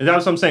 Yeah.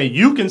 That's what I'm saying.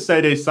 You can say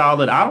they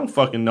solid. I don't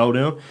fucking know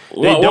them.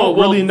 They don't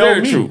really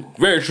know me.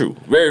 Very true.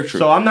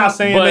 So I'm not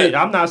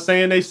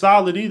saying they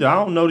solid either. I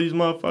don't know these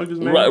motherfuckers,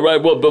 man.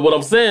 Right. But what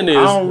I'm saying is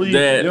that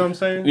you know what I'm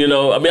saying. You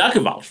know, I mean, I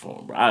can vouch for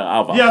them, bro.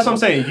 I'll vouch. Yeah, that's what I'm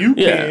saying. You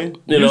can.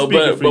 You know,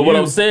 but what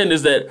I'm saying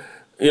is that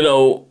you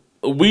know.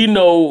 We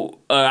know,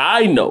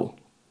 I know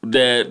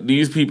that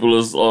these people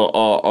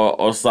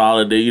are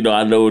solid. They,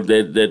 I know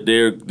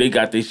that they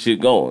got this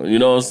shit going. You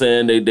know what I'm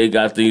saying? They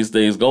got these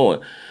things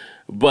going.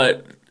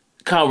 But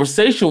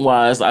conversation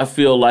wise, I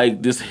feel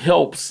like this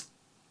helps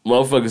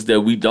motherfuckers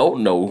that we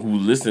don't know who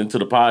listen to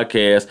the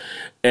podcast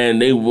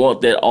and they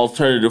want that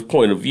alternative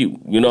point of view.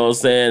 You know what I'm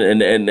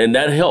saying? And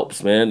that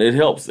helps, man. It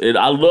helps.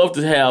 I love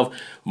to have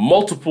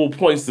multiple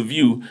points of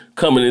view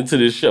coming into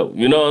this show.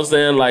 You know what I'm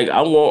saying? Like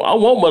I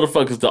want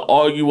motherfuckers to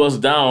argue us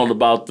down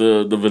about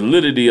the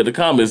validity of the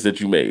comments that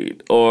you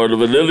made or the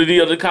validity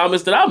of the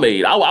comments that I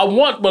made. I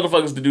want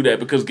motherfuckers to do that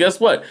because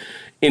guess what?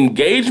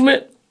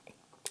 Engagement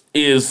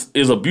is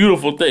a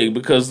beautiful thing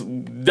because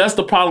that's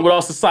the problem with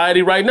our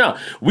society right now.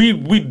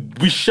 We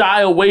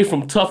shy away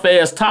from tough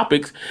ass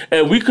topics,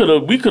 and we could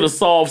have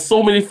solved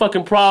so many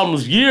fucking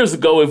problems years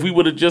ago if we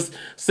would have just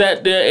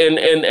sat there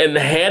and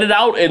had it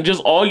out and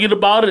just argued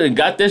about it and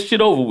got that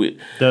shit over with.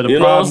 The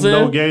problem,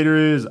 no Gator,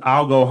 is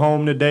I'll go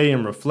home today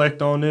and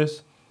reflect on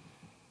this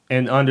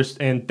and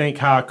understand, think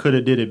how I could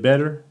have did it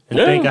better, and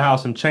think of how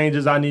some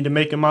changes I need to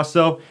make in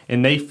myself,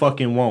 and they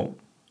fucking won't,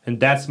 and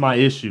that's my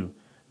issue.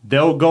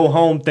 They'll go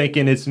home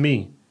thinking it's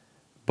me,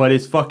 but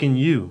it's fucking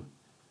you.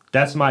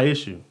 That's my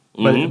issue.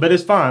 But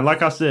it's fine.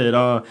 Like I said,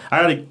 I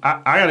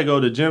gotta go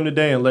to the gym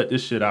today and let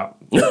this shit out.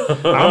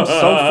 I'm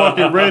so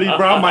fucking ready,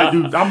 bro. I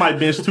might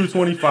bench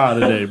 225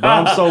 today, bro.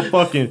 I'm so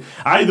fucking.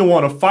 I either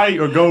want to fight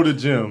or go to the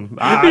gym.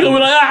 That's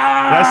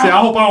it.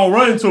 I hope I don't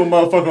run into a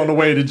motherfucker on the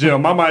way to the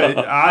gym.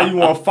 I either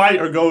want to fight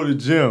or go to the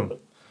gym.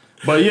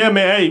 But yeah,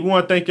 man, hey, we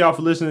want to thank y'all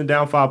for listening to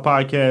Down 5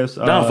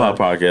 Podcast. Down 5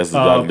 Podcast is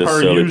not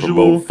necessarily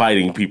promote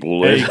fighting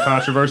people. Hey,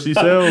 controversy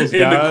sells, guys.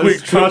 In the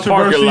Quick Trip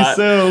parking lot.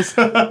 Sells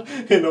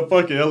in the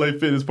fucking LA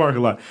Fitness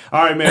parking lot.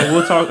 All right, man,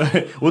 we'll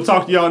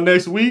talk to y'all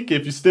next week.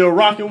 If you're still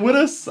rocking with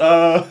us,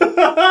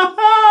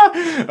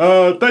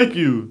 thank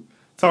you.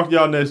 Talk to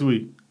y'all next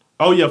week.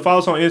 Oh, yeah, follow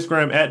us on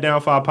Instagram at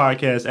Down 5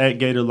 Podcast, at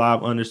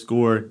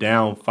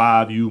GatorLive_Down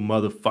 5, you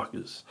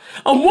motherfuckers.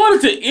 I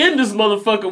wanted to end this motherfucker